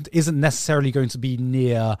isn't necessarily going to be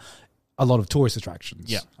near a lot of tourist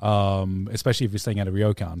attractions, especially if you're staying at a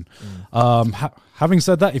ryokan. Having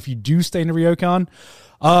said that, if you do stay in a ryokan,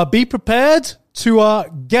 be prepared to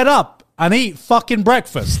get up and eat fucking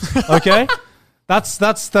breakfast, okay?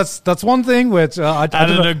 That's one thing which at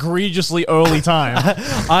an egregiously early time.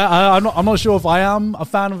 I'm not sure if I am a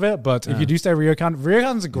fan of it, but if you do stay at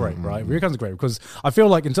ryokans are great, right? Ryokans are great because I feel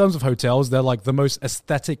like in terms of hotels, they're like the most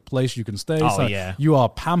aesthetic place you can stay. Oh, so yeah. You are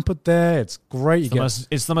pampered there. It's great.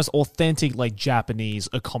 It's the most authentic like Japanese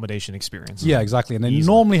accommodation experience. Yeah, exactly. And they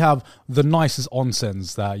normally have the nicest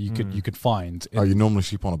onsens that you could find. Oh, you normally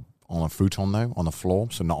sleep on a futon though, on the floor,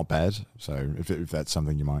 so not a bed. So if that's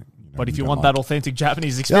something you might. But if you want that authentic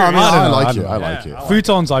Japanese experience, I like it.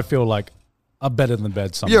 Futons, I feel like, are better than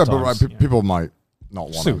beds sometimes. Yeah, but people might not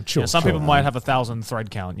want to. Sure, some people might have 1,000 thread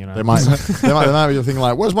count. They might be thinking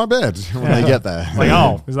like, "Where's my bed?" when they get there. Like,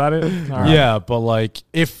 oh, is that it? Right. Yeah, but like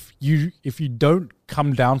if you don't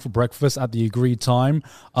come down for breakfast at the agreed time,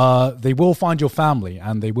 they will find your family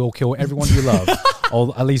and they will kill everyone you love.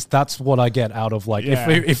 Or at least that's what I get out of like if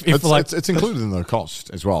it's included in the cost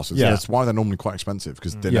as well. So that's why they're normally quite expensive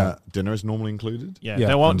because dinner is normally included. Yeah. They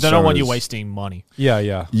don't want you wasting money.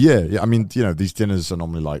 Yeah. I mean, these dinners are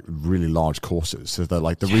normally like really large courses. So they're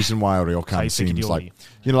like the reason why a ryokan seems like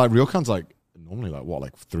like ryokan's like normally like what,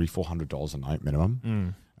 like $300-400 a night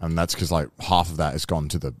minimum. And that's because like half of that has gone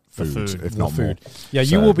to the food, if not more. Yeah,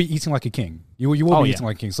 you will be eating like a king. You will be eating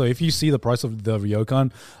like a king. So if you see the price of the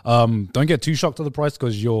ryokan, don't get too shocked at the price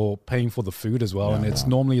because you're paying for the food as well. And it's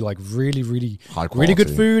normally like really, really, high quality, really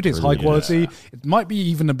good food. It's high quality. It might be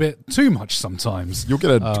even a bit too much sometimes. You'll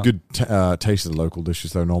get a good taste of the local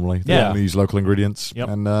dishes though normally. They normally use local ingredients. Yep.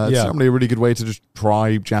 And it's normally a really good way to just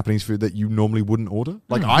try Japanese food that you normally wouldn't order.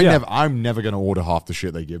 Like I'm never going to order half the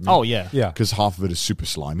shit they give me. Oh, yeah. Because half of it is super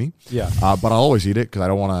slimy. Yeah. But I'll always eat it because I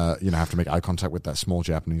don't want to, have to make eye contact with that small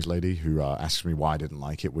Japanese lady who asks me why I didn't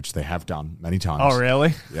like it, which they have done many times. Oh,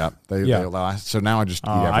 really? Yeah. They'll ask, so now I just eat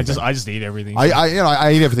everything. I just eat everything.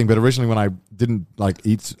 I eat everything, but originally when I didn't like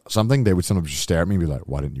eat something, they would sometimes just stare at me and be like,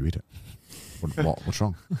 "Why didn't you eat it? What's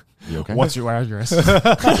wrong? Are you okay? What's your address?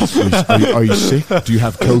 Are you sick? Do you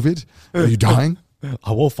have COVID? Are you dying?"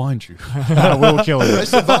 I will find you. I will kill you.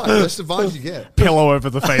 That's the vibe. That's the vibe you get. Pillow over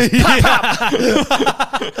the face.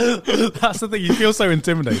 That's the thing. You feel so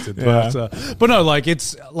intimidated, but no, like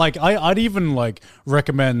it's like I'd even like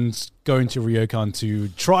recommend going to Ryokan to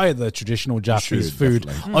try the traditional Japanese food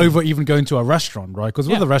over even going to a restaurant, right? Because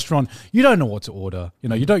with a restaurant, you don't know what to order. You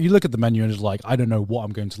know, you look at the menu and it's like, I don't know what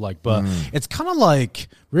I'm going to like. But it's kind of like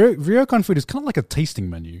Ryokan food is kind of like a tasting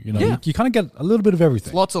menu. You know, you kind of get a little bit of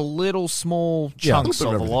everything. Lots of little small chunks of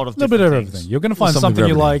a lot of a little different bit of things. everything. You're going to find something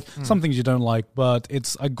you like, some things you don't like, but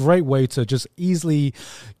it's a great way to just easily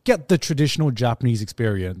get the traditional Japanese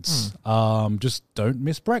experience. Just don't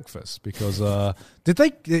miss breakfast because did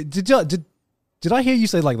I hear you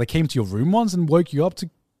say like they came to your room once and woke you up to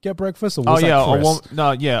get breakfast? Or was that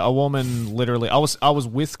Chris? A woman literally. I was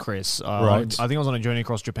with Chris. Right. I think I was on a journey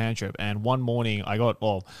across Japan trip, and one morning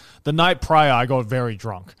the night prior I got very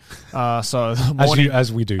drunk. So the morning,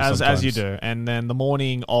 as we do, as you do, and then the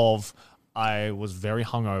morning of I was very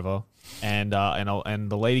hungover. And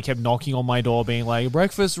the lady kept knocking on my door, being like,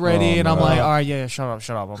 "Breakfast ready," and I'm like, "All right, yeah, shut up.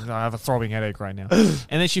 I have a throbbing headache right now." And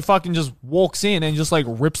then she fucking just walks in and just like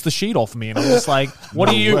rips the sheet off me, and I'm just like, "What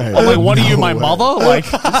are you? I'm like, what are you, my mother?" Like,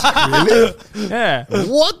 Really? yeah.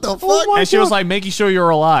 What the fuck? And she was like, making sure you're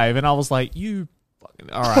alive, and I was like, "You."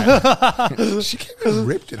 All right. She came and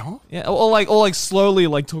ripped it, huh? Yeah, or slowly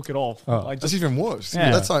like took it off. Like That's just, even worse. Yeah.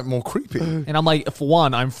 That's like more creepy. and I'm like, for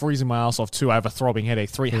one, I'm freezing my ass off. 2, I have a throbbing headache.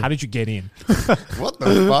 3, how did you get in? What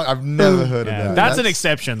the fuck? I've never heard of Yeah. that. That's an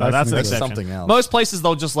exception, though. That's an that's exception. something else. Most places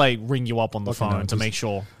they'll just like ring you up on the phone to just- make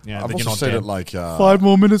sure. Yeah, I've that you're also not stayed dead. at like 5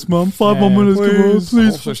 more minutes, Mum. 5 more minutes, come on, I've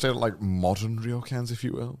please. also stayed at like modern ryokans, if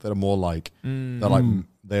you will. That are more like they're like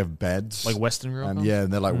they have beds, Like Western Ryokan? and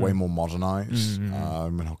and they're like way more modernized. In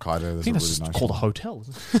Hokkaido, there's I think a that's really nice called a one. hotel.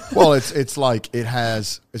 Well, it's like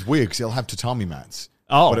it's weird because it'll have tatami mats,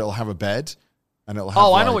 but it'll have a bed, and it'll have. I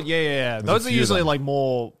like- know what. Yeah. a Those are few of usually them. like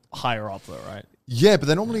more higher up, though, right? Yeah, but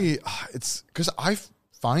they're normally it's because I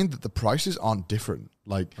find that the prices aren't different.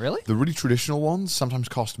 Like Really? the really traditional ones sometimes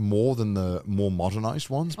cost more than the more modernized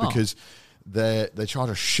ones because they charge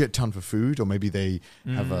a shit ton for food, or maybe they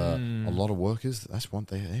have a lot of workers. That's one.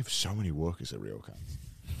 They have so many workers at Ryokan.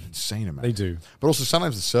 Insane amount. They do. But also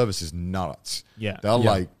sometimes the service is nuts. Yeah. They'll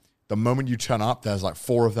Yeah. like the moment you turn up, there's like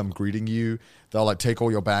 4 of them greeting you. They'll like take all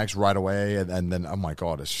your bags right away, and then oh my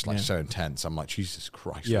god, it's just like so intense. I'm like, Jesus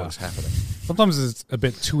Christ, Yeah. what is happening? Sometimes it's a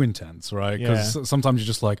bit too intense, right? Because Yeah. sometimes you're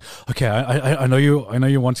just like, okay, I know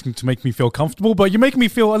you're wanting to make me feel comfortable, but you're making me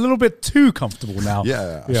feel a little bit too comfortable now.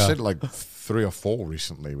 Yeah, I said like 3 or 4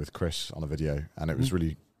 recently with Chris on a video, and it was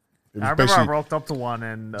really. It was I remember I basically- rocked up to one,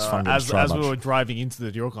 and fun getting as tried we much. were driving into the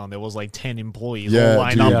Ryokan, there was like 10 employees Yeah, all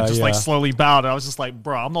lined dude. up, Yeah, and just like yeah. slowly bowed. And I was just like,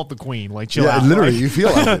 bro, I'm not the queen. Like, chill yeah, out. literally, Like, you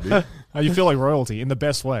feel like it, dude. you feel like royalty in the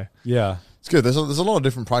best way. Yeah. It's good. There's a lot of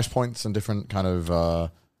different price points and different kind of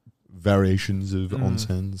variations of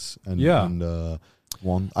onsens. And, Yeah. and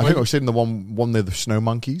one. I think I was in the one near the snow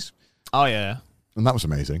monkeys, Oh yeah. and that was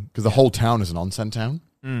amazing because the whole town is an onsen town.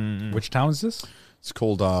 Which town is this? It's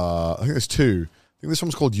called. I think there's 2. I think this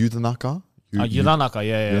one's called Yudanaka. Yudanaka,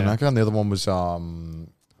 yeah. Yudanaka, and the other one was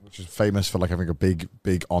which is famous for like having a big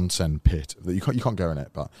onsen pit that you can't go in it.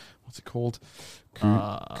 But what's it called?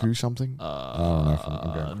 Ku something? I don't know if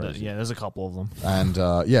I'm going crazy. Yeah, there's a couple of them. And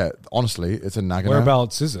honestly, it's in Nagano.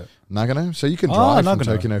 Whereabouts is it? Nagano. So you can drive from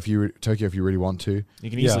Nagano. Tokyo if you really want to. You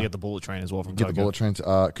can easily Yeah. get the bullet train as well from Get the Tokyo. bullet train to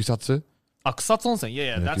Kusatsu. Kusatsu Onsen,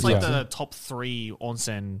 yeah. That's Kusatsu. like the top 3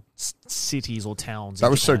 onsen cities or towns. That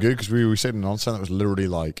in was so Japan. good because we stayed in an onsen that was literally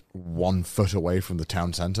like 1 foot away from the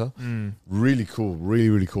town center. Really cool,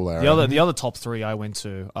 really cool area. The other top 3 I went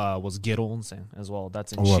to was Gero Onsen as well.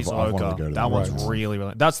 That's in Oh, I've wanted to go Shizuoka. to That that. one's Right.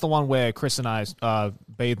 really. That's the one where Chris and I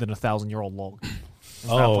bathed in a 1,000-year-old log.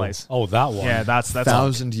 That place. Oh, that one. Yeah, that's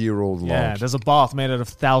 1,000-year-old log. Yeah, there's a bath made out of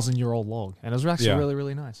 1,000-year-old log, and it was actually Yeah. really,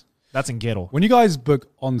 really nice. That's in Gero. When you guys book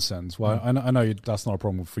onsens, well, I know that's not a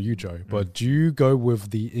problem for you, Joe, but do you go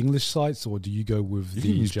with the English sites or do you go with You the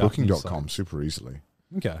can use Japanese booking.com sites? super easily.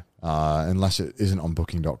 Okay. Unless it isn't on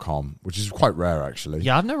booking.com, which is quite rare actually.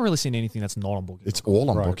 Yeah, I've never really seen anything that's not on Booking. It's all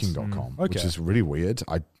on Right. booking.com, which Okay. is really weird.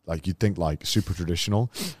 You'd think like super traditional,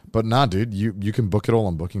 but nah, dude, you can book it all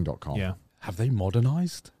on booking.com. Yeah. Have they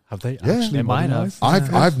modernized? Have they Yeah. actually They might have.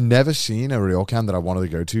 modernized? I've never seen a ryokan that I wanted to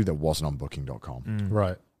go to that wasn't on booking.com.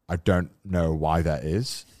 Right. I don't know why that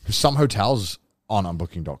is. Because some hotels aren't on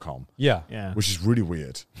booking.com, Yeah. Yeah. which is really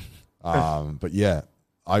weird. But yeah,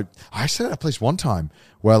 I stayed at a place one time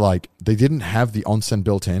where like they didn't have the onsen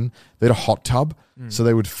built in. They had a hot tub, so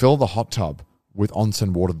they would fill the hot tub with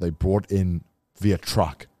onsen water they brought in via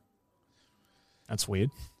truck. That's weird.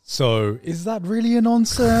 So is that really an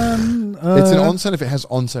onsen? It's an onsen if it has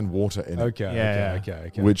onsen water in it.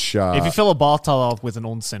 Okay. Which If you fill a bathtub up with an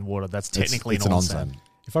onsen water, that's technically it's an onsen.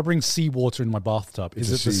 If I bring seawater in my bathtub, is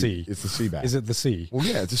it the sea? It's the sea bath. Is it the sea? Well,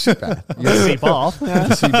 yeah, it's a sea bath. Sea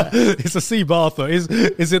bath. It's a sea bath though. Is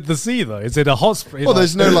it the sea though? Is it a hot spring? Well,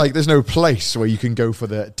 there's no place where you can go for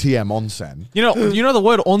the TM onsen. You know the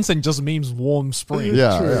word onsen just means warm spring.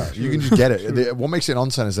 Yeah. You can just get it. What makes it an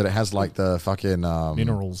onsen is that it has like the fucking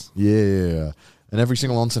Minerals. Yeah. And every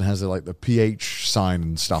single onsen has like the pH sign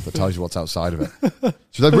and stuff that tells you what's outside of it.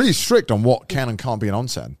 So they're really strict on what can and can't be an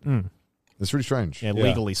onsen. It's really strange. Yeah,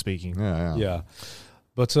 legally speaking. Yeah.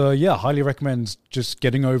 But highly recommend just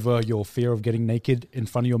getting over your fear of getting naked in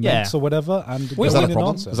front of your mates or whatever. And Is going that a in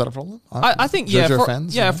problem? onsen. Is that a problem? I think JoJo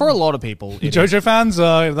fans? for a lot of people. it is. JoJo fans,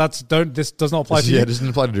 this does not apply to you. Yeah, it doesn't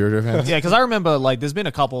apply to JoJo fans. Yeah, because I remember like there's been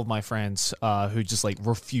a couple of my friends who just like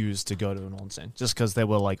refused to go to an onsen just because they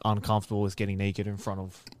were like uncomfortable with getting naked in front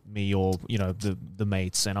of me or the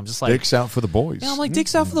mates, and I'm just like, Dicks out for the boys. yeah, I'm like,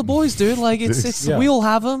 dicks out for the boys, dude. Like it's Yeah. we all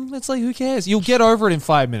have them. It's like, who cares? You'll get over it in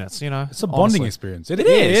 5 minutes. It's a bonding experience. It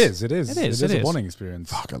is. is a bonding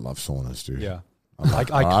experience. Fuck, I love saunas, dude. Yeah. I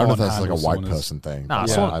don't know if that's like a white saunas. person thing. Nah, but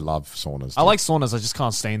sauna- I love saunas. I dude. like saunas. I just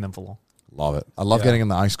can't stay in them for long. Love it. I love Yeah. getting in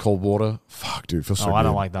the ice cold water. Fuck, dude, it feels so good. I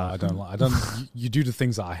don't like that. I don't. You do the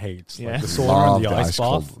things that I hate, Yeah. like the sauna Love and the ice bath.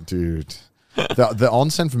 cold, dude. The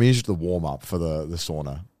onsen for me is just the warm up for the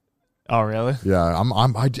sauna. Oh, really? Yeah,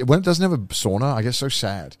 when it doesn't have a sauna, I get so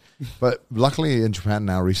sad. But luckily in Japan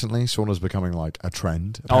now, recently, sauna's becoming like a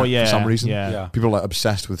trend. Oh, yeah. for some reason. Yeah. People are like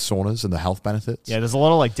obsessed with saunas and the health benefits. Yeah, there's a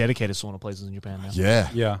lot of like dedicated sauna places in Japan now. yeah.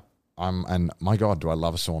 Yeah. And my God, do I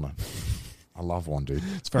love a sauna? I love one, dude.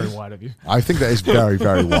 It's very wide of you. I think that is very,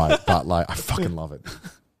 very white, but like I fucking love it.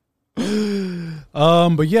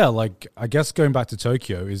 But yeah, like I guess going back to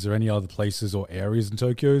Tokyo, is there any other places or areas in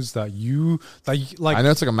Tokyo's that you like? I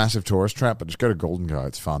know it's like a massive tourist trap, but just go to Golden Guy.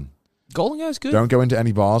 It's fun. Golden Guy's good. Don't go into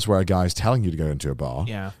any bars where a guy's telling you to go into a bar.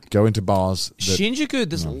 Yeah. Go into bars that Shinjuku,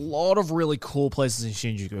 there's a lot of really cool places in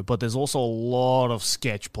Shinjuku, but there's also a lot of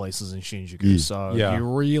sketch places in Shinjuku. Yeah. So Yeah. you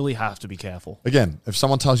really have to be careful. again, if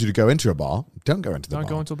someone tells you to go into a bar, don't go into the bar. Don't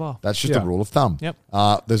go into a bar. That's just Yeah. a rule of thumb. Yep.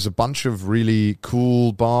 There's a bunch of really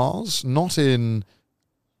cool bars, between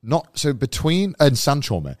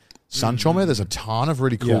Sanchome. Sanchome, there's a ton of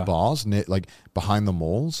really cool Yeah. bars near, like behind the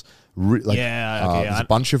malls. There's a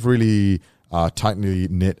bunch of really tightly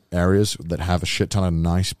knit areas that have a shit ton of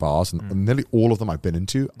nice bars, and nearly all of them I've been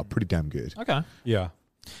into are pretty damn good. Okay. Yeah.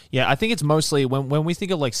 Yeah, I think it's mostly when we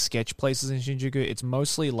think of like sketch places in Shinjuku, it's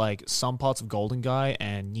mostly like some parts of Golden Guy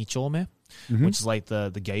and Nichome, which is like the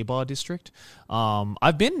gay bar district.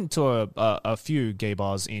 I've been to a few gay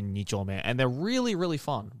bars in Nichome, and they're really, really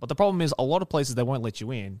fun. But the problem is a lot of places they won't let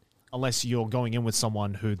you in unless you're going in with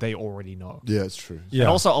someone who they already know. Yeah, it's true. Yeah. And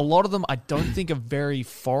also, a lot of them I don't think are very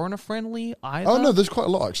foreigner friendly either. Oh no, there's quite a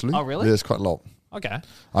lot actually. Oh, really? Yeah, there's quite a lot. Okay.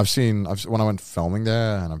 I've when I went filming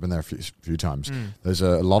there, and I've been there a few times. There's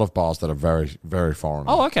a lot of bars that are very, very foreign.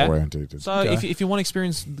 Oh, okay. oriented. So if you want to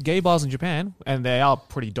experience the gay bars in Japan, and they are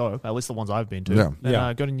pretty dope, at least the ones I've been to, Yeah. then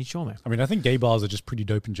Yeah. go to Nichome. I mean, I think gay bars are just pretty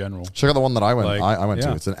dope in general. Check out the one that I went. Like, I went to.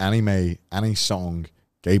 yeah. It's an anime song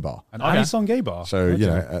gay bar. An Okay. Anisong gay bar. So Okay. you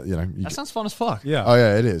know. That sounds fun as fuck. Yeah. Oh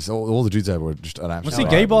yeah, it is. All the dudes there were just an absolute. See,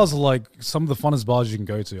 gay bars are like some of the funnest bars you can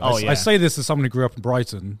go to. Oh, yeah. I say this as someone who grew up in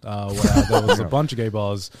Brighton, where there was a bunch of gay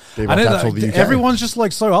bars. Gay bar And capital of the UK. everyone's just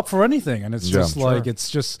like so up for anything, and it's Yeah, just sure. like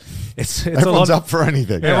it's a Everyone's lot. up for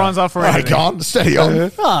anything. Everyone's up for I anything. can't steady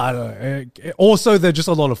on. I don't know. Also, they're just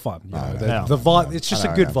a lot of fun. You know? yeah. The vibe. It's just I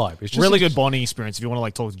know, a good yeah. vibe. It's just Really good bonding experience if you want to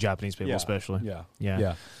like talk to Japanese people, Yeah. especially. Yeah. Yeah.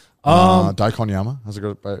 Yeah. Daikonyama has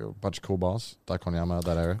a bunch of cool bars. Daikonyama,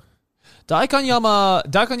 that area.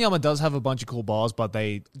 Daikonyama does have a bunch of cool bars, but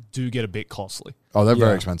they do get a bit costly. Oh, they're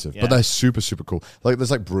very Yeah. expensive, Yeah. but they're super, super cool. Like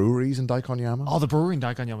there's like breweries in Daikonyama. Oh, the brewery in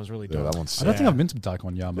Daikonyama is really yeah, dope. that one's I don't sick. think I've been to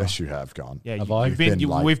Daikonyama. Yes, you have gone. Yeah, Have I? you've been, Been,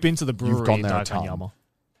 like- we've been to the brewery gone in there a ton. Daikonyama.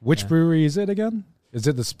 Which brewery is it again? Is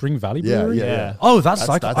it the Spring Valley Yeah, Brewery? yeah, Yeah. yeah. Oh, that's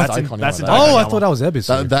That's Daikonyama. Daikonyama. that's in That- Oh, I Daikonyama. thought that was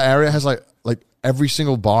Ebisu. That area has like every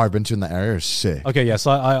single bar I've been to in that area is sick. Okay, yes,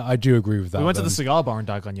 I do agree with that. We went to then. the cigar bar in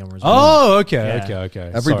Daikonyama as well. Oh, okay, Yeah. okay.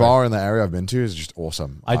 Every Sorry. bar in the area I've been to is just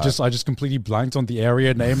awesome. I just completely blanked on the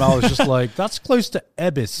area name. I was just like, that's close to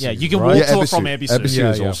Ebisu. Yeah, you can right? walk to it from Ebisu. Ebisu Yeah,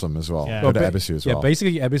 is yeah. awesome as well. Yeah. Go to ba- Ebisu as well. Yeah,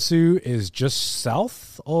 basically Ebisu is just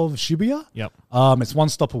south of Shibuya. Yep. It's one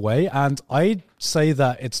stop away, and I'd say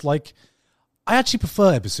that it's like I actually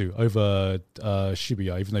prefer Ebisu over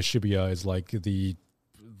Shibuya, even though Shibuya is like the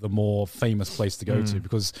the more famous place to go to,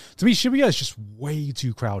 because to me Shibuya is just way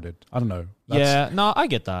too crowded. I don't know. Yeah, no, I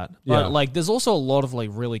get that. But Yeah. like, there's also a lot of like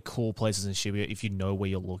really cool places in Shibuya if you know where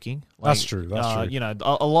you're looking. Like, That's true, that's true. You know,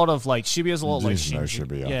 a lot of like Shibuya's a lot You like need to know Shinjuku.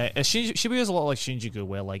 Shibuya. Yeah, Shibuya's a lot like Shinjuku,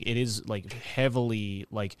 where like it is like heavily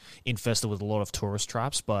like infested with a lot of tourist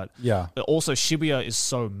traps. But Yeah. also Shibuya is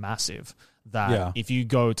so massive that Yeah. if you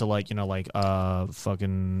go to like, you know, like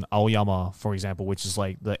fucking Aoyama, for example, which is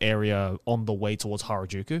like the area on the way towards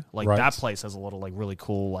Harajuku, like Right. that place has a lot of like really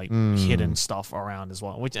cool like hidden stuff around as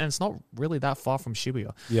well, and it's not really that far from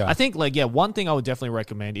Shibuya. Yeah. I think like, yeah, one thing I would definitely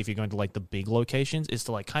recommend if you're going to like the big locations is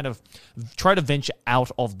to like kind of try to venture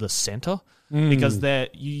out of the center. Because there,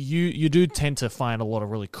 you do tend to find a lot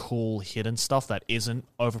of really cool hidden stuff that isn't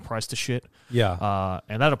overpriced to shit. Yeah.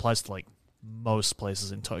 And that applies to like most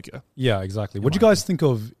places in Tokyo. Yeah, exactly. What do you guys think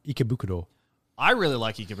of Ikebukuro? I really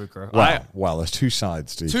like Ikebukuro. Well, there's two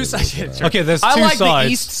sides to Two Ikebukuro. sides. Yeah, true. Okay, there's I two like sides.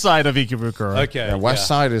 the east side of Ikebukuro. Okay. Yeah, west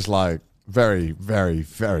side is like very, very,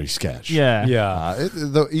 very sketch. Yeah. Yeah.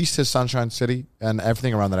 The east is Sunshine City, and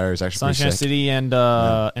everything around that area is actually Sunshine pretty sick. City and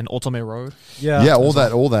Otome Road. Yeah. Yeah, all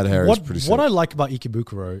that area is pretty sick. What I like about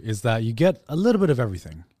Ikebukuro is that you get a little bit of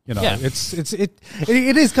everything. You know, Yeah.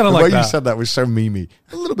 it is kind the of way like you that. said that was so memey.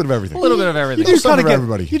 A little bit of everything. A little bit of everything. You do Some kind of of get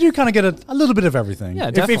everybody. You do kind of get a little bit of everything. Yeah,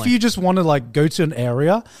 If definitely. you just want to like go to an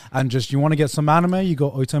area and just you want to get some anime, you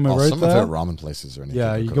got Otome Oh, Road some there. of the ramen places are in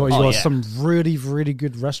Yeah, you Ikebukuro. got yeah. some really, really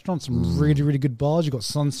good restaurants, some really, really good bars. You got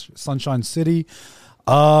Sunshine City.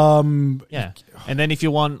 Yeah. And then if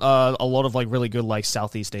you want a lot of like really good like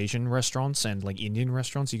Southeast Asian restaurants and like Indian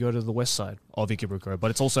restaurants, you go to the west side of Ikebukuro.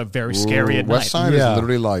 But it's also very scary at West night. side Yeah. is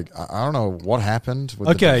literally like I don't know what happened with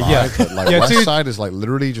Okay, the yeah. vibe, but like Yeah, West to- side is like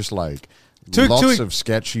literally just like To- lots to- of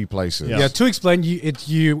sketchy places. Yeah, to explain,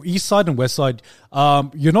 you east side and west side,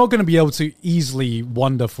 you're not going to be able to easily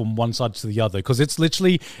wander from one side to the other because it's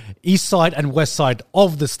literally east side and west side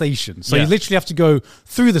of the station. So Yeah. you literally have to go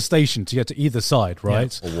through the station to get to either side,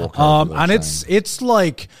 right? Or walk over the And train. it's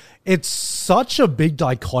like it's such a big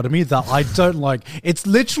dichotomy that I don't like. It's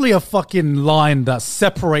literally a fucking line that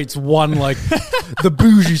separates one like the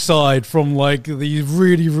bougie side from like the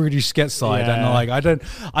really really sketch side, and Yeah. like I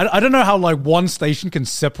don't know how like one station can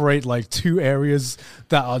separate like two areas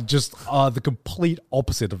that are just the complete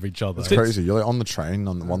opposite of each other. It's crazy. You're like on the train.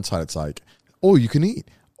 On the one side, it's like, oh, you can eat.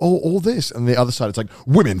 Oh, all this. And the other side, it's like,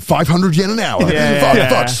 women, 500 yen an hour.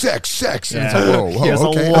 Fuck, sex. And it's like, whoa, There's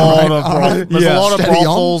okay. a lot of there's Yeah. a lot of Steady on.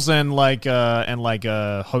 brothels and like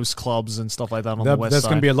host clubs and stuff like that on the west There's side.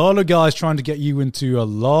 going to be a lot of guys trying to get you into a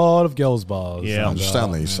lot of girls' bars. Yeah. and, Just stay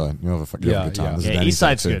on the east side. You'll have a good time. Yeah. There's Yeah, an east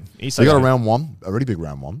side's anything, good. too. East So you got side's a good. round one, a really big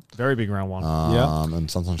round one. Very big round one. And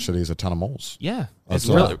Sunshine City is a ton of malls. Yeah, That's it's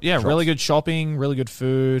a lot. really, Shops. really good shopping, really good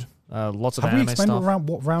food, lots of Have we anime explained stuff.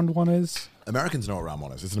 what round one is? Americans know what round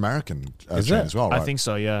one is. It's an American Is chain it? as well, right? I think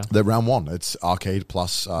so. Yeah, The round one. It's arcade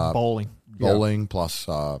plus bowling. bowling plus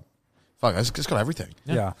it's got everything.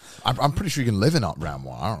 Yeah. I'm pretty sure you can live in round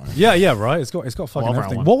one. I don't know. Yeah, right. It's got fucking Love round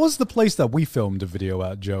everything. one. What was the place that we filmed a video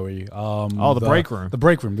at, Joey? The break room. The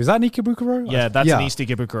break room. Is that in Ikebukuro? Yeah, that's an East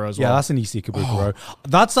Ikebukuro as well. Yeah, that's in East Ikebukuro.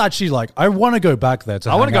 That's actually like I want to go back there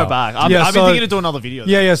to. I want to hang go out. back. I've Yeah, been so- thinking to do another video.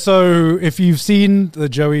 Yeah. So if you've seen the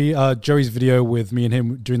Joey's video with me and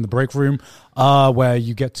him doing the break room, where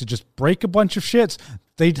you get to just break a bunch of shit,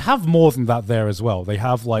 they'd have more than that there as well. They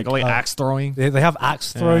have like axe throwing. They have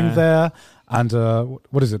axe throwing Yeah. there, and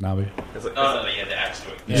what is it, Navi? The axe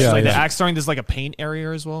throwing. Yeah, like yeah. the axe throwing. There's like a paint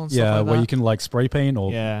area as well. And stuff Yeah, like where that. you can like spray paint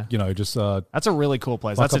or Yeah. just That's a really cool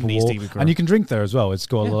place. fuck That's up an a East wall. Ikebukuro. And you can drink there as well. It's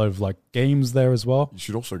got a lot of like games there as well. You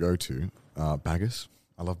should also go to Bagus.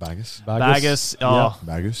 I love Bagus. Bagus. Yeah.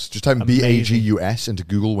 Bagus. Just type Amazing. BAGUS into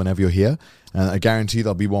Google whenever you're here. And I guarantee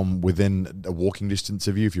there'll be one within a walking distance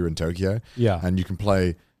of you if you're in Tokyo. Yeah. And you can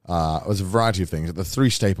play, there's a variety of things. The three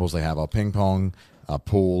staples they have are ping pong,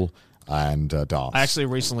 pool, and darts. I actually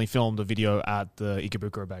recently filmed a video at the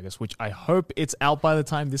Ikebukuro Bagus, which I hope it's out by the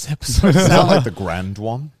time this episode is Is that out. like the grand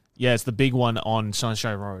one? Yeah, it's the big one on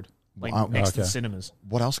Sunshine Road, like Wow. next to the Okay. cinemas.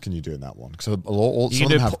 What else can you do in that one? Because some You of can them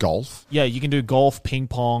do have golf. Yeah, you can do golf, ping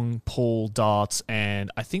pong, pool, darts,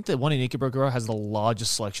 and I think the one in Ikebukuro has the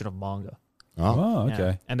largest selection of manga. Oh, Yeah.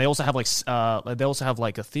 okay. And they also have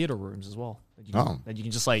like a theater rooms as well. That you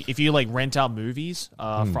can just like if you like rent out movies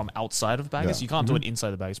from outside of Bagus, Yeah. you can't do it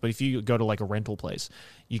inside the Bagus. But if you go to like a rental place,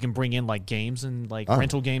 you can bring in like games and like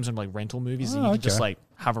rental games and like rental movies, and you can just okay. like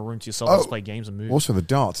have a room to yourself and just play games and movies. Also, the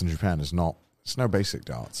darts in Japan it's no basic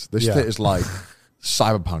darts. This Yeah. shit is like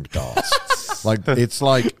cyberpunk darts. Like it's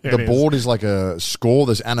like It the is. board is like a score.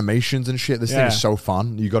 There's animations and shit. This thing is so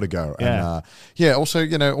fun. You got to go. Yeah. And also,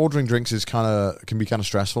 ordering drinks is can be kind of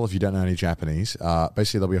stressful if you don't know any Japanese.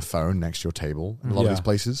 Basically, there'll be a phone next to your table in a lot of these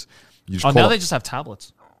places. You just Oh, call now up. they just have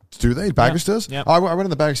tablets. Do they? Baggers does? Yep. I went in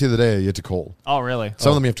the Baggers the other day. You had to call. Oh, really? Some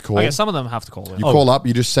of them you have to call. Okay, some of them have to call. You call up,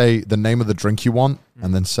 you just say the name of the drink you want,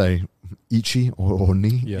 and then say ichi or ni.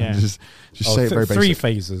 Yeah. Yeah. Just say it very basic. 3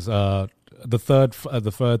 phases. The third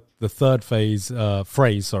phase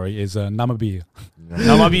phrase is namabi,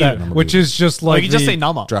 Namabi. which is just Like like you just the- say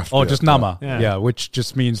nama. Draft Oh, beer. just nama. Yeah. Yeah, which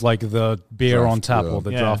just means like the beer Draft on tap beer. or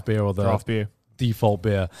the Yeah. draft beer or the Draft beer. default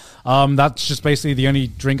beer. That's just basically the only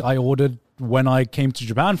drink I ordered when I came to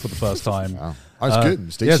Japan for the first time. Wow. Oh, it's good.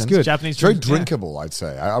 It's Yeah, it's decent. good. Japanese It's very drinks, yeah. drinkable, I'd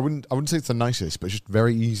say. I wouldn't say it's the nicest, but it's just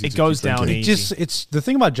very easy. It to goes keep down drinking. easy. It's the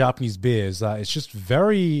thing about Japanese beer is that it's just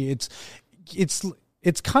very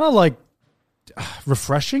it's kind of like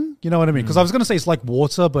refreshing, you know what I mean? Because I was going to say it's like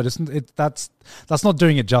water, but that's not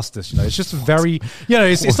doing it justice. It's just very,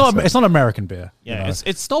 it's not American beer. Yeah, you know?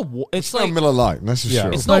 it's not. It's No like Miller Lite, that's for Yeah.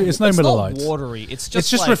 sure. It's no Miller not Lite. watery. It's it's just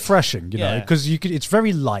just like, refreshing, Yeah. because it's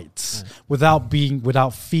very light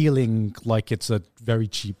without feeling like it's a very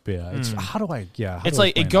cheap beer. It's how do I It's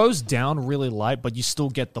like it goes down really light, but you still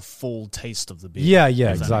get the full taste of the beer. Yeah, if that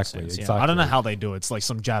makes exactly, sense. exactly. I don't know how they do it. It's like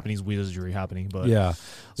some Japanese wizardry happening, but Yeah,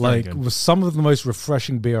 very like good. with some of the most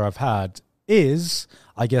refreshing beer I've had is,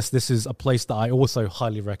 I guess this is a place that I also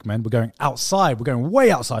highly recommend. We're going outside. We're going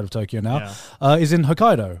way outside of Tokyo now. Is in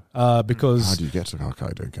Hokkaido because How do you get to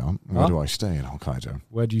Hokkaido, Gum? Where do I stay in Hokkaido?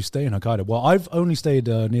 where do you stay in Hokkaido? Well, I've only stayed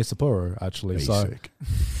near Sapporo actually. Basic.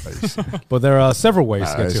 But there are several ways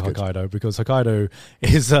to get it's to good. Hokkaido because Hokkaido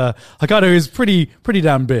is pretty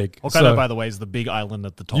damn big. Hokkaido, So- by the way, is the big island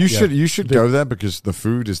at the top. You should go there because the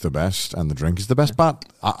food is the best and the drink is the best. But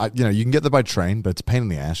you can get there by train, but it's a pain in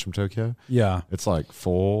the ass from Tokyo. yeah. It's like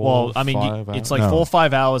 4. Well, I mean, 5 hours. it's like No. 4 or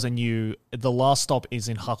 5 hours, and the last stop is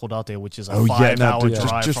in Hakodate, which is a Oh, yeah, no, 5-hour dude,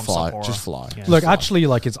 drive just from fly. Sapporo. Just fly. Yeah. Look, actually,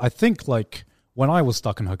 I think when I was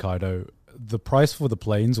stuck in Hokkaido, the price for the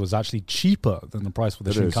planes was actually cheaper than the price for the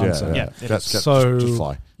It is, Shinkansen. Yeah, it is. Just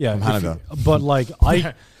fly. Yeah, From if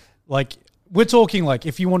Haneda. but we're talking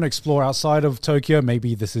if you want to explore outside of Tokyo,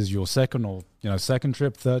 maybe this is your second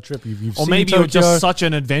trip, third trip. You've Or seen maybe Tokyo, you're just such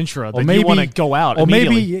an adventurer or that maybe you want to go out or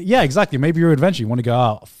immediately. maybe exactly. Maybe you're an adventure. You want to go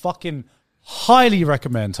out. Fucking highly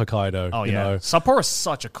recommend Hokkaido. Oh, you yeah. know. Sapporo is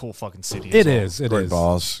such a cool fucking city. It as well. is. It Great is.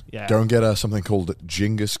 bars. Yeah. Go and get something called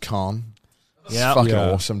Genghis Khan. It's Yeah. fucking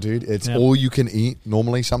Yeah. awesome, dude. It's Yeah. all you can eat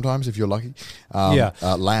normally sometimes if you're lucky.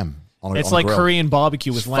 Lamb. On a, It's on a like grill. Korean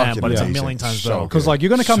barbecue with It's lamb, fucking but it's a amazing. million times So better. Because good. you're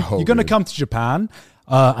gonna come, So you're gonna good. come to Japan,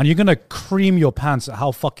 and you're gonna cream your pants at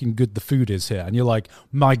how fucking good the food is here, and you're like,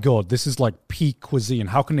 my god, this is like peak cuisine.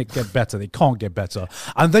 How can it get better? They can't get better.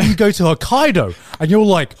 And then you go to Hokkaido, and you're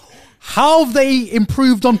like, how have they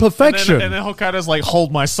improved on perfection? And then Hokkaido's like,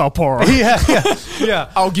 hold my Sapporo. yeah.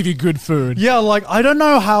 I'll give you good food. Yeah, I don't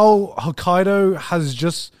know how Hokkaido has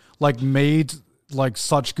just made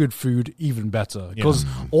such good food even better, because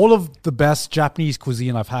all of the best Japanese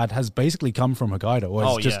cuisine I've had has basically come from Hokkaido,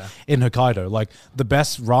 or it's just in Hokkaido. Like the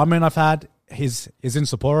best ramen I've had is in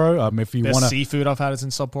Sapporo. If you Best want to, seafood I've had is in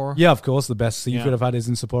Sapporo. yeah, of course, the best seafood Yeah. I've had is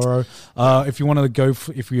in Sapporo. If you want to go,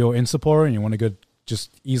 if you're in Sapporo and you want to go,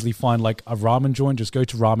 just easily find a ramen joint, just go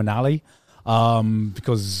to Ramen Alley,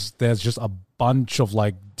 because there's just a bunch of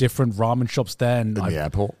different ramen shops there. And In the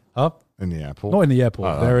airport. Huh? In the airport. Not in the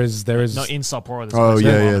airport. There is. No, in Sapporo. There's Oh, a place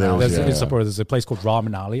yeah, called yeah, Ramen there Alley. was- There's, yeah. in Sapporo, there's a place called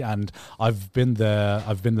Ramen Alley, and I've been there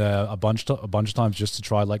a bunch of times just to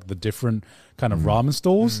try the different kind of ramen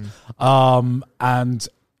stalls. And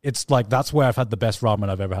it's that's where I've had the best ramen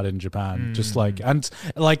I've ever had in Japan. Just every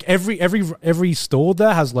store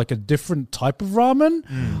there has a different type of ramen.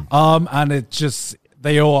 And it just,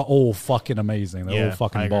 they are all fucking amazing. They're all I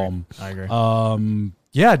fucking agree. bomb. I agree.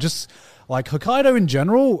 Yeah, just Hokkaido in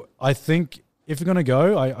general, I think if you're gonna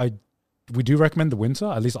go, we do recommend the winter.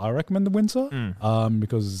 At least I recommend the winter,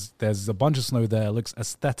 because there's a bunch of snow there. It looks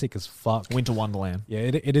aesthetic as fuck. Winter Wonderland. Yeah,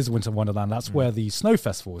 it is Winter Wonderland. That's where the snow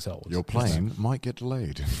festival is held. Your plane might get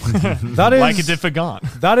delayed. That is Like it did for Gant.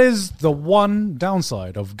 that is the one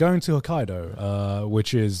downside of going to Hokkaido,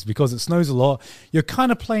 which is because it snows a lot. You're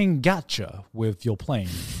kind of playing gacha with your plane.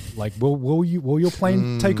 Will your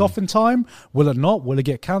plane take off in time? Will it not? Will it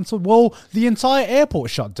get cancelled? Will the entire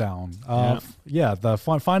airport shut down?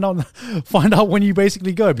 Find out when you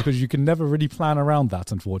basically go, because you can never really plan around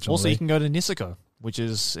that, unfortunately. Also, you can go to Niseko, which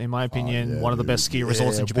is, in my opinion, one of the best ski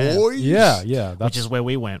resorts in Japan. Boys. yeah, Which is where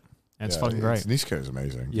we went. And it's fucking great. Nisko is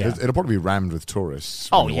amazing. Yeah. It'll probably be rammed with tourists.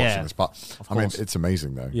 Oh, when you're yeah. watching this, but I mean, it's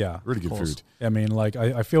amazing though. Yeah, really good food. I mean, like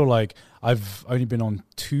I feel like I've only been on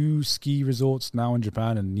 2 ski resorts now in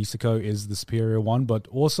Japan, and Niseko is the superior one. But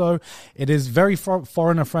also, it is very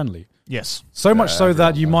foreigner friendly. Yes. So much so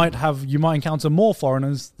that you might encounter more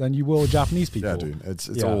foreigners than you will Japanese people. Yeah, dude, it's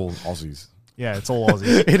all Aussies. Yeah, it's all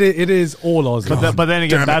Aussie. it is all Aussie. But then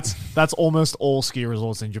again, that's almost all ski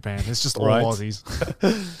resorts in Japan. It's just all Right. Aussies.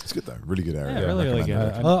 It's good though. Really good area. Yeah, really good.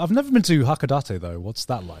 I've never been to Hakodate though. What's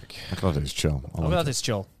that like? Hakodate is chill. I How like about it. this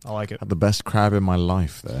chill? I like it. Had the best crab in my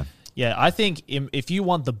life there. Yeah, I think if you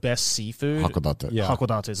want the best seafood, Hakodate. Yeah.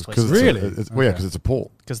 Hakodate is the place. Because Really? because it's a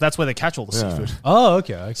port. Because that's where they catch all the Yeah. seafood. Oh,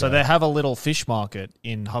 okay. So they have a little fish market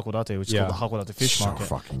in Hakodate, which is Yeah. called the Hakodate Fish So Market.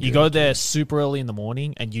 fucking You good, go there super early in the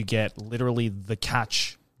morning, and you get literally the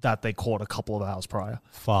catch that they caught a couple of hours prior.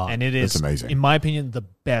 Fuck. And it is, That's amazing. in my opinion, the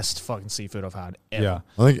best fucking seafood I've had ever. Yeah.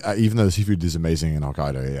 I think even though the seafood is amazing in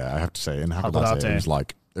Hokkaido, I have to say in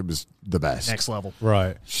Hakodate it was the best. Next level.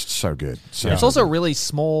 Right. So good. So It's also a really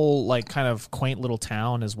small, like, kind of quaint little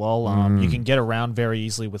town as well. You can get around very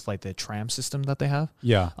easily with like their tram system that they have.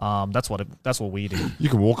 Yeah. That's what we do. you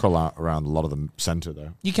can walk around a lot of the center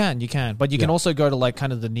though. You can, but you can also go to like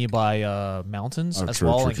kind of the nearby mountains as true,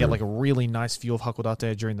 well true, and get true. like a really nice view of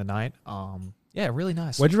Hakodate during the night. Yeah, really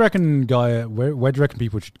nice. Where do you reckon, Guy? Where do you reckon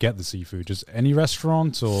people should get the seafood? Just any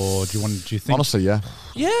restaurant, or do you think? Honestly, yeah,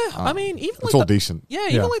 Yeah, I mean, even it's like all the, decent. yeah,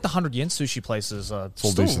 even Yeah. like the 100 yen sushi places are It's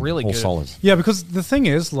all still decent. really all good. solid. Yeah, because the thing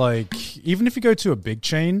is, like, even if you go to a big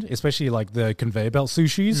chain, especially like the conveyor belt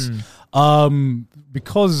sushis,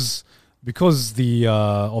 because the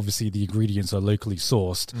obviously the ingredients are locally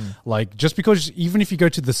sourced, like just because even if you go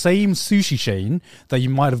to the same sushi chain that you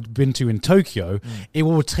might have been to in Tokyo, it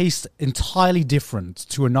will taste entirely different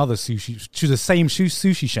to another the same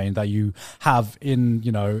sushi chain that you have in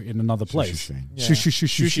another place. chain. Yeah.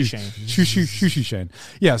 Sushi chain. Sushi chain.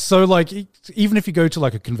 Yeah, so like even if you go to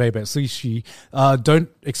like a conveyor belt sushi, don't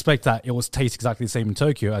expect that it will taste exactly the same in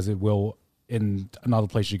Tokyo as it will in another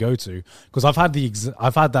place you go to, because I've had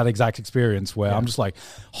that exact experience where I'm just like,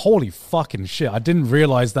 holy fucking shit, I didn't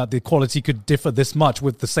realize that the quality could differ this much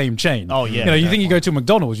with the same chain. Oh, yeah, you think you go to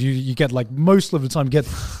McDonald's, you get like most of the time you get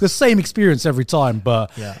the same experience every time,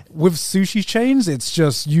 but with sushi chains it's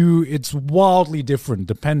just it's wildly different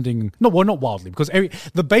depending. Not wildly, because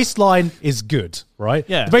the baseline is good, right?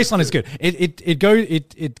 Yeah. The baseline is good.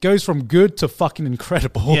 It goes from good to fucking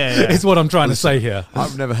incredible. Yeah. Is what I'm trying to say here.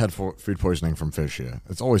 I've never had food poisoning from fish here.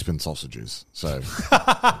 It's always been sausages. So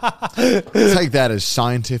take that as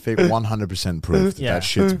scientific 100% proof that that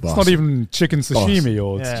shit's It's not even chicken sashimi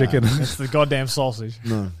or it's chicken. It's the goddamn sausage.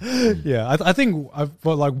 Yeah, I think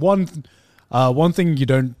but like one thing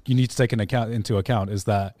you need to take into account is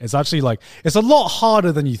that it's actually like it's a lot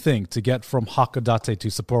harder than you think to get from Hakodate to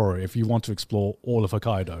Sapporo if you want to explore all of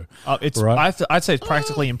Hokkaido. It's right? I'd say it's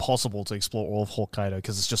practically impossible to explore all of Hokkaido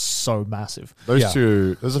because it's just so massive. Those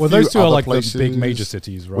two. There's a few those two are other like places. the big major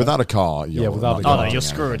cities, right? Without a car, without a Oh car. no, Yeah, you're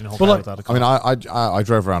screwed in Hokkaido But like- without a I car. mean, I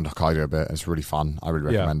drove around Hokkaido a bit. It's really fun. I really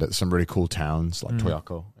recommend it. Some really cool towns like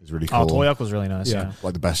Toyoko is really cool. Oh, Toyoko was really nice. Yeah. Yeah,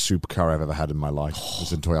 Like the best supercar I've ever had in my life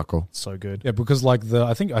was in Toyoko. so good. Yeah, because like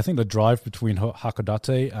I think the drive between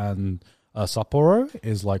Hakodate and Sapporo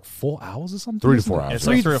is like 4 hours or something. 3 to isn't 4 it? hours. It's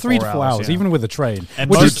like 3 to 4 hours, yeah. even with the train. And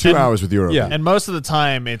Which most- is 2 hours with Europe. Yeah. And most of the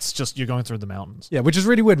time, it's just you're going through the mountains. Yeah, which is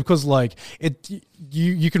really weird because like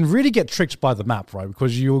you can really get tricked by the map, right?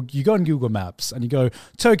 Because you go on Google Maps and you go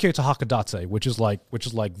Tokyo to Hakodate, which is like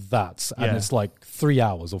that, and Yeah. it's like 3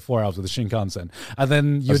 hours or 4 hours with the Shinkansen, and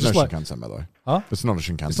then you're It's just no like, Shinkansen, by the way. Huh? It's not a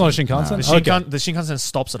Shinkansen. It's not a Shinkansen? The, Okay. the Shinkansen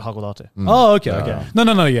stops at Hakodate. Oh, okay.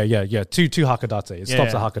 No, yeah. To Hakodate. It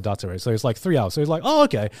stops Yeah. at Hakodate, right? So it's like 3 hours. So it's like, oh,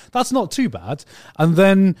 okay, that's not too bad. And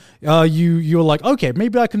then you're like, okay,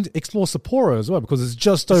 maybe I can explore Sapporo as well because it's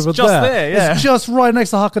just over just there. there, yeah. It's just right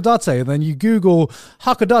next to Hakodate. And then you Google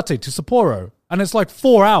Hakodate to Sapporo, and it's like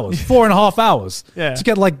 4 hours, 4.5 hours Yeah. to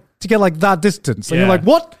get like that distance. And Yeah. you're like,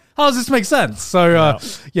 what? How does this make sense? So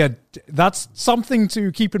that's something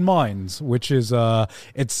to keep in mind, which is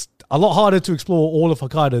it's a lot harder to explore all of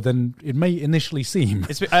Hokkaido than it may initially seem.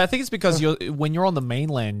 I think it's because when you're on the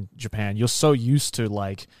mainland Japan, you're so used to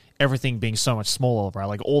like everything being so much smaller, right?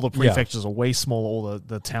 Like all the prefectures are way smaller. All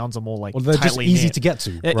the towns are more like Well, they're just tightly easy knit. to get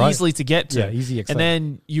to, Yeah, right? easily to get to. Yeah, easy access. And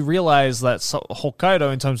then you realize that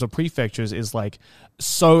Hokkaido, in terms of prefectures, is like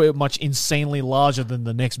so much insanely larger than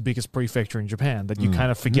the next biggest prefecture in Japan that you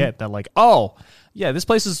kind of forget that like, oh, yeah, this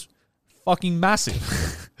place is fucking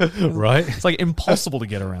massive. Right? It's like impossible to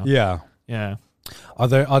get around. Yeah. Yeah. Are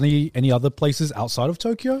there any other places outside of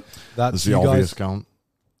Tokyo that There's you the obvious guys? count.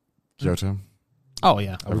 Kyoto. Oh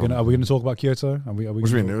yeah, Are we gonna talk about Kyoto? Are we What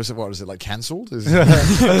do you mean? What is it like cancelled? Kyoto's I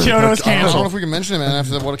don't know cancelled. if we can mention it, man.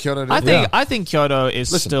 After what Kyoto did. I think Kyoto is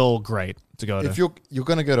still great to go to. If you're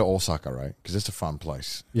going to go to Osaka, right? Because it's a fun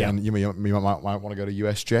place. Yeah. And you might want to go to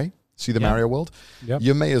USJ, see the Mario World. Yep.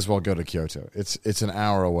 You may as well go to Kyoto. It's an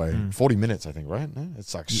hour away, 40 minutes, I think, right? No?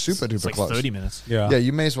 It's like super duper it's like close. 30 minutes. Yeah. Yeah,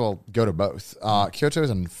 you may as well go to both. Kyoto is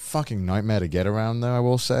a fucking nightmare to get around, though, I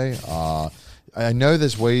will say. I know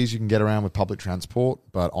there's ways you can get around with public transport,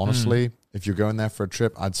 but honestly, if you're going there for a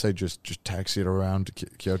trip, I'd say just taxi it around to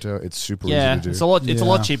Kyoto. It's super easy to do. It's a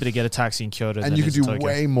lot cheaper to get a taxi in Kyoto. And than you can do Tokyo.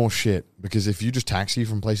 way more shit, because if you just taxi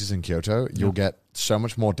from places in Kyoto, you'll get so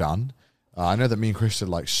much more done. I know that me and Chris did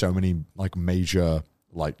like so many like major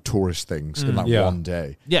like tourist things in like one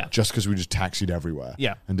day. Yeah. Just because we just taxied everywhere.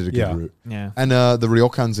 Yeah. And did a good route. Yeah. And the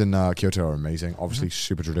ryokans in Kyoto are amazing. Obviously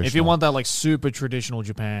super traditional. If you want that like super traditional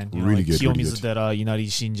Japan, you know, Really like good, really good. Kiyomizudera, Inari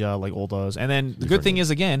Shinja, like all those. And then the good thing is,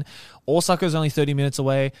 again, Osaka is only 30 minutes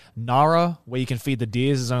away. Nara, where you can feed the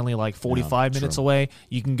deers, is only like 45 minutes away.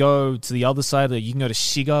 You can go to the other side. You can go to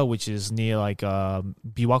Shiga, which is near like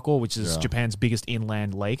Biwako, which is Japan's biggest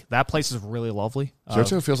inland lake. That place is really lovely.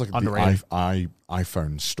 Kyoto feels like underrated. the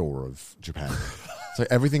iPhone store of Japan. So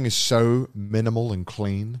everything is so minimal and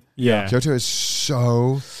clean. Yeah. Kyoto is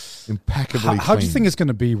so impeccably clean. How do you think it's going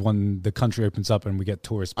to be when the country opens up and we get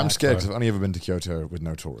tourists back? I'm scared because I've only ever been to Kyoto with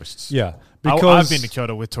no tourists. Yeah. I've been to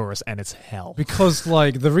Kyoto with tourists, and it's hell. Because,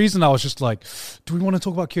 like, the reason I was just like, do we want to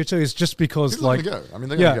talk about Kyoto is just because, People are like... gonna go. I mean,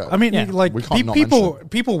 they're gonna go. I mean, like, We can't not mention it.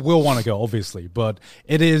 people will want to go, obviously, but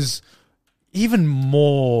it is even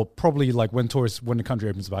more, probably, like, when the country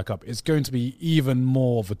opens back up, it's going to be even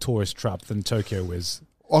more of a tourist trap than Tokyo is.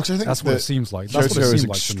 Well, 'cause I think That's what it seems like. That's Kyoto what it is seemed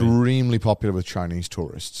like to me. extremely popular with Chinese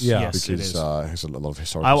tourists. Yeah. Yes, it because is. it has a lot of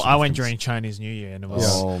historical I went significance. during Chinese New Year, and it was...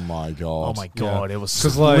 Oh my god! Oh my god! It was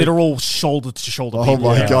 'Cause, like- literal shoulder to shoulder. Oh people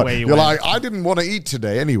my god! where you You're went. like, I didn't want to eat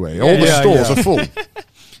today anyway. All the yeah, stores yeah. are full.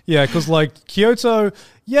 Yeah, because, like, Kyoto,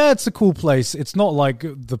 yeah, it's a cool place. It's not, like,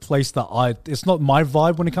 the place that it's not my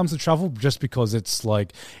vibe when it comes to travel, just because it's,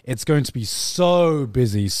 like, it's going to be so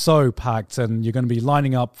busy, so packed, and you're going to be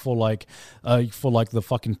lining up for, like, the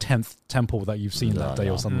fucking 10th temple that you've seen that day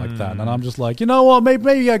or something like that. And I'm just like, you know what,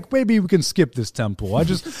 maybe we can skip this temple.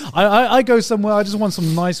 I go somewhere, I just want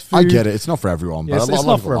some nice food. I get it. It's not for everyone, but Yes, a it's lot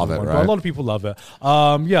not of for people love everyone, it, but right? a lot of people love it.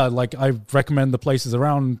 Yeah, like, I recommend the places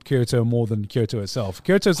around Kyoto more than Kyoto itself.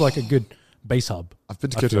 Kyoto's like a good base hub. I've been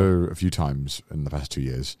to Kyoto a few times in the past 2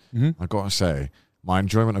 years. I've got to say, my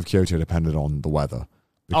enjoyment of Kyoto depended on the weather.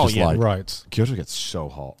 Because, yeah. like, Right. Kyoto gets so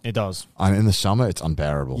hot. It does. And in the summer, it's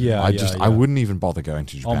unbearable. Yeah, I wouldn't even bother going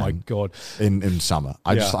to Japan. Oh my god. In summer.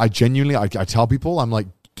 Yeah. I genuinely, I tell people, I'm like,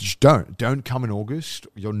 just don't come in August.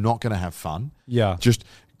 You're not going to have fun. Yeah. Just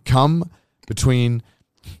come between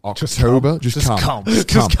October. Just come.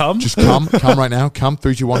 Come right now. Come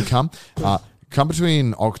 3, 2, 1. Come. Come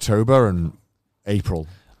between October and April.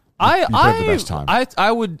 You pick the best time. I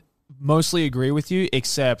would mostly agree with you,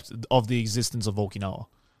 except of the existence of Okinawa.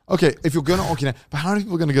 Okay, if you're going to Okinawa, but how many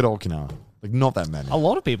people are going to go to Okinawa? Like, not that many. A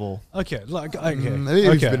lot of people. Okay, Maybe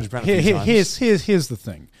if you've been to Japan a few times. Here's the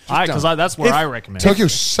thing. Because that's where I recommend. Tokyo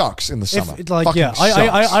sucks in the summer. Fucking sucks.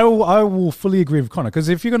 I will fully agree with Connor, because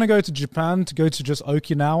if you're going to go to Japan to go to just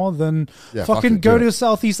Okinawa, then Yeah, fuck fucking it, go do to it. a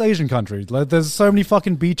Southeast Asian country. Like, there's so many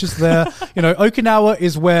fucking beaches there. You know, Okinawa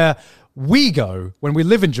is where we go when we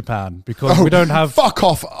live in Japan, because we don't have. Fuck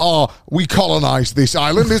off! We colonized this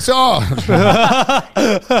island. It's ours.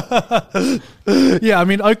 Yeah, I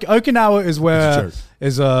mean, Okinawa is where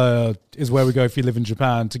It's is where we go if you live in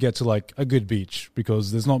Japan to get to, like, a good beach,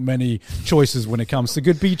 because there's not many choices when it comes to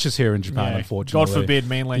good beaches here in Japan. Yeah. Unfortunately, God forbid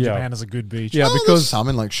mainland Yeah. Japan is a good beach. Yeah, There's because some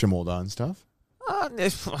in like Shimoda and stuff. I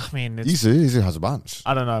mean, it's, Easy has a bunch.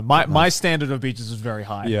 I don't know. My standard of beaches is very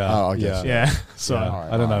high. yeah, Oh, I guess. Yeah. So,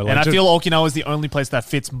 I don't know. and I just- feel Okinawa is the only place that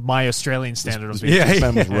fits my Australian standard of beaches. Yeah, This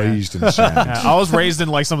man was raised in the sand. Yeah, I was raised in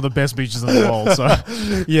like some of the best beaches in the world.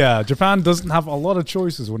 So yeah, Japan doesn't have a lot of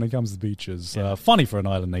choices when it comes to beaches. Funny for an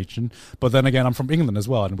island nation, but then again, I'm from England as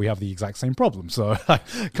well, and we have the exact same problem. So, I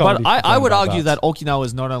can't But really I complain would about argue that Okinawa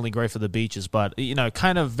is not only great for the beaches, but, you know,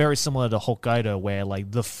 kind of very similar to Hokkaido, where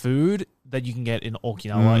like the food that you can get in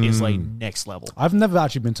Okinawa is like next level. I've never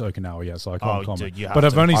actually been to Okinawa yet, so I can't Oh, comment. dude, you have but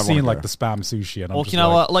I've to. only I wanna seen go. like the spam sushi, and I'm just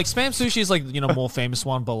Okinawa, like spam sushi is like, you know, more famous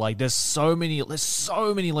one, but like there's so many like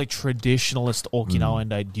traditionalist Okinawa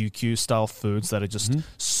and Ryukyu style foods that are just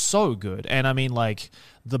so good. And I mean, like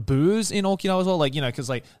the booze in Okinawa as well, like, you know, because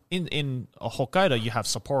like in Hokkaido you have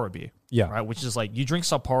Sapporo beer. Yeah. Right, which is like you drink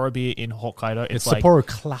Sapporo beer in Hokkaido. It's like Sapporo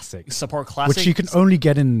Classic. Sapporo Classic, Which you can only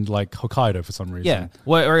get in like Hokkaido for some reason. Yeah.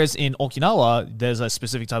 Whereas in Okinawa, there's a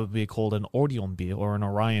specific type of beer called an Orion beer or an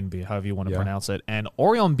Orion beer, however you want to pronounce it. And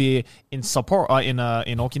Orion beer in Sapporo, in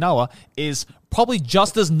Okinawa, is probably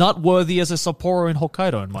just as nut-worthy as a Sapporo in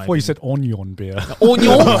Hokkaido, in my Before you opinion. said onion beer.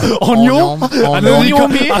 Onion? Onion?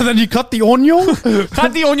 And then you cut the onion?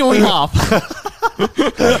 Cut the onion in half.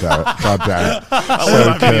 God damn it.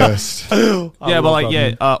 So cursed. Yeah, but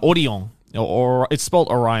like, Orion. Or it's spelled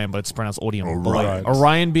Orion, but it's pronounced Orion. But like,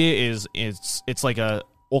 Orion beer it's like a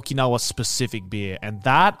Okinawa specific beer, and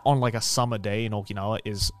that on like a summer day in Okinawa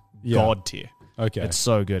is god tier. Okay. It's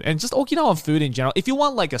so good. And just Okinawan food in general. If you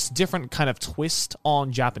want like a different kind of twist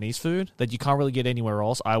on Japanese food that you can't really get anywhere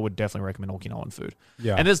else, I would definitely recommend Okinawan food.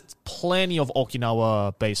 Yeah. And there's plenty of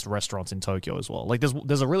Okinawa-based restaurants in Tokyo as well. Like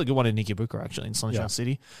there's a really good one in Nikibuka actually in Sunshine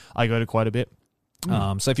City. I go to quite a bit.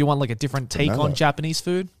 So if you want like a different take on Japanese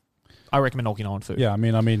food, I recommend Okinawan food. Yeah, I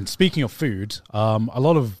mean, speaking of food, a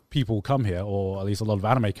lot of people come here, or at least a lot of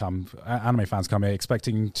anime fans come here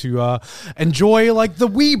expecting to enjoy like the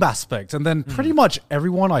weeb aspect, and then pretty much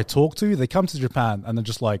everyone I talk to, they come to Japan and they're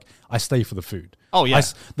just like, I stay for the food. Oh yeah,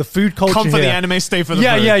 the food culture. Come for here, the anime, stay for the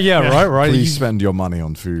food. Yeah, right. Please spend your money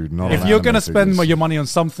on food. Not if on you're going to anime spend your money on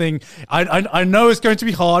something, I know it's going to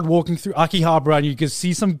be hard walking through Akihabara and you can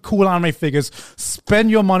see some cool anime figures.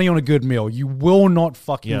 Spend your money on a good meal. You will not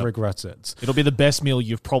fucking regret it. It'll be the best meal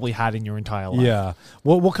you've probably had in your entire life. Yeah.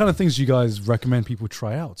 What kind of things do you guys recommend people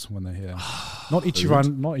try out when they're here? Not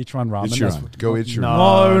Ichiran ramen. Ichiran. Go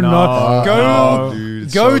Ichiran.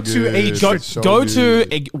 No. Go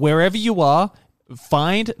to wherever you are.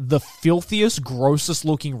 Find the filthiest, grossest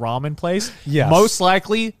looking ramen place. Yes. Most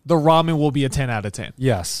likely, the ramen will be a 10 out of 10.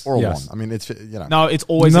 Yes. Or a 1. I mean, it's, you know. No, it's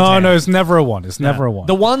always a 10. No, it's never a 1. It's never a 1.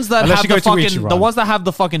 The ones that Unless have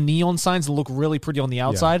the fucking neon signs that look really pretty on the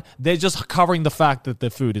outside, they're just covering the fact that the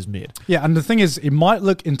food is mid. Yeah, and the thing is, it might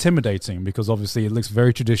look intimidating because obviously it looks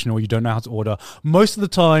very traditional. You don't know how to order. Most of the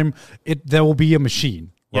time, there will be a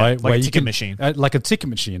machine. Yeah, right, like a ticket machine. Like a ticket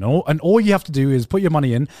machine. And all you have to do is put your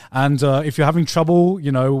money in, and if you're having trouble,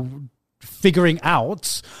 figuring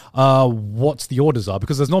out what the orders are,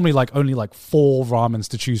 because there's normally only 4 ramens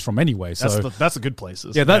to choose from anyway. So that's the good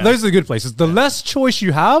places. Yeah, those are the good places. The less choice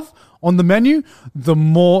you have on the menu, the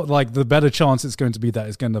more the better chance it's going to be that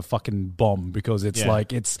it's going to fucking bomb, because it's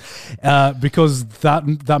because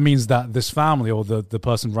that means that this family or the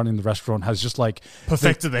person running the restaurant has just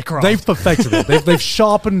perfected their craft. They've perfected it. They've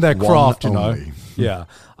sharpened their craft, Yeah.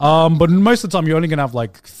 But most of the time you're only going to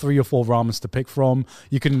have 3 or 4 ramens to pick from.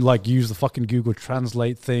 You can use the fucking Google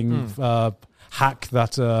Translate thing, hack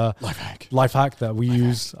that life hack that we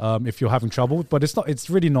use if you're having trouble, but it's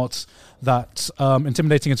really not that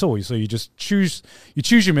intimidating at all. So you just choose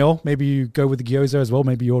your meal. Maybe you go with the gyoza as well.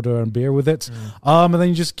 Maybe you order a beer with it, and then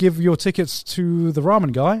you just give your tickets to the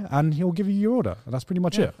ramen guy, and he'll give you your order, and that's pretty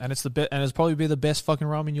much it. And it's probably be the best fucking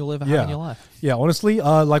ramen you'll ever have in your life. Yeah, honestly,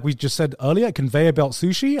 like we just said earlier, conveyor belt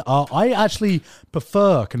sushi. I actually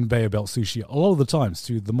prefer conveyor belt sushi a lot of the times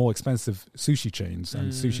to the more expensive sushi chains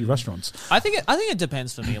and sushi restaurants. I think it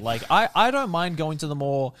depends for me. I don't mind going to the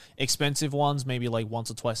more expensive ones, maybe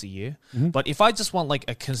once or twice a year. But if I just want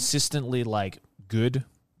a consistently good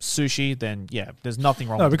sushi, then there's nothing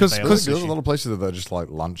wrong with because there's a lot of places that are just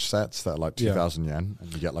lunch sets that are 2,000 yen,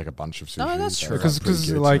 and you get a bunch of sushi. No, that's true. Because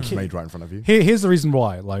made right in front of you. Here's the reason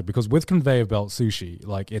why. Because with conveyor belt sushi,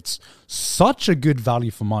 it's such a good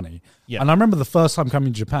value for money. Yeah. And I remember the first time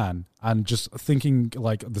coming to Japan and just thinking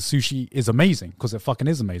the sushi is amazing, because it fucking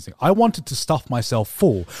is amazing. I wanted to stuff myself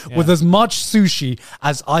full with as much sushi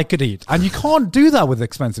as I could eat. And you can't do that with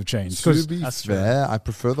expensive chains. To be fair, I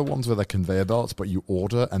prefer the ones where they're conveyor belts, but you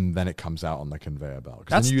order and then it comes out on the conveyor belt.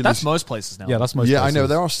 That's most places now. Yeah, that's most places. Yeah, I know.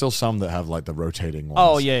 There are still some that have the rotating ones.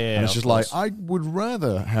 Oh, yeah. And it's just I would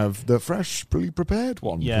rather have the freshly prepared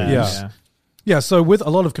one. Yeah. Yeah, so with a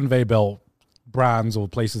lot of conveyor belt brands or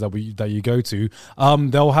places that you go to,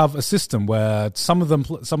 they'll have a system where some of them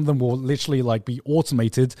will literally be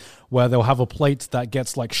automated, where they'll have a plate that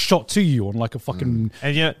gets shot to you on a fucking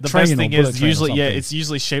and the best thing is usually it's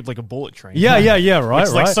usually shaped like a bullet train. Yeah, right.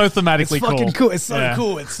 It's so thematically it's fucking cool. It's so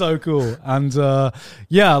cool. It's so cool. And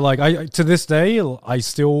I to this day I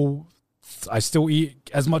still eat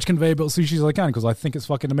as much conveyor belt sushi as I can, because I think it's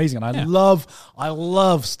fucking amazing. And I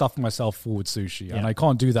love stuffing myself full with sushi. And I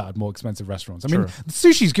can't do that at more expensive restaurants. I mean,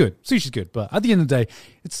 sushi's good. But at the end of the day,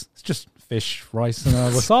 it's just fish, rice, and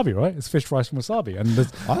wasabi, right? It's fish, rice, and wasabi.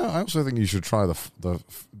 And I also think you should try the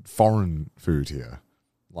foreign food here.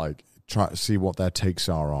 try to see what their takes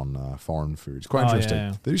are on foreign food. It's quite Oh, interesting.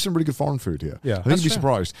 yeah. They do some really good foreign food here. Yeah. I think you'd be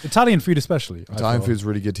surprised. Italian food especially. I Italian feel. food's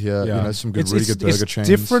really good here. Yeah. You know, some good, It's- really it's- good burger it's chains.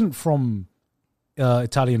 different from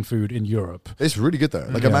Italian food in Europe. It's really good though.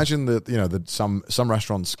 Like Yeah. imagine that that some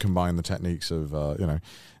restaurants combine the techniques of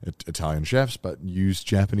Italian chefs, but use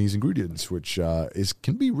Japanese ingredients, which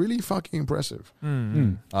can be really fucking impressive.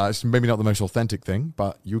 It's maybe not the most authentic thing,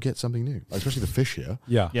 but you get something new. Like, especially the fish here.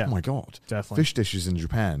 Yeah. Yeah. Oh my god, Definitely. Fish dishes in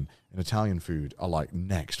Japan and Italian food are like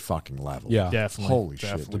next fucking level. Yeah. Definitely. Holy shit,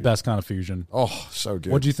 Definitely. The dude. best kind of fusion. Oh, so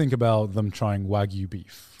good. What do you think about them trying Wagyu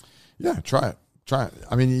beef? Yeah, try it.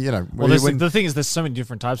 I mean, Well, the thing is, there's so many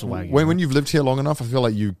different types of Wagyu. when you've lived here long enough, I feel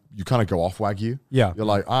like you kind of go off Wagyu. Yeah. You're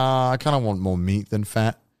like, I kind of want more meat than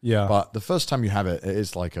fat. Yeah. But the first time you have it, it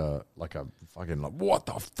is like a fucking like, what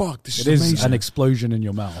the fuck? This It is is amazing. an explosion in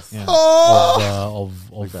your mouth Yeah.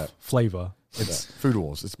 of Like that. flavor. It's Food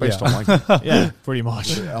Wars. It's based Yeah. on Wagyu. Yeah, pretty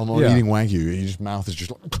much. I'm not Yeah. eating Wagyu. His mouth is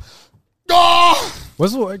just like, ah!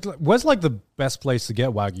 Where's like the best place to get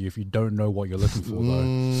Wagyu if you don't know what you're looking for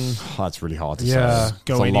though? That's really hard to Yeah. say.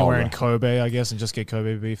 Go It's a anywhere lot. in Kobe, I guess, and just get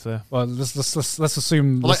Kobe beef there. Well, let's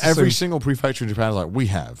assume Like let's every assume- single prefecture in Japan is like, we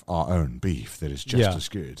have our own beef that is just Yeah. as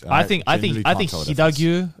good. And I think genuinely can't tell the difference.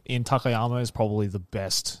 Hidagyu in Takayama is probably the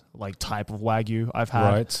best like type of Wagyu I've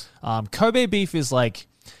had. Right. Kobe beef is like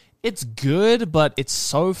it's good, but it's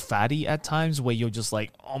so fatty at times where you're just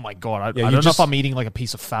like, oh my god, I you don't know just- if I'm eating like a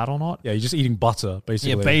piece of fat or not. Yeah, you're just eating butter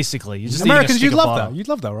basically. Yeah, basically, you're just Americans, eating a you'd stick love of that. butter. You'd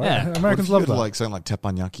love that, right? Yeah. Americans What if you love go to, that. like something like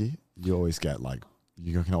teppanyaki, you always get like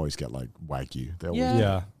you can always get like Wagyu. They always, Yeah.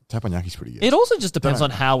 Yeah. Teppanyaki's pretty good. It also just depends on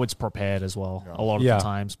how it's prepared as well. A lot of Yeah. the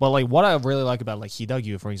times, but like what I really like about like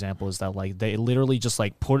Hidagyu, for example, is that like they literally just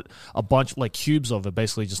like put a bunch like cubes of it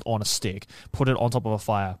basically just on a stick, put it on top of a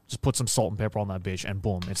fire, just put some salt and pepper on that bitch, and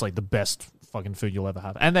boom, it's like the best fucking food you'll ever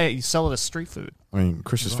have. And they sell it as street food. I mean,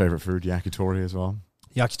 Chris's favorite food, yakitori as well.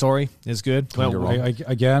 Yakitori is good. Can't go Well, wrong.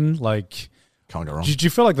 Again, like, Can't go wrong. do you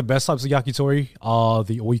feel like the best types of yakitori are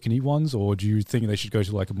the all-you-can-eat ones, or do you think they should go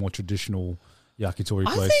to like a more traditional yakitori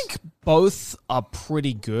I place? think both are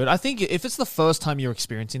pretty good. I think if it's the first time you're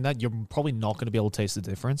experiencing that, you're probably not going to be able to taste the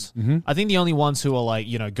difference. I think the only ones who are like,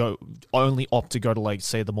 only opt to go to like,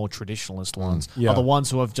 say, the more traditionalist ones Yeah. are the ones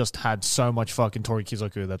who have just had so much fucking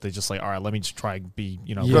torikizoku that they're just like, all right, let me just try and be,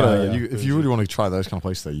 You Yeah, gotta- yeah. if you really want to try those kind of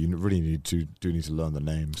places, though, you really need to learn the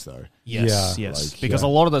names, though. yes, Yeah. yes. Like, because yeah. a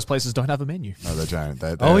lot of those places don't have a menu. No, they don't.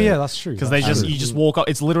 Oh yeah, that's true. Because That's they just true. you just walk up.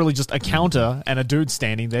 It's literally just a counter and a dude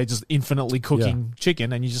standing there, just infinitely cooking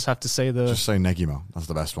chicken, and you just have to say the just say Negima. That's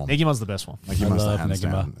the best one. Negima's the best one. Negima's the love hands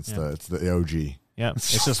Negima. down. It's the OG. Yeah,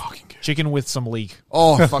 it's just fucking good. chicken with some leek.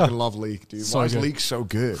 Oh, I fucking love leek, dude. So Why is good. leek so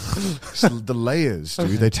good? It's the layers,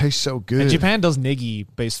 dude. They taste so good. And Japan does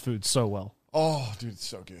negi-based food so well. Oh, dude, it's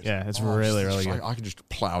so good. Yeah, it's Oh, really, just- really just good. like, I can just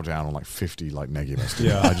plow down on like 50 like Negimas. Dude.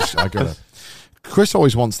 Yeah. I go to. Chris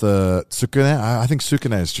always wants the tsukune. I think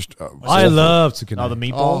tsukune is just. I love tsukune. Oh, the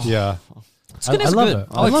meatballs. Yeah, Tsukune I is love good. it.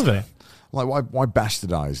 I like love tsukune. it. Like, why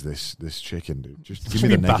bastardize this chicken, dude? Just give What me do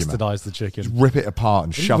the you mean Negima. bastardize the chicken? Just rip it apart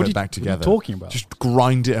and shove what are it you- back what are you together. talking about? Just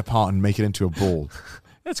grind it apart and make it into a ball.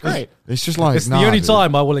 It's great. It's just like It's the nah, only dude.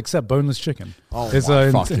 time I will accept boneless chicken. Oh It's my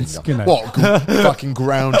in fucking tsukune. God. What fucking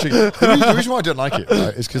ground chicken? The reason why I don't like it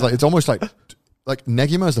right, is because like it's almost like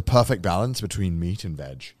Negima is the perfect balance between meat and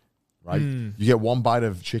veg. Right, you get one bite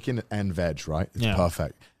of chicken and veg. Right, it's Yeah.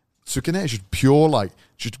 perfect. Tsukune is just pure like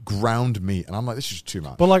just ground meat, and I'm like, this is just too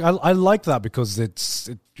much. But like I like that because it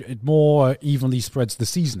more evenly spreads the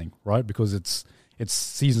seasoning, right? Because it's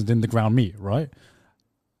seasoned in the ground meat, right?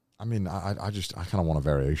 I mean, I kind of want a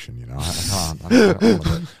variation, you know. I can't. I don't want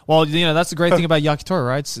to. Well, that's the great thing about yakitori,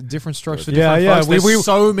 right? It's different strokes for Yeah, different yeah. folks. There's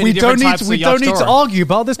so many different types we of don't need to yakitori. argue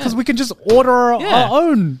about this because we can just order Yeah. our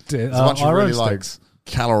own. There's a bunch of our really own like sticks.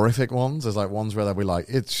 calorific ones. There's like ones where they'll be like,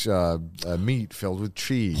 it's meat filled with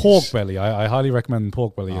cheese. Pork belly. I highly recommend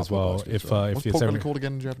pork belly as pork well. belly's good If as well. if What's it's pork belly ever, called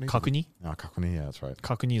again in Japanese? Kakuni. Oh, kakuni. Yeah, that's right.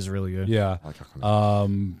 Kakuni is really good. yeah. I like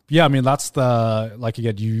kakuni. Yeah, I mean that's the like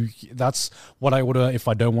again that's what I order if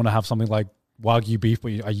I don't want to have something like Wagyu beef, but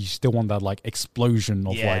you still want that like explosion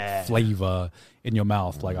of Yeah. like flavor in your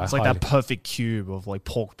mouth. Like It's I like highly- that perfect cube of like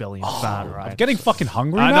pork belly and fat, I'm right? getting fucking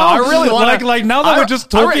hungry I know. now. I really want like now that we're just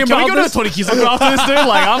talking Can about we go this. to Torikizoku after this, dude?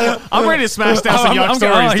 Like, I'm ready to smash down some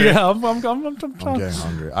yakitori, dude. yeah, I'm I'm getting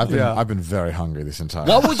hungry. I've been very hungry this entire.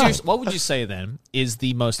 What would you say then is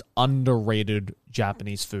the most underrated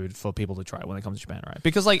Japanese food for people to try when they come to Japan, right?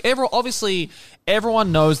 Because like obviously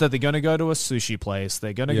everyone knows that they're going to go to a sushi place,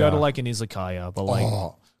 they're going to go Yeah. to like an izakaya, but like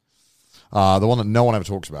the one that no one ever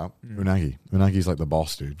talks about, unagi. Unagi's like the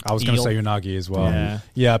boss, dude. I was going to Eel. say unagi as well. Yeah.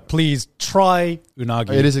 Yeah, please try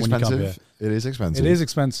unagi. It is when you come expensive. It is expensive. It is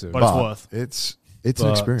expensive. But it's worth. It's an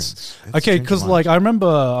experience. It's Okay, changed because my like life. I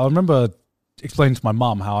remember explaining to my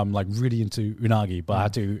mom how I'm like really into unagi, but I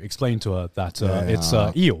had to explain to her that it's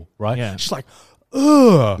eel, right? Yeah. She's like,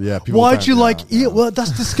 ugh. Yeah, people why'd don't- you yeah, like eel? yeah. Well,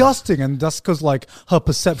 that's disgusting, and that's because like her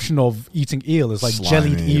perception of eating eel is like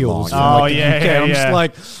jellied Slimy, eels. long- from, like, Oh, the yeah, UK. yeah, I'm just yeah.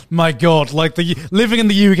 like, my god, like the living in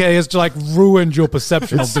the UK has just like ruined your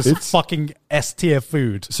perception of this fucking S tier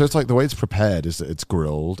food. So it's like the way it's prepared is that it's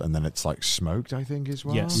grilled and then it's like smoked, I think, as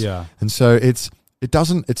well. Yes. Yeah. And so it's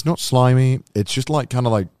not slimy. It's just like kind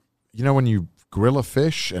of like, you know, when you grill a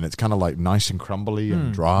fish and it's kind of like nice and crumbly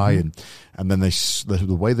and dry, and then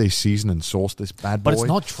the way they season and sauce this bad boy. But it's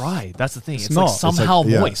not dry. That's the thing. It's, not. like It's like- somehow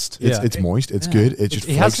yeah, moist. It's Yeah. moist. It's good. It just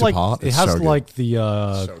It flakes has like apart. it It's has so good. like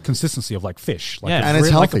the consistency of like fish, like Yeah. And it's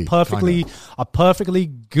like healthy, a perfectly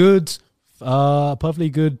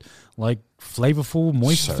good like flavorful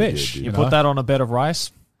moist So fish. good, dude. You know? put that on a bed of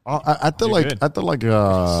rice. At the You're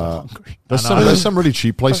good. there's some really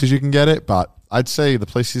cheap places you can get it, but I'd say the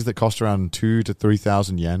places that cost around 2,000 to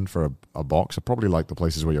 3,000 yen for a box are probably like the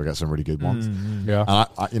places where you'll get some really good ones. Yeah.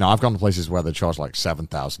 And I've gone to places where they charge like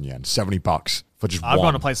 7,000 yen, $70 for just I've one.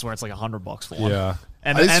 gone to places where it's like $100 for one. Yeah.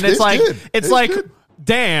 And It's it's like good. it's It's like good.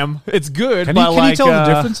 damn, it's good. Can but you like, tell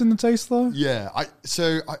the difference in the taste though? Yeah,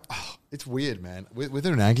 it's weird, man. With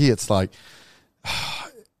unagi, it's like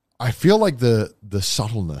I feel like the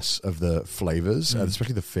subtleness of the flavors, and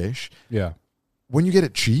especially the fish. Yeah. When you get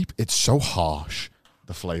it cheap, it's so harsh.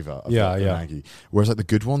 The flavor of Yeah, the yeah. unagi, whereas like the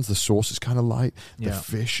good ones, the sauce is kind of light. The Yeah.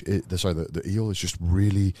 fish, the eel is just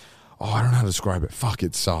really. Oh, I don't know how to describe it. Fuck,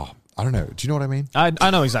 it's I don't know. Do you know what I mean? I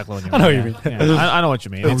know exactly what you mean. I know what you mean. Yeah. I know what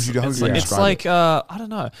you mean. How would you It's describe like it? I don't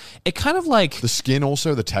know. It kind of like The skin,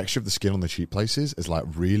 also the texture of the skin on the cheap places is like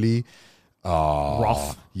really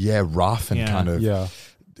rough. Yeah, rough and Yeah. kind of. Yeah.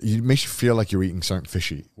 It makes you feel like you're eating something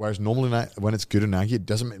fishy. Whereas normally when it's good unagi, it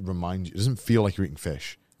doesn't feel like you're eating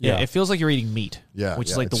fish. Yeah, Yeah. it feels like you're eating meat. Yeah, which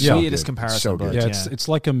is yeah, like the it's so weirdest good. comparison. So but good. Yeah, it's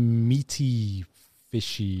like a meaty,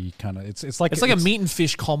 fishy kind of. It's like a meat and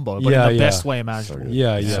fish combo, but Yeah, in the yeah. best way imaginable.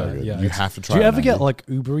 Yeah, So yeah, good. yeah. You It's- have to try Do you ever unagi. get like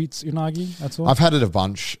Uber Eats unagi at all? I've had it a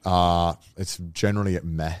bunch. It's generally at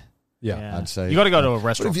meh. yeah. I'd say You got to go to a But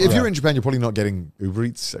restaurant. if you're in Japan, you're probably not getting Uber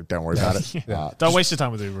Eats, so don't worry about it. Don't waste your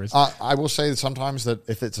time with Uber Eats. I will say that sometimes that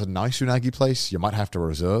if it's a nice unagi place, you might have to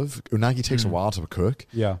reserve. Unagi takes a while to cook.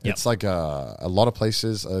 Yeah. It's like a lot of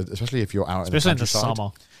places, especially if you're out Especially in in the countryside.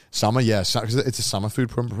 summer. Summer, yeah, because it's a summer food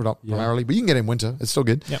primarily, but you can get it in winter. It's still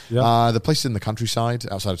good. Yep. Yeah. The places in the countryside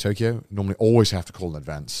outside of Tokyo normally always have to call in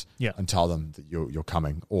advance Yeah. and tell them that you're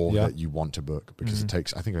coming or Yeah. that you want to book because it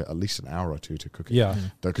takes, I think, at least an hour or two to cook it. Yeah.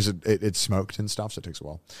 Because it's smoked and stuff, so it takes a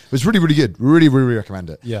while. But it's really, really good. Really, really recommend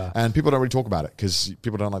it. Yeah. And people don't really talk about it because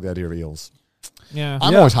people don't like the idea of eels. Yeah.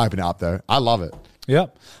 I'm Yeah. always hyping it up, though. I love it.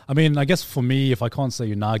 Yep. I mean, I guess for me, if I can't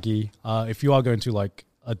say unagi, if you are going to like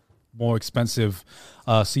a more expensive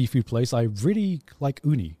seafood place, I really like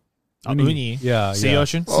uni. Uni? Yeah. Sea yeah.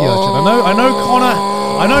 urchin? Sea urchin.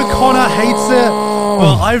 I know Connor hates it.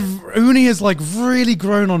 Well, uni has like really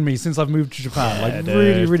grown on me since I've moved to Japan. Like dude,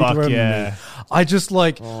 really, really fuck grown yeah. on me. I just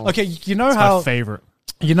like okay, you know It's how my favorite.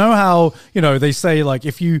 you know how, they say like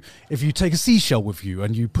if you take a seashell with you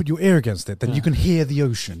and you put your ear against it, then you can hear the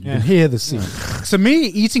ocean. You can hear the sea. So me,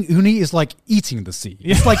 eating uni is like eating the sea.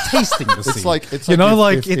 It's like tasting the sea. It's like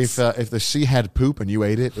if if the sea had poop and you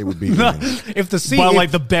ate it, it would be. uni. if the sea But if,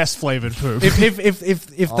 like the best flavored poop. if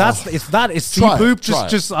that is sea Try it, poop, try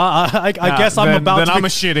just I guess I'm then, about then to I'm be- a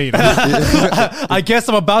shit eater. I guess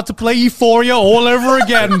I'm about to play Euphoria all over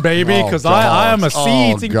again, baby, Oh, because God. I am a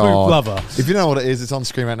sea-eating poop God. lover. If you know what it is, it's on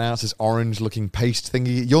screen right now. It's this orange-looking paste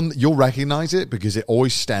thingy. You'll recognize it because it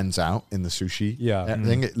always stands out in the sushi. Yeah.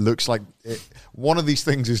 thing. It looks like one of these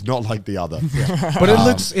things is not like the other. But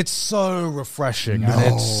it's so refreshing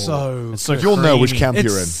and it's so so You'll know which creamy. camp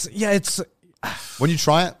you're in. it's When you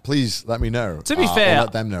try it, please let me know. To be Or fair,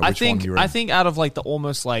 let them know I which think one you're in. I think out of like the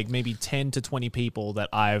almost like maybe 10 to 20 people that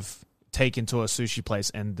I've taken to a sushi place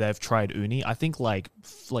and they've tried uni, I think like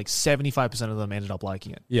 75% of them ended up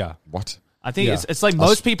liking it. yeah. What? I think Yeah. it's like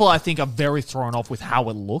most people I think are very thrown off with how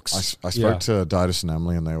it looks. I spoke to Didus and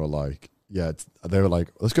Emily, and they were like, they were like,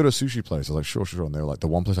 let's go to a sushi place. I was like, sure, sure. And they were like, the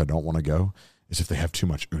one place I don't want to go is if they have too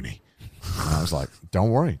much uni. And I was like, don't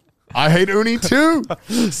worry. I hate uni too.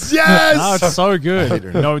 Yes. Oh, it's so good. hate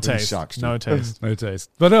uni. No Uni taste. sucks, dude. No taste. No taste.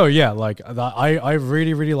 But no, yeah, like I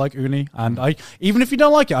really, really like uni, and I even if you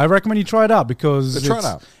don't like it, I recommend you try it out because Try it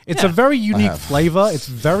out. it's a very unique have. flavor. It's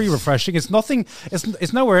very refreshing. It's nothing.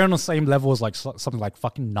 It's nowhere on the same level as like something like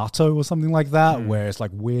fucking natto or something like that, where it's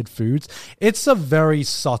like weird foods. It's a very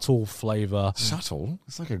subtle flavor. Subtle.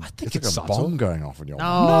 It's like a it's subtle. bomb going off in your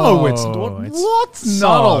No, it's not. What?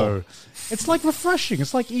 subtle. No. It's like refreshing.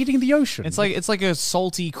 It's like eating the ocean. It's like a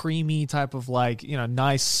salty, creamy type of like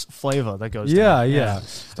nice flavor that goes. Yeah, down. yeah.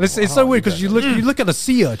 And it's so weird because you look at a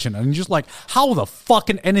sea urchin and you're just like, how the fuck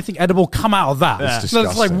can anything edible come out of that? It's So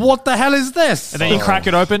it's like, disgusting. what the hell is this? And then you crack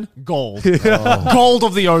it open, gold, gold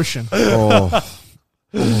of the ocean.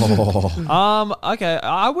 Okay,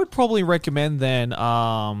 I would probably recommend then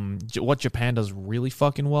what Japan does really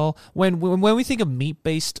fucking well. When we think of meat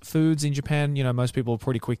based foods in Japan, most people are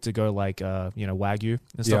pretty quick to go like Wagyu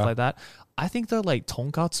and stuff Yeah. like that. I think the like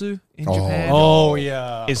tonkatsu in Japan Oh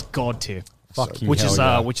yeah. is god tier, Fucking which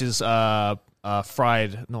hell is yeah.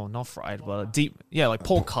 fried. No, not fried, but deep. Yeah, like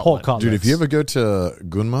pork cutlet. Pork cutlets. Dude, if you ever go to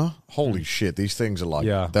Gunma, holy shit, these things are like,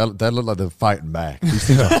 Yeah. they look like they're fighting back. These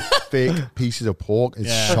things are thick pieces of pork. It's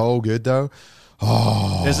Yeah. so good, though.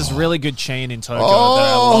 There's this really good chain in Tokyo that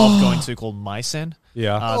I love going to called Maisen.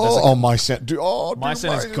 Yeah. There's like my scent. Dude, My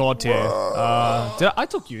son is god tier. I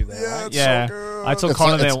took you there. Yeah, right? it's yeah. so good. I took It's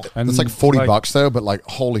Connor like, there. it's like $40 though, but like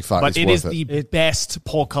holy fuck, But it's it worth is it. the best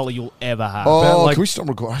pork cutlet you'll ever have. Oh, like- can we stop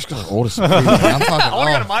recording? I just gotta order some food. I'm fucking, I want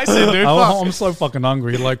to go to my son, dude. I'm so fucking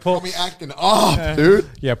hungry. Like pork. me acting up, dude.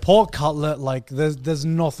 Yeah, pork cutlet. Like there's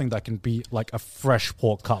nothing that can beat like a fresh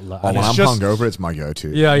pork cutlet. Oh, And when it's I'm just, hungover, it's my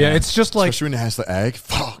go-to. Yeah, yeah. It's just like Especially when it has the egg.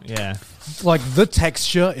 Fuck. Yeah. like the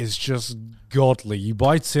texture is just godly. You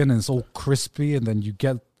bite in and it's all crispy, and then you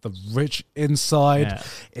get the rich inside. Yeah.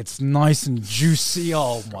 It's nice and juicy.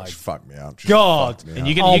 Oh my Fuck me up. Just God. fuck me And up.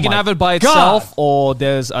 you can Oh you can my have it by God. itself, or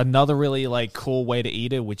there's another really like cool way to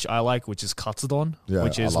eat it, which I like, which is katsudon, Yeah,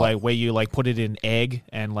 which I is like- like where you like put it in egg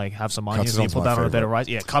and like have some onions and you Katsudon's put my that on a bed favorite. of rice.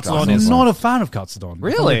 Yeah, Katsudon katsudon I'm is not a fan of katsudon.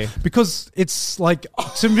 Really? Because it's like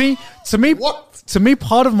to me What? to me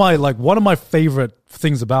part of my like one of my favorite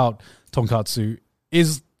things about tonkatsu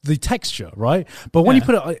is the texture, right? But when you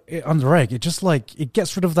put it under egg, it just like it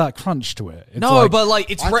gets rid of that crunch to it. It's No, like- but like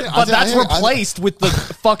it's I think- but I that's think- replaced with the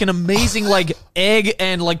fucking amazing like egg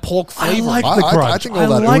and like pork I flavor. like I the crunch. I think all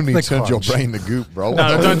that like uni the turns your crunch. brain to goop, bro. No,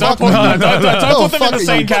 What the don't fuck put- are you- don't what put them in fuck the are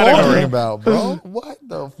same you category. talking about, bro? What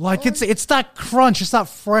the fuck? Like it's that crunch, it's that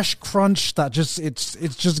fresh crunch that just it's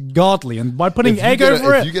just godly. And by putting egg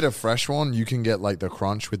over If it, you get a fresh one, you can get like the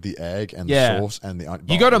crunch with the egg and Yeah. the sauce and the onion.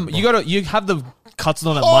 You have the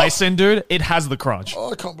katsudon at Maisen, dude. It has the crunch.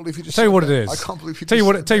 Oh, I can't believe you just tell you said what it that. is. I can't believe you tell you just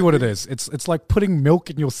what said tell you what it that. is. It's like putting milk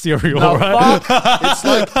in your cereal, No, right? It's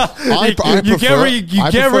like I you prefer- get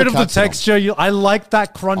I get prefer rid of the katsudon. texture. I like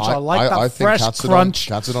that crunch. I like that I fresh think crunch.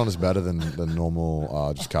 Katsudon is better than the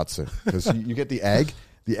normal just katsu because you get the egg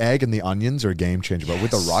and the onions are a game changer. But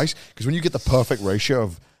with the rice, because when you get the perfect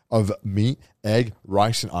ratio of meat, egg,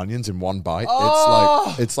 rice, and onions in one bite,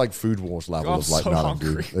 it's like Food Wars level I'm of like so nothing,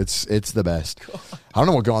 dude. hungry. It's the best. I don't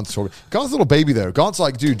know what Gaunt's talking. Gaunt's a little baby though. Gaunt's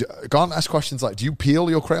like, dude. Gaunt asks questions like, "Do you peel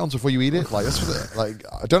your crayons before you eat it?" Like that's what it,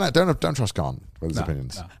 like. Don't trust Gaunt with his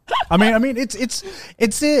opinions. I mean, it's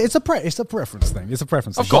a preference thing. It's a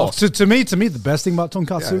preference. Of thing. course. To me, the best thing about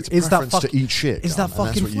tonkatsu Yeah, it's a is that preference fucking to eat shit, Is that Gaunt, and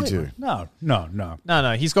that's fucking what you flavor. do. No.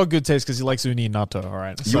 No, he's got good taste because he likes uni and natto. All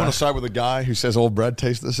right. You want to side with a guy who says all bread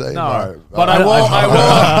tastes the same? No, All right. but I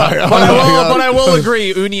will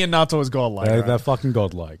agree. Uni and natto is godlike. right? They're fucking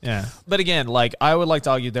godlike. Yeah, but again, like I would like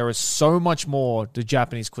to argue, there is so much more to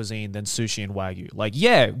Japanese cuisine than sushi and wagyu. Like,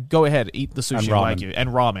 yeah, go ahead, eat the sushi and, ramen. wagyu and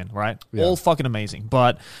ramen, right? All fucking amazing.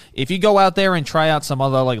 But if you go out there and try out some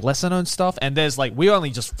other like lesser known stuff, and there's like we only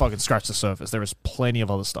just fucking scratch the surface. There is plenty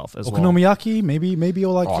of other stuff as well. Okonomiyaki, maybe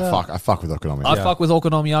you'll like. I fuck with okonomiyaki. I fuck with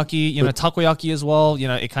okonomiyaki, takoyaki as well.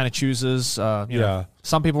 It kind of chooses. Yeah.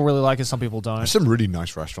 Some people really like it, some people don't. There's some really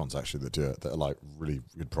nice restaurants actually that do it that are like really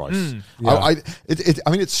good price. Yeah. I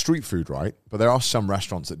mean, it's street food, right? But there are some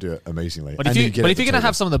restaurants that do it amazingly. But And if you get you're it at the gonna have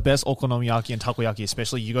table. some of the best okonomiyaki and takoyaki,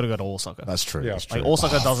 especially, you got to go to Osaka. That's true. Yeah. That's true. Like,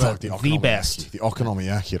 Osaka does fuck, it the okonomiyaki. best. The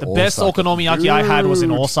okonomiyaki. The best okonomiyaki I had was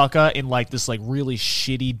in Osaka in like this like really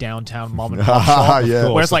shitty downtown mom and pop shop Yeah.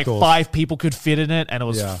 where it's like Of course. 5 people could fit in it and it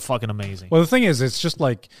was Yeah. fucking amazing. Well, the thing is, it's just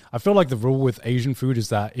like I feel like the rule with Asian food is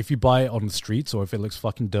that if you buy it on the streets or if it looks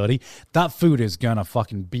fucking dirty, that food is gonna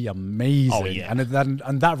fucking be amazing. Oh, yeah. And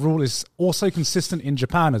that rule is also consistent in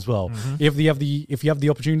Japan as well. Mm-hmm. If you have the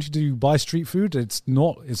opportunity to buy street food, it's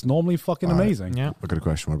normally fucking amazing. Yeah. I've got a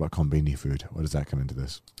question. What about konbini food? Where does that come into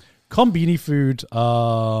this? Konbini food.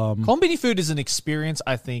 Konbini food is an experience,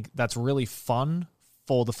 I think, that's really fun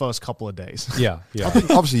for the first couple of days. Yeah.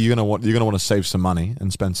 Obviously, you're gonna want to save some money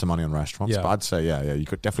and spend some money on restaurants. Yeah. But I'd say, you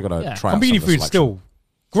could definitely got to try. Konbini out some of the food's selection. still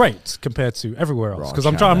great compared to everywhere else. Because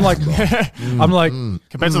Right, I'm like,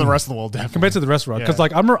 Compared to the rest of the world, definitely. compared to the restaurant. Because Yeah.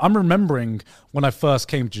 like I'm remembering when I first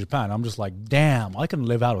came to Japan, I'm just like, damn, I can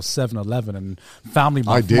live out of 7-Eleven and Family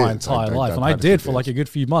Mart for did. my entire life, and I quite a did few for like years. a good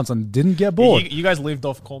few months and didn't get bored. You guys lived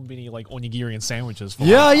off konbini, like onigiri and sandwiches for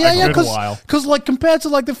Yeah, a good while. because like compared to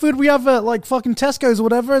like the food we have at like fucking Tesco's or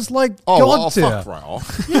whatever, it's like god tier. Fuck right off.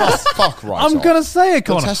 Fuck right I'm off. gonna say it,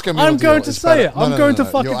 The Connor. Tesco meal I'm deal going to is say better. it. I'm going to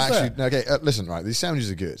fucking say it. Okay, listen, right. These sandwiches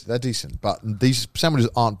are good. They're decent, but these sandwiches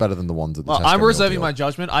aren't better than the ones at the Tesco I'm meal reserving deal. my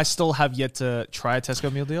judgment. I still have yet to try a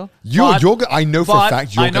Tesco meal deal. I know for a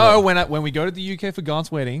fact you're I know gonna, when we go to the UK for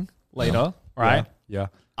Gaunt's wedding later, right? Yeah.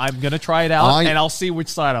 I'm gonna try it out and I'll see which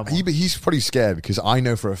side I'm on. He's pretty scared because I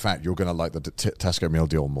know for a fact you're gonna like the Tesco meal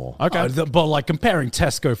deal more. Okay. But like comparing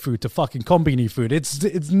Tesco food to fucking Konbini food, it's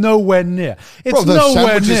nowhere near. It's Bro, those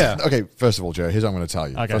nowhere sandwiches- near. Okay, first of all, Joe, here's what I'm going to tell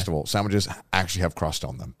you. Okay. First of all, sandwiches actually have crust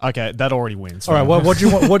on them. Okay, that already wins. All right, well, what do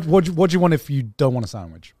you want? What do you want if you don't want a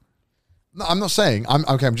sandwich? No, I'm not saying. I'm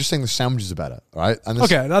just saying the sandwiches are better, right? And this,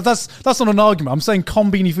 Okay, that's not an argument. I'm saying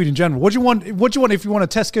Konbini food in general. What do you want? What do you want if you want a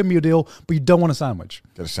Tesco meal deal but you don't want a sandwich?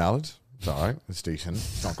 get a salad. It's all right. It's decent.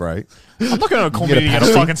 It's not great. I'm not going to You get konbini get a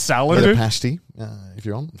pasty. fucking salad, Get a dude. pasty if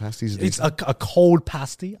you're on. Pasties are It's decent. a cold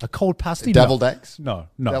pasty. A cold pasty. Deviled eggs? No.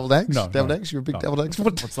 Deviled eggs? No. Deviled no. eggs? You're a big No. deviled eggs fan?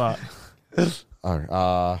 What's that?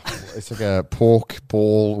 It's like a pork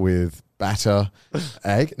ball with batter,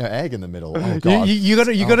 egg in the middle. Oh god! You got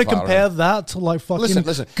to flattering. compare that to like fucking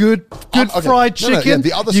Listen. good Okay. fried No, no, chicken. yeah,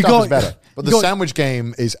 the other You stuff got- is better, but the you got- sandwich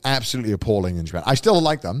game is absolutely appalling in Japan. I still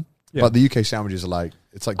like them, Yeah. but the UK sandwiches are like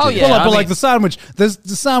it's like Oh, dinner. yeah. But, like, I but like mean- the sandwich, there's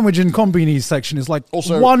the sandwich in Konbini's section is like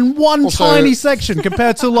Also- one also- tiny section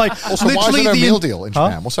compared to like Also, why is literally there no the meal deal in Huh?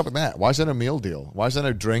 Japan? What's up with that? Why is there no meal deal? Why is there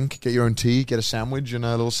no drink? Get your own tea, get a sandwich, and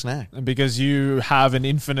a little snack. Because you have an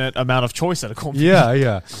infinite amount of choice at a konbini.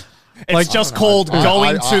 Yeah. It's just called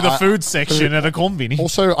going to the I- food section at a konbini.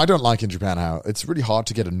 Also, I don't like in Japan how it's really hard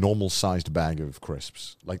to get a normal sized bag of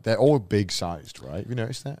crisps. Like they're all big sized, right? You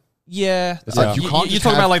noticed that? Yeah. It's like you can't. You just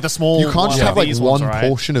talk have- about like the small. You can't just ones, have like these one ones, right?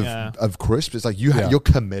 portion Yeah. of crisps. It's like Yeah. you're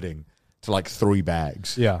committing to like 3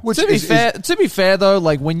 bags. Yeah. Which To be is- fair though,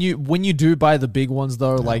 like when you do buy the big ones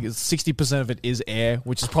though, like 60% of it is air,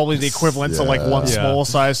 which is probably the equivalent to like one Yeah. small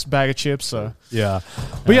size bag of chips. So Yeah,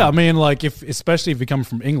 but yeah, I mean, like especially if you come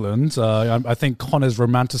from England, I think Connor's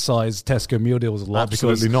romanticized Tesco meal deals a lot.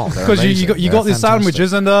 Absolutely not. They're because you amazing. got They're these fantastic.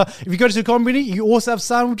 sandwiches, and if you go to the konbini, you also have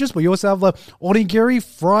sandwiches, but you also have the onigiri,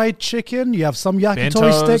 fried chicken. You have some yakitori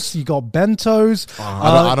Bentos. sticks. You got bentos.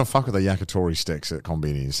 I don't fuck with the yakitori sticks at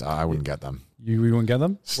Konbinis. I wouldn't get them. You wouldn't get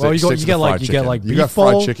them. Stick- Well, you sticks with get the like fried you chicken. get like you beef got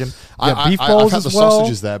fried bowl. chicken. Yeah, beef I've bowls had as the well.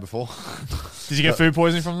 sausages there before. did you get food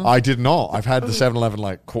poisoning from them? I did not. I've had the 7-Eleven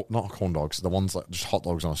like not corn dogs, the ones like just hot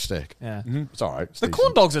dogs on a stick. Yeah. It's all right. It's The decent.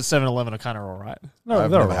 corn dogs at 7-Eleven are kind of all right. No,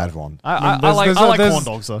 I've they're never alright. had one. I There's- like there's- corn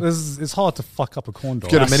dogs though. It's hard to fuck up a corn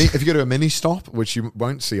dog. If you go to a mini stop, which you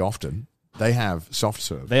won't see often, they have soft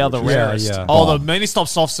serve. They are the Yeah, rarest. yeah. Oh, Bomb. the mini stop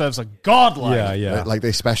soft serves are godlike. Yeah. Like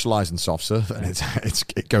they specialize in soft serve, and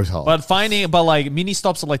it goes hard. But like mini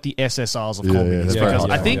stops are like the SSRs of Yeah, konbinis. that's very because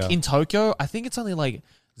hard. I think Yeah. in Tokyo, I think it's only like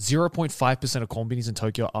 0.5% of konbinis in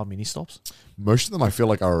Tokyo are mini stops. Most of them, I feel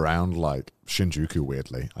like, are around like Shinjuku.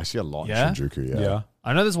 Weirdly, I see a lot Yeah? in Shinjuku. Yeah.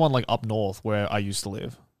 I know there's one like up north where I used to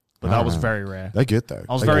live, but that was very rare. They're good though.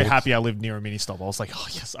 I was They're very good. happy I lived near a mini stop. I was like, oh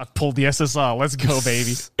yes, I pulled the SSR. Let's go,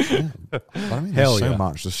 baby. But I mean, Hell there's so yeah.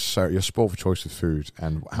 much. There's so you're spoiled for choice with food,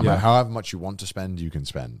 and Yeah. however much you want to spend, you can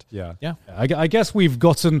spend. Yeah. Yeah. I guess we've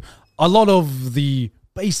gotten a lot of the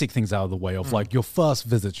basic things out of the way of like your first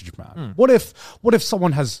visit to Japan. What if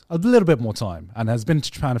someone has a little bit more time and has been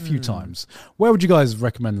to Japan a few times? Where would you guys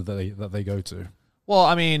recommend that they go to? Well,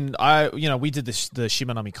 I mean, we did the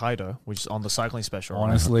Shimanami Kaido, which is on the cycling special. right?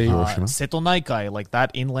 Honestly, Seto Naikai, like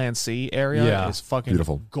that inland sea area, Yeah. is fucking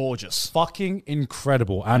Beautiful. gorgeous. fucking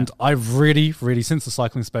incredible. And I've really, since the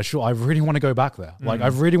cycling special, I really want to go back there. Like I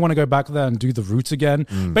really want to go back there and do the route again.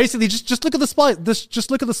 Basically, just look at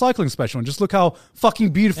just look at the cycling special and just look how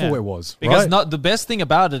fucking beautiful Yeah. it was. Because right? not the best thing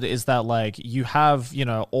about it is that like you have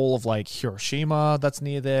all of like Hiroshima that's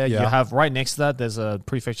near there. Yeah. You have right next to that there's a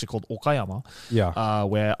prefecture called Okayama. Yeah.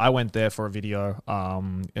 Where I went there for a video.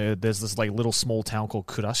 There's this like little small town called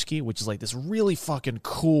Kurashiki, which is like this really fucking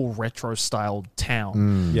cool retro style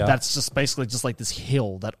town. Yeah. That's just basically just like this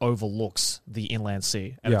hill that overlooks the inland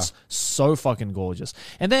sea, and Yeah. it's so fucking gorgeous.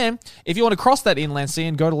 And then if you want to cross that inland sea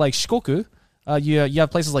and go to like Shikoku. You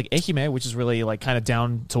have places like Ehime, which is really like kind of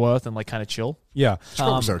down to earth and like kind of chill. Yeah.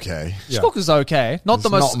 Shikoku's okay. Shikoku's okay. It's not the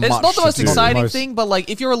most to do. exciting Most- thing, but like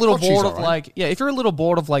if you're a little Kochi's bored of alright. if you're a little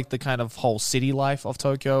bored of like the kind of whole city life of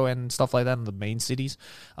Tokyo and stuff like that in the main cities,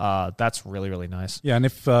 that's really, really nice. Yeah, and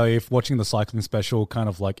if watching the cycling special kind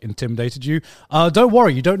of like intimidated you, don't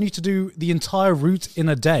worry, you don't need to do the entire route in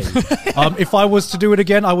a day. If I was to do it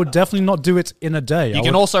again, I would definitely not do it in a day. You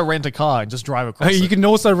can also rent a car and just drive across. You can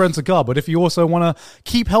also rent a car, but if you also want to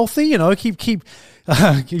keep healthy, keep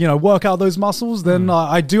work out those muscles, then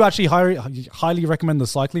I do actually highly recommend the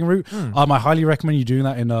cycling route. I highly recommend you doing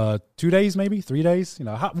that in 2 days, maybe 3 days.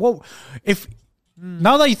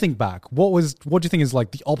 Now that you think back, what do you think is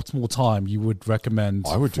like the optimal time you would recommend?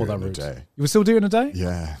 I would for do it that in a route? day. You would still do it in a day?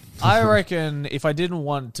 Yeah. I reckon if I didn't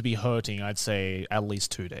want to be hurting, I'd say at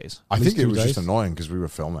least 2 days. I At think least it 2 was days? just annoying because we were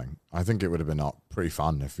filming. I think it would have been pretty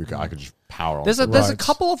fun if I could just power on. There's a Right.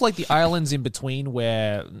 couple of like the islands in between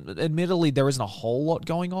where, admittedly, there isn't a whole lot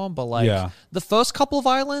going on, but like Yeah. the first couple of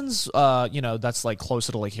islands, that's like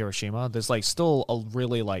closer to like Hiroshima. There's like still a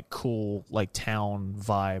really like cool like town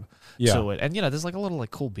vibe Yeah. to it, and there's like a little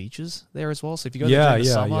like cool beaches there as well. So if you go Yeah, there during the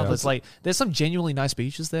yeah, summer, yeah. there's some genuinely nice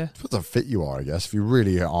beaches there. Depends how fit you are, I guess. If you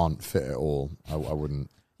really aren't fit at all, I wouldn't.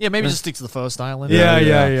 Yeah, maybe just stick to the first island.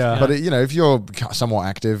 Yeah. But if you're somewhat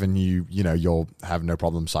active and you'll have no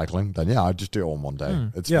problem cycling, then I'd just do it all in one day.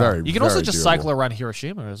 It's Yeah. very. You can also very just doable. cycle around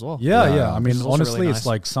Hiroshima as well. Yeah. I Which mean, is also honestly, really it's nice.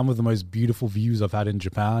 like some of the most beautiful views I've had in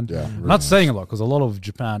Japan. Yeah, I'm really not nice. saying a lot because a lot of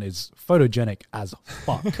Japan is photogenic as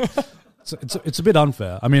fuck. So it's a bit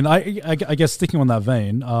unfair. I mean, I guess sticking on that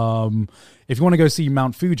vein, if you want to go see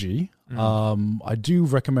Mount Fuji, I do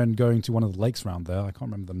recommend going to one of the lakes around there. I can't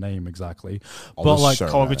remember the name exactly, but there's like so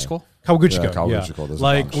Kawaguchiko. Kawaguchiko, Yeah, Kawaguchiko, there's a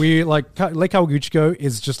like bunch. Lake Kawaguchiko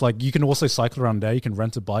is just like you can also cycle around there. You can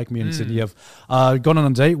rent a bike. Me and Sydney have gone on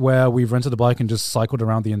a date where we've rented a bike and just cycled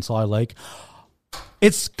around the entire lake.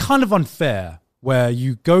 It's kind of unfair where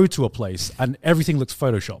you go to a place and everything looks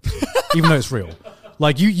photoshopped, even though it's real.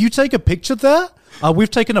 Like you take a picture there. We've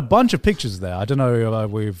taken a bunch of pictures there. I don't know.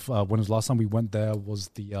 When was the last time we went there? Was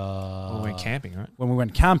the We went camping, right? when we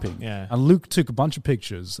went camping. Yeah. And Luke took a bunch of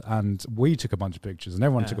pictures, and we took a bunch of pictures, and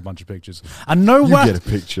everyone took a bunch of pictures. And You get a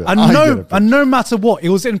picture. I get a picture. and no matter what, it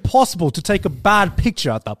was impossible to take a bad picture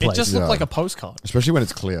at that It place. just looked Yeah. like a postcard. Especially when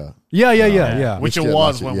it's clear. Yeah. Which You it get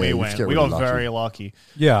was lucky. when Yeah, we you went. get We really got lucky. very lucky.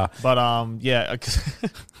 Yeah. But yeah.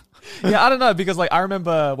 Yeah, I don't know, because like I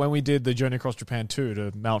remember when we did the journey across Japan too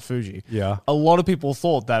to Mount Fuji. Yeah. A lot of people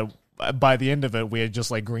thought that by the end of it we had just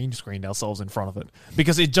like green screened ourselves in front of it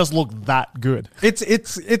because it just looked that good.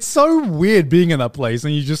 It's so weird being in that place,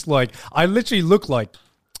 and you just like I literally look like.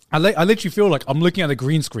 I literally feel like I'm looking at a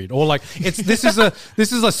green screen, or like this is a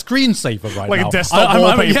screensaver right Like a now. desktop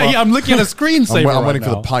wallpaper. I'm looking at a screensaver. I'm right waiting for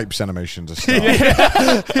now. the pipes animation to start.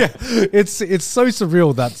 It's so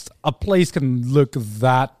surreal that a place can look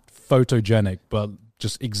that photogenic, but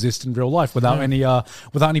just exist in real life without any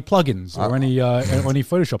plugins or any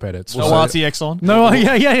Photoshop edits. No RTX on. No, no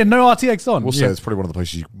RTX on. We'll say Yeah. it's probably one of the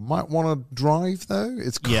places you might want to drive, though.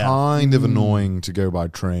 It's Yeah. kind of annoying to go by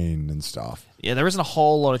train and stuff. Yeah, there isn't a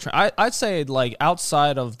whole lot of I'd say like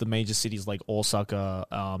outside of the major cities like Osaka,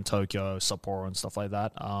 Tokyo, Sapporo, and stuff like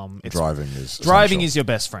that. It's Driving driving essential. is your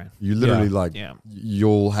best friend. You literally Yeah.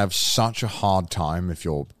 you'll have such a hard time if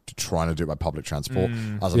you're trying to do it by public transport,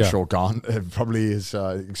 as I'm Yeah. sure Garnt probably is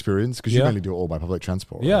experienced because you Yeah. mainly do it all by public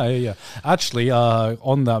transport. Yeah. Actually,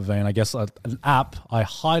 on that vein, I guess an app I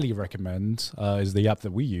highly recommend is the app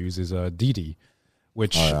that we use is Didi,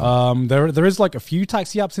 which there is like a few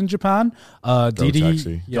taxi apps in Japan. Didi,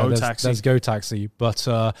 Taxi. yeah, Go there's, Taxi. there's Go Taxi, but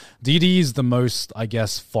Didi is the most, I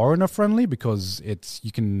guess, foreigner friendly because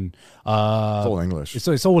you can. It's all English.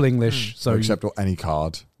 It's all English, so Except any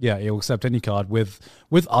card. yeah, it'll accept any card. With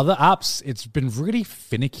other apps, it's been really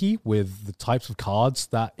finicky with the types of cards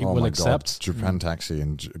that it Oh will my accept. God. Japan Taxi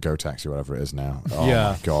and Go Taxi, whatever it is now. Oh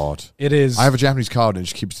Yeah. my God. It is. I have a Japanese card and it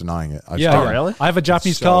just keeps denying it. I just Yeah, don't- yeah. really? I have a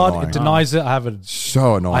Japanese so card. annoying. It denies it. I have a.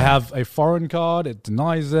 So annoying. I have a foreign card. It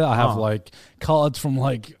denies it. I have like cards from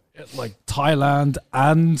like Thailand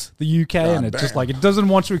and the UK, and it just like it doesn't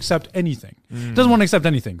want to accept anything. It doesn't want to accept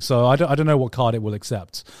anything. So I don't know what card it will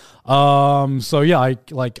accept. So yeah, I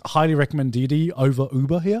like highly recommend Didi over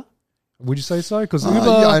Uber here. Would you say so? Because Uber,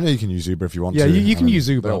 yeah, I know you can use Uber if you want yeah, to. you can I mean, use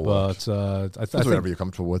they Uber, all work. but I That's think whatever you're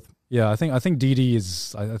comfortable with. yeah, I think Didi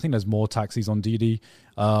is. I think there's more taxis on Didi.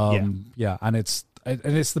 Yeah, and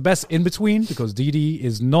it's the best in between because Didi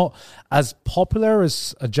is not as popular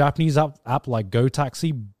as a Japanese app like Go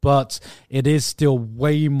Taxi, but it is still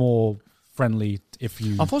way more friendly if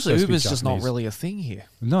you. Unfortunately, don't speak Uber's just not Japanese. really a thing here.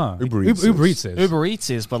 No, Uber Eats Uber is. Eats is. Uber Eats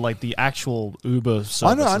is, but like the actual Uber service.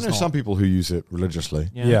 I know is not. some people who use it religiously.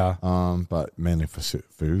 Yeah. But mainly for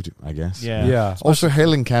food, I guess. Yeah. Yeah. Also,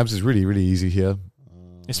 hailing cabs is really, really easy here.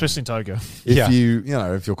 Especially in Tokyo. If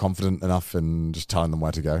Yeah. if you're confident enough in just telling them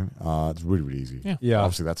where to go, it's really, really easy. Yeah. Yeah.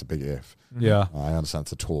 Obviously, that's a big if. Yeah. I understand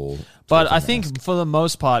it's a tall. But I thing to think for the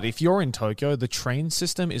most part, if you're in Tokyo, the train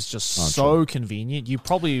system is just so convenient. You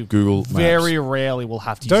probably Google very rarely will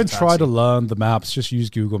have to Don't use a try taxi. to learn the maps. Just use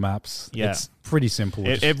Google Maps. Yeah. It's pretty simple.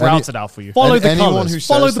 It Just routes it out for you. follow the anyone colours. who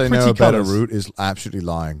Follow says the they know pretty a better colours. route is absolutely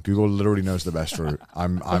lying. Google literally knows the best route.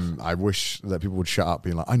 I wish that people would shut up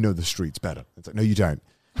being like, I know the streets better. It's like, no, you don't.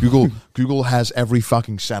 Google has every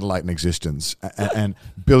fucking satellite in existence and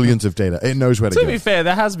billions of data. It knows where to To go. be fair,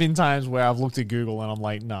 there has been times where I've looked at Google and I'm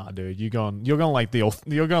like, nah, dude, you're going like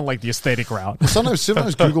the aesthetic route.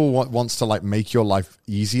 Sometimes Google wants to like make your life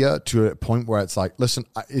easier to a point where it's like, listen,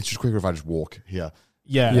 it's just quicker if I just walk here.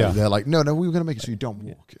 Yeah. Yeah. They're like, no, we were going to make it so you don't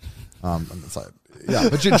walk. And it's like, yeah,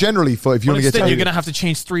 but generally, if you But want to get instead, to you're going to have to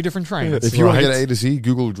change 3 different trains. if you want to Right. get A to Z,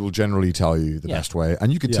 Google will generally tell you the Yeah. best way,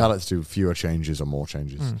 and you can Yeah. tell it to do fewer changes or more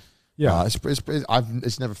changes. Yeah.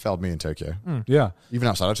 It's never failed me in Tokyo, Yeah. even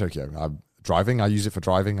outside of Tokyo. Driving, I use it for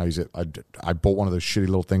driving. I bought one of those shitty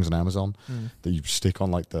little things on Amazon that you stick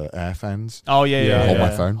on like the air fans. Oh, yeah. Hold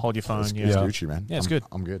my phone. Hold your phone, It's, yeah. it's Yeah. Gucci, man. Yeah, it's good.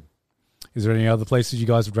 I'm good. Is there any other places you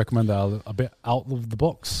guys would recommend that are a bit out of the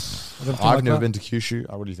box? I've never been to Kyushu.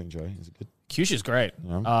 What do you think, Joey? Is it good? Kyushu's great.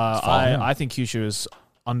 Yeah. It's fun. I think Kyushu is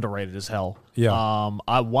underrated as hell. Yeah.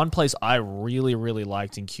 One place I really, really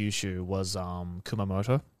liked in Kyushu was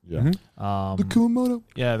Kumamoto. Yeah. The Kumamoto.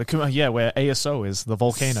 Yeah, where ASO is, the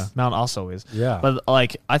volcano, Mount Aso is. Yeah. But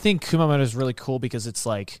like, I think Kumamoto is really cool because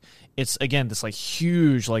it's again this like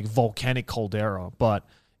huge like volcanic caldera, but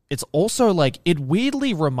it's also like it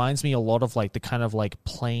weirdly reminds me a lot of like the kind of like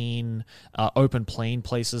plain, open plain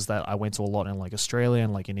places that I went to a lot in like Australia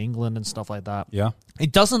and like in England and stuff like that. Yeah.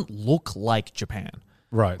 It doesn't look like Japan.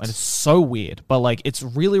 Right. And it's so weird, but like it's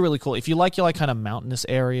really, really cool. If you like your like kind of mountainous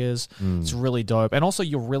areas, it's really dope. And also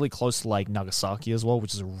you're really close to like Nagasaki as well,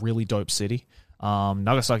 which is a really dope city.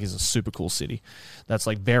 Nagasaki is a super cool city. That's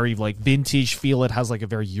like very like vintage feel. It has like a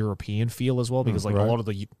very European feel as well because like right.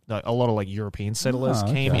 a lot of like European settlers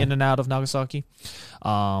came okay. in and out of Nagasaki.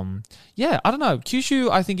 Yeah, I don't know. Kyushu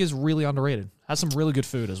I think is really underrated. Has some really good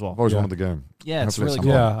food as well. I've always Yeah. wanted to go. Yeah, it's Hopefully really some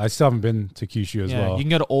cool. Yeah, I still haven't been to Kyushu as well. You can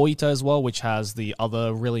go to Oita as well, which has the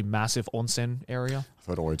other really massive onsen area. I've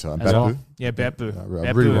heard Oita and As well. Beppu. Yeah, Beppu. Yeah,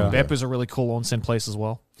 I really wanna go. Beppu's a really cool onsen place as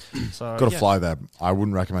well. So Got to yeah. fly there. I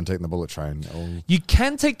wouldn't recommend taking the bullet train. You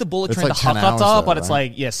can take the bullet It's train like to 10 hours Hakata, though, but it's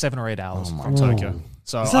right? like 7 or 8 hours Oh my from God. Tokyo.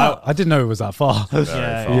 So Is that, I didn't know it was that far. yeah, far. it's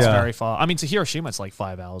Yeah. very far. I mean, to Hiroshima, it's like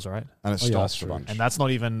 5 hours, right? And it Oh, yeah, stops that's a true. bunch. And that's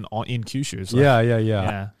not even in Kyushu. So.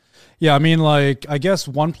 Yeah. Yeah, I mean, like, I guess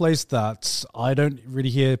one place that I don't really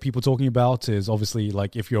hear people talking about is obviously,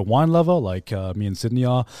 like, if you're a wine lover, like me and Sydney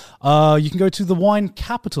are, you can go to the wine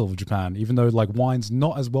capital of Japan, even though, like, wine's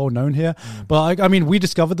not as well known here. But, I mean, we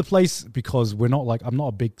discovered the place because we're not, like, I'm not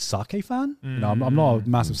a big sake fan. You know, I'm not a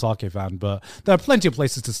massive sake fan, but there are plenty of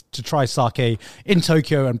places to try sake in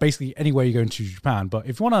Tokyo and basically anywhere you go into Japan. But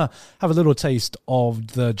if you want to have a little taste of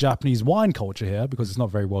the Japanese wine culture here, because it's not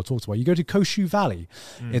very well talked about, you go to Koshu Valley.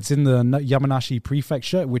 It's in the Yamanashi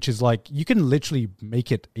prefecture, which is like, you can literally make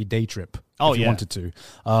it a day trip if you wanted to.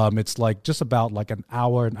 It's like just about like an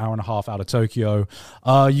hour and a half out of Tokyo.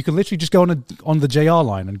 You can literally just go on the JR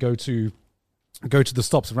line and go to the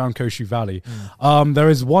stops around Koshu Valley. There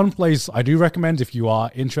is one place I do recommend if you are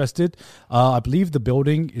interested. I believe the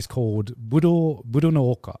building is called Budo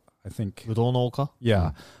no Oka, I think. Udonoka.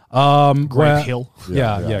 Yeah. Grape Hill.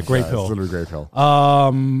 Yeah, Grape Hill. It's literally Grape Hill.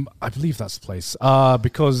 I believe that's the place.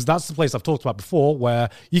 Because that's the place I've talked about before, where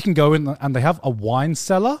you can go in and they have a wine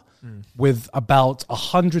cellar with about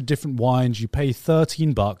 100 different wines. You pay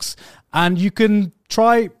 $13, and you can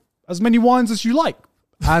try as many wines as you like.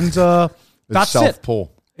 And that's self-pour.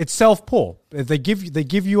 it. It's self-pour. They give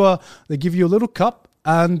you a little cup.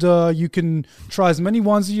 And you can try as many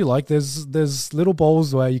wines as you like. There's little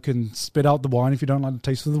bowls where you can spit out the wine if you don't like the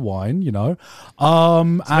taste of the wine, you know.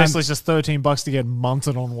 And Basically, it's just $13 to get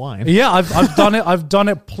munted on wine. yeah, I've done it. I've done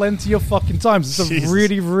it plenty of fucking times. It's a Jesus.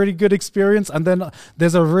 really, really good experience. And then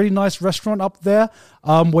there's a really nice restaurant up there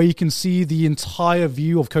where you can see the entire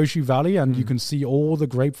view of Koshu Valley, and you can see all the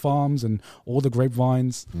grape farms and all the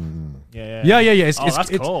grapevines. Yeah. Yeah. That's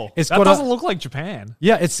cool. It's That got doesn't look like Japan.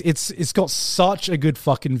 Yeah, it's got such a good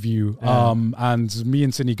fucking view. And me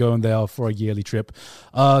and Sydney go in there for a yearly trip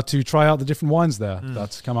to try out the different wines there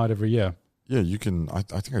that come out every year. Yeah, you can. I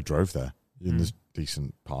think I drove there. There's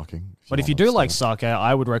decent parking. But if you want do to like stay. sake,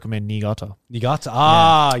 I would recommend Niigata. Niigata.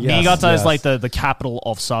 Yes. Niigata is yes. like the capital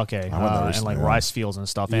of sake there and like recently, yeah. rice fields and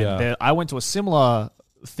stuff. And Yeah. I went to a similar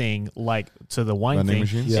thing like to the wine Vending thing,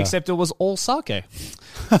 machines? Yeah. except it was all sake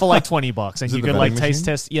for like $20, and Is it you the could like vending taste machine?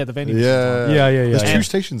 test. Yeah, the vending machine. Yeah. There's yeah. two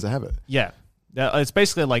stations that have it. Yeah. It's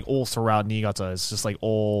basically like all throughout Niigata. It's just like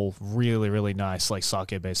all really, really nice, like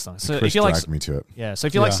sake based on. So Chris if you like, dragged me to it. yeah. So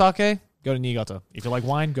if you like sake, go to Niigata. If you like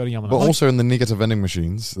wine, go to Yamanashi. But also in the Niigata vending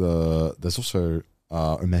machines, there's also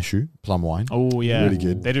umeshu, plum wine. Oh yeah, Really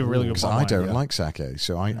good. They do really good. Because plum I wine, don't yeah. like sake,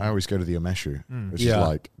 so I always go to the umeshu, which Yeah. is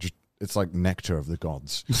like it's like nectar of the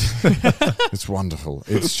gods. It's wonderful.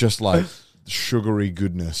 It's just like sugary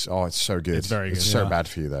goodness. Oh, it's so good. It's very good. It's so Yeah. bad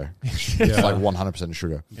for you though. It's like 100%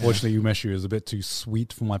 sugar. Unfortunately, umeshu is a bit too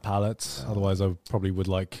sweet for my palate. Otherwise, I probably would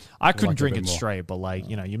like. I couldn't like a drink bit it more. straight, but like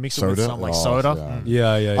you mix it with Soda? something like Oh, soda.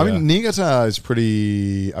 yeah. Yeah. I mean, Niigata is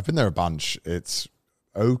pretty. I've been there a bunch. It's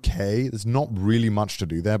okay. There's not really much to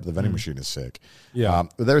do there, but the vending machine is sick. Yeah.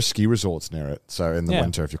 But there are ski resorts near it. So in the Yeah.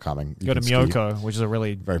 winter, if you're coming, you Go to can ski. Miyoko, which is a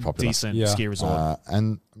really Very popular. decent Yeah. ski resort.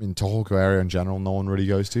 And I mean, Tohoku area in general, no one really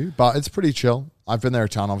goes to, but it's pretty chill. I've been there a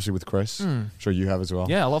ton, obviously, with Chris. I'm sure you have as well.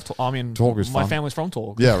 Yeah, I love. I mean, Tohoku's my fun. family's from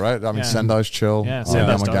Tohoku. Yeah, right? I mean, Yeah. Sendai's chill. Yeah,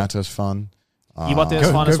 Sendai's dope. Yamagata's fun. Iwate is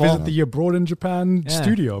Go, fun go as well. visit the Abroad in Japan Yeah.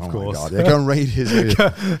 studio, of Oh my course. God. Yeah, go and raid his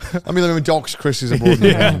area. I mean, docs Chris is abroad.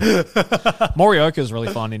 Yeah. Morioka is really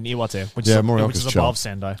fun in Iwate, which Yeah, is Morioka's which is chill. above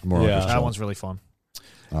Sendai. Morioka's Yeah. That chill. one's really fun.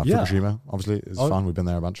 Yeah. Fukushima, obviously, is Oh. fun. We've been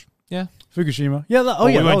there a bunch. Yeah. Fukushima. Yeah. Oh,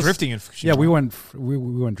 yeah. we that went was- drifting in Fukushima. Yeah, we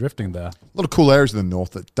went drifting there. A lot of cool areas in the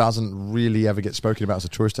north that doesn't really ever get spoken about as a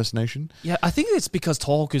tourist destination. Yeah, I think it's because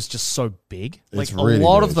Tohoku is just so big. Like It's a really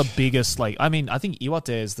lot of big. the biggest. Like I mean, I think Iwate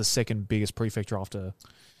is the second biggest prefecture after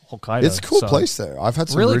Hokkaido. It's a cool so- place there. I've had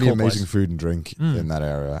some Really really cool amazing place. food and drink in that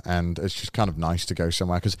area, and it's just kind of nice to go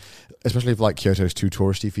somewhere because, especially if like Kyoto's too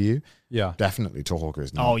touristy for you, Yeah. definitely Tohoku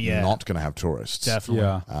is not, Oh, yeah. not going to have tourists. Definitely.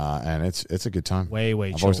 Yeah. And it's a good time. Way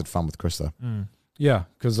I've chill. always had fun with Chris though. Yeah,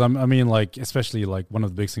 because I mean, like, especially like one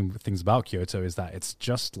of the big things about Kyoto is that it's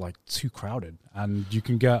just like too crowded, and you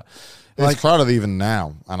can get. It's crowded even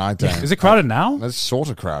now, and I don't. Is it crowded now? It's sort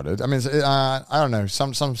of crowded. I mean, I don't know.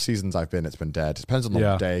 Some seasons I've been, it's been dead. It depends on the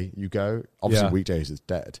Yeah. day you go. Obviously, Yeah. weekdays it's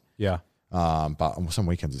dead. Yeah, But on some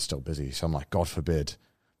weekends it's still busy. So I'm like, God forbid,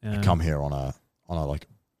 I come here on a like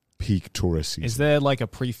peak tourist season. Is there like a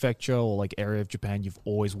prefecture or like area of Japan you've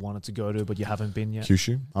always wanted to go to but you haven't been yet?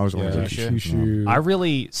 Kyushu? I was always yeah. in Kyushu. I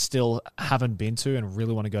really still haven't been to and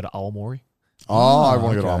really want to go to Aomori. Oh, I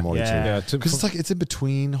want to go to okay. Aomori Yeah. too. Yeah, Because it's like it's in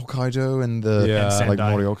between Hokkaido and the Yeah. And like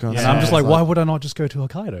Sendai. Morioka. Yeah. and I'm just it's like, why would I not just go to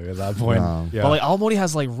Hokkaido at that point? No. Yeah. But like Aomori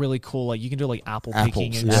has like really cool, like you can do like apple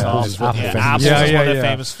picking Apples, and yeah. stuff. Apples is what they're famous apples for. is what Yeah, they're yeah.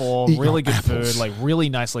 famous for. Eat Really your good apples. food, like really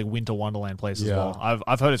nice like winter wonderland place as Yeah. well.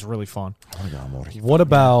 I've heard it's really fun. I want to go to Aomori. What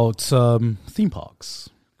about theme parks?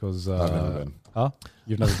 Because I've never been. Huh?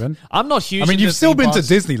 You've never been? I'm not huge. I mean, into you've still theme been to parks.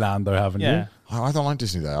 Disneyland, though, haven't Yeah. you? I don't like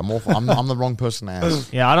Disney there. I'm the wrong person to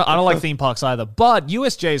ask. Yeah, I don't like theme parks either. But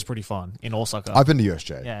USJ is pretty fun in Osaka. I've been to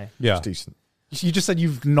USJ. yeah. Yeah. It's decent. You just said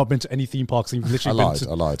you've not been to any theme parks. And you've I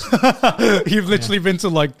literally lied. been to. You've literally been to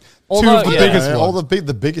like Although- two of the yeah. biggest all ones.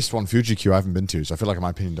 the biggest one, Fuji-Q, I haven't been to, so I feel like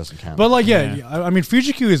my opinion doesn't count. But like, Yeah. I mean,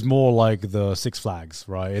 Fuji-Q is more like the Six Flags,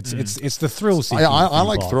 right? It's the thrill seeking. I theme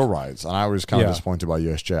like park. thrill rides, and I was kind of Yeah. disappointed by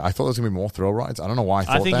USJ. I thought there was gonna be more thrill rides. I don't know why I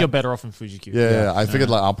thought I think that. you're better off in Fuji-Q. Yeah, I figured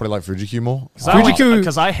like I'll probably like Fuji-Q more. Fuji-Q-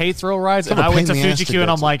 Because I hate thrill rides, and kind I of a went to pain in the ass to Fuji-Q and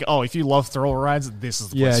get I'm to. like, oh, if you love thrill rides, this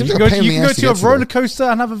is the Yeah, place. you Seems can like go, a pain in you the can go ass to to a get to, roller though. coaster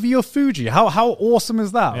and have a view of Fuji. How awesome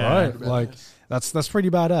is that, Yeah. right? Like that's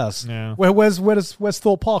pretty badass. Yeah. Where's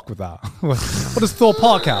Thorpe Park with that? What does Thorpe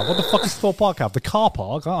Park have? What the fuck does Thorpe Park have? The car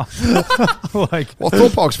park? Huh? Like Well,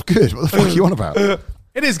 Thorpe Park's good. What the fuck are you on about?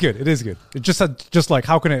 it is good. It is good. It just like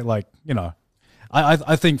how can it like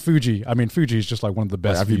I think Fuji. I mean Fuji is just like one of the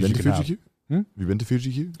best. Have you views been to can have. Fuji-Q? Have you been to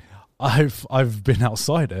Fuji-Q? I've been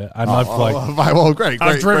outside it and I've like well, great.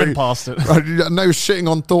 I've driven great. past it. Right, no shitting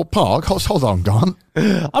on Thorpe Park. Hold on, Gone.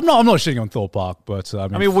 I'm not shitting on Thorpe Park, but I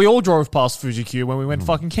mean, we all drove past Fuji-Q when we went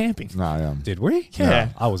fucking camping. No, yeah. did we? Yeah.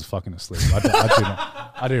 I was fucking asleep.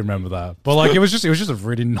 I didn't remember that. But like, it was just a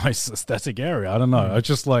really nice aesthetic area. I don't know. It's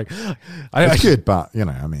just like, It's good, but you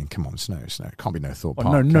know, I mean, come on, snow. It can't be no Thorpe Oh,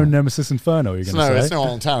 Park. no Nemesis Inferno. You're gonna say? It's no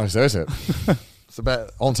Alton Towers, though, is it? It's about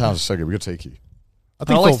Alton Towers is so good. We got to take you. I I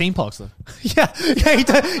think don't like Thorpe- theme parks though. Yeah,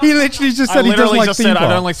 he literally just I said he doesn't literally like just theme said parks.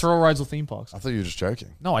 I don't like thrill rides or theme parks. I thought you were just joking.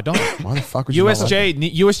 No, I don't. Why the fuck would you not like it?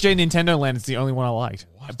 USJ Nintendo Land is the only one I liked.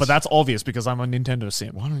 But that's obvious because I'm a Nintendo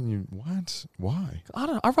sim. Why don't you? What? Why? I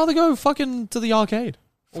don't know. I'd rather go fucking to the arcade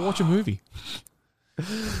or watch a movie.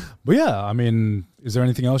 But yeah, I mean, is there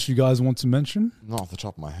anything else you guys want to mention? Not off the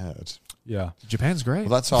top of my head. Yeah. Japan's great.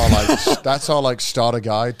 Well, that's our starter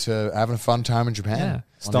guide to having a fun time in Japan. Yeah.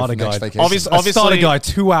 Starter guide. Obviously, starter guide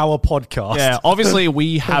 2-hour podcast. Yeah, obviously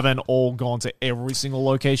we haven't all gone to every single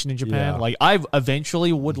location in Japan. Yeah. Like I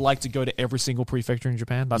eventually would like to go to every single prefecture in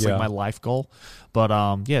Japan. That's like my life goal. But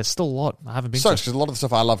yeah, it's still a lot. I haven't been. Sucks because a lot of the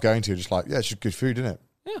stuff I love going to, just like it's just good food, isn't it?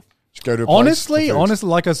 Yeah. Just go to a place for food.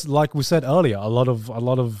 honestly, like we said earlier, a lot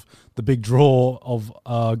of the big draw of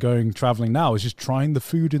going traveling now is just trying the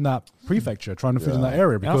food in that prefecture, trying the food in that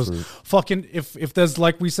area, because fucking if there's,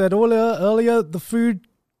 like we said earlier, the food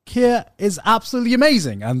here is absolutely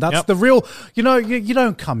amazing, and that's the real. You know, you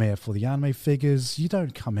don't come here for the anime figures. You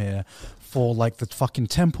don't come here for like the fucking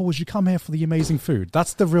temples. You come here for the amazing food.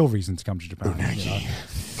 That's the real reason to come to Japan.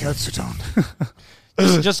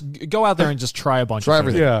 Just go out there and just try a bunch. Try of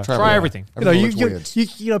food. everything. Yeah. Try everything.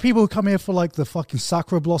 You know, people who come here for like the fucking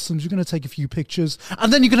sakura blossoms. You're gonna take a few pictures,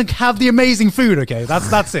 and then you're gonna have the amazing food. Okay,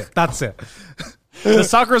 that's it. That's it. The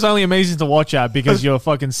sakura is only amazing to watch at because you're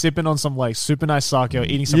fucking sipping on some like super nice sake or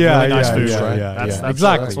eating some really nice food. Right? That's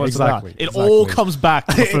Exactly. what it's about. It all comes back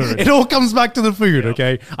to the food. It all comes back to the food.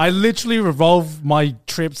 Okay, I literally revolve my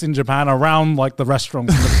trips in Japan around like the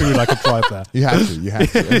restaurants and the food I could try there. You have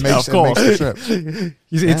to. It makes, of course. It makes the trip.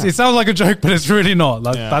 It sounds like a joke, but it's really not.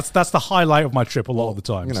 Like, that's the highlight of my trip a lot of the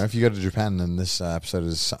time. You know, if you go to Japan and this episode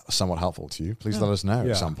is somewhat helpful to you, please let us know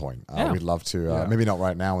at some point. We'd love to. Maybe not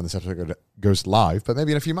right now when this episode goes live, but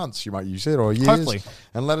maybe in a few months you might use it, or years. Hopefully.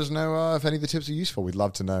 And let us know if any of the tips are useful. We'd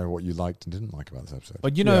love to know what you liked and didn't like about this episode.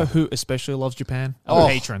 But you know who especially loves Japan? Our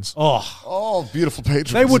patrons. Oh, beautiful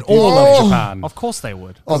patrons. They would all love Japan. Of course they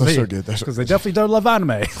would. Oh, they're so good. Because they definitely don't love anime.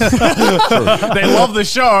 They love the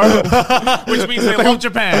show, which means they love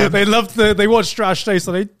Japan. They watch Trash Taste,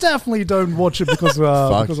 so they definitely don't watch it because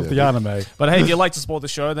of the anime. But hey, if you'd like to support the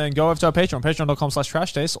show, then go over to our Patreon,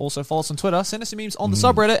 patreon.com/trashtaste. Also follow us on Twitter, send us some memes on the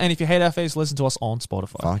subreddit, and if you hate our face, listen to us on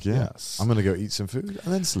Spotify. Fuck yes. I'm going to go eat some food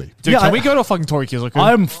and then sleep. Dude, can we go to a fucking Torikizuku?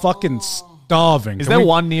 I'm fucking starving. Is there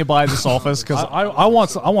one nearby this office? Because I want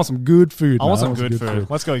some good food. I want some good food.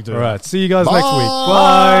 Let's go do it. All right, see you guys next week.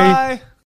 Bye.